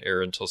not going to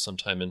air until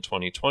sometime in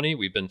 2020,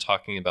 we've been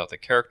talking about the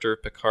character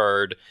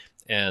Picard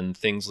and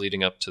things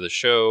leading up to the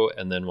show.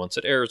 And then once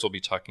it airs, we'll be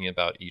talking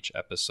about each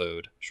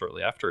episode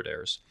shortly after it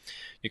airs.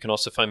 You can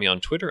also find me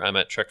on Twitter. I'm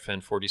at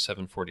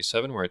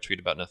TrekFan4747, where I tweet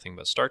about nothing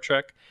but Star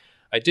Trek.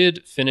 I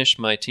did finish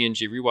my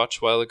TNG rewatch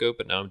a while ago,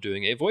 but now I'm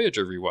doing a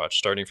Voyager rewatch,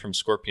 starting from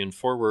Scorpion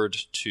forward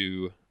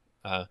to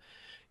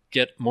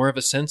get more of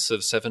a sense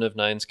of Seven of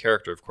Nine's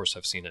character. Of course,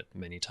 I've seen it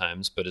many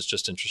times, but it's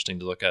just interesting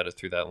to look at it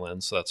through that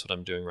lens. So that's what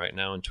I'm doing right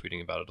now and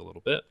tweeting about it a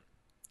little bit.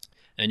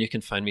 And you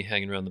can find me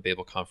hanging around the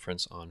Babel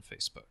Conference on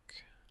Facebook.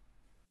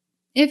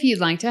 If you'd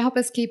like to help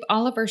us keep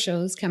all of our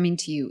shows coming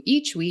to you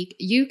each week,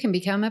 you can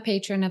become a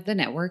patron of the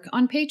network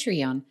on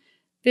Patreon.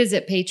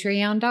 Visit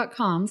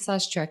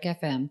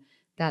patreon.com/trekfm.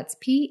 That's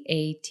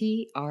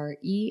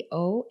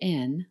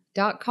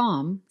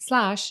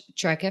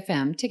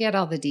patreon.com/trekfm to get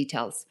all the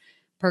details.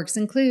 Perks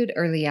include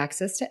early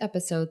access to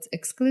episodes,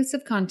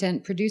 exclusive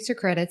content, producer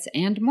credits,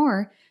 and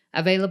more,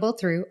 available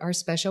through our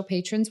special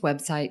patrons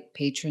website,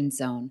 Patron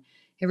Zone.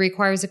 It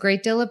requires a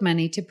great deal of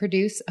money to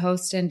produce,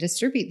 host, and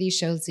distribute these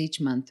shows each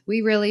month.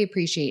 We really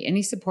appreciate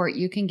any support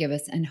you can give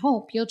us and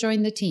hope you'll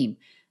join the team.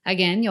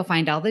 Again, you'll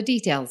find all the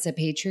details at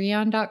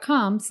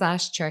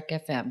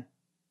patreon.com/trekfm.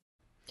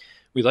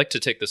 We'd like to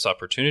take this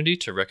opportunity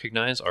to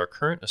recognize our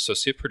current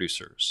associate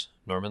producers,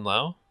 Norman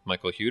Lau,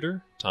 Michael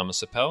Hueter,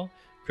 Thomas Appel,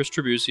 Chris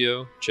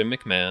Tribuzio, Jim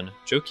McMahon,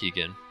 Joe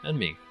Keegan, and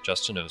me,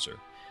 Justin Oser.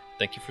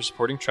 Thank you for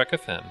supporting Trek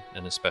FM,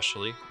 and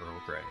especially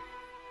Earl Grey.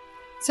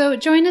 So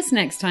join us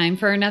next time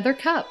for another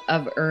cup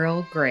of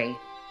Earl Grey.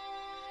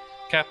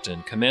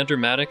 Captain, Commander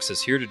Maddox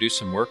is here to do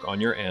some work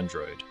on your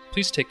android.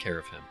 Please take care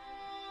of him.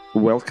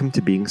 Welcome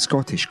to being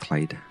Scottish,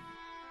 Clyde.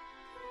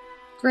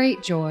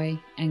 Great joy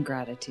and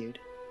gratitude.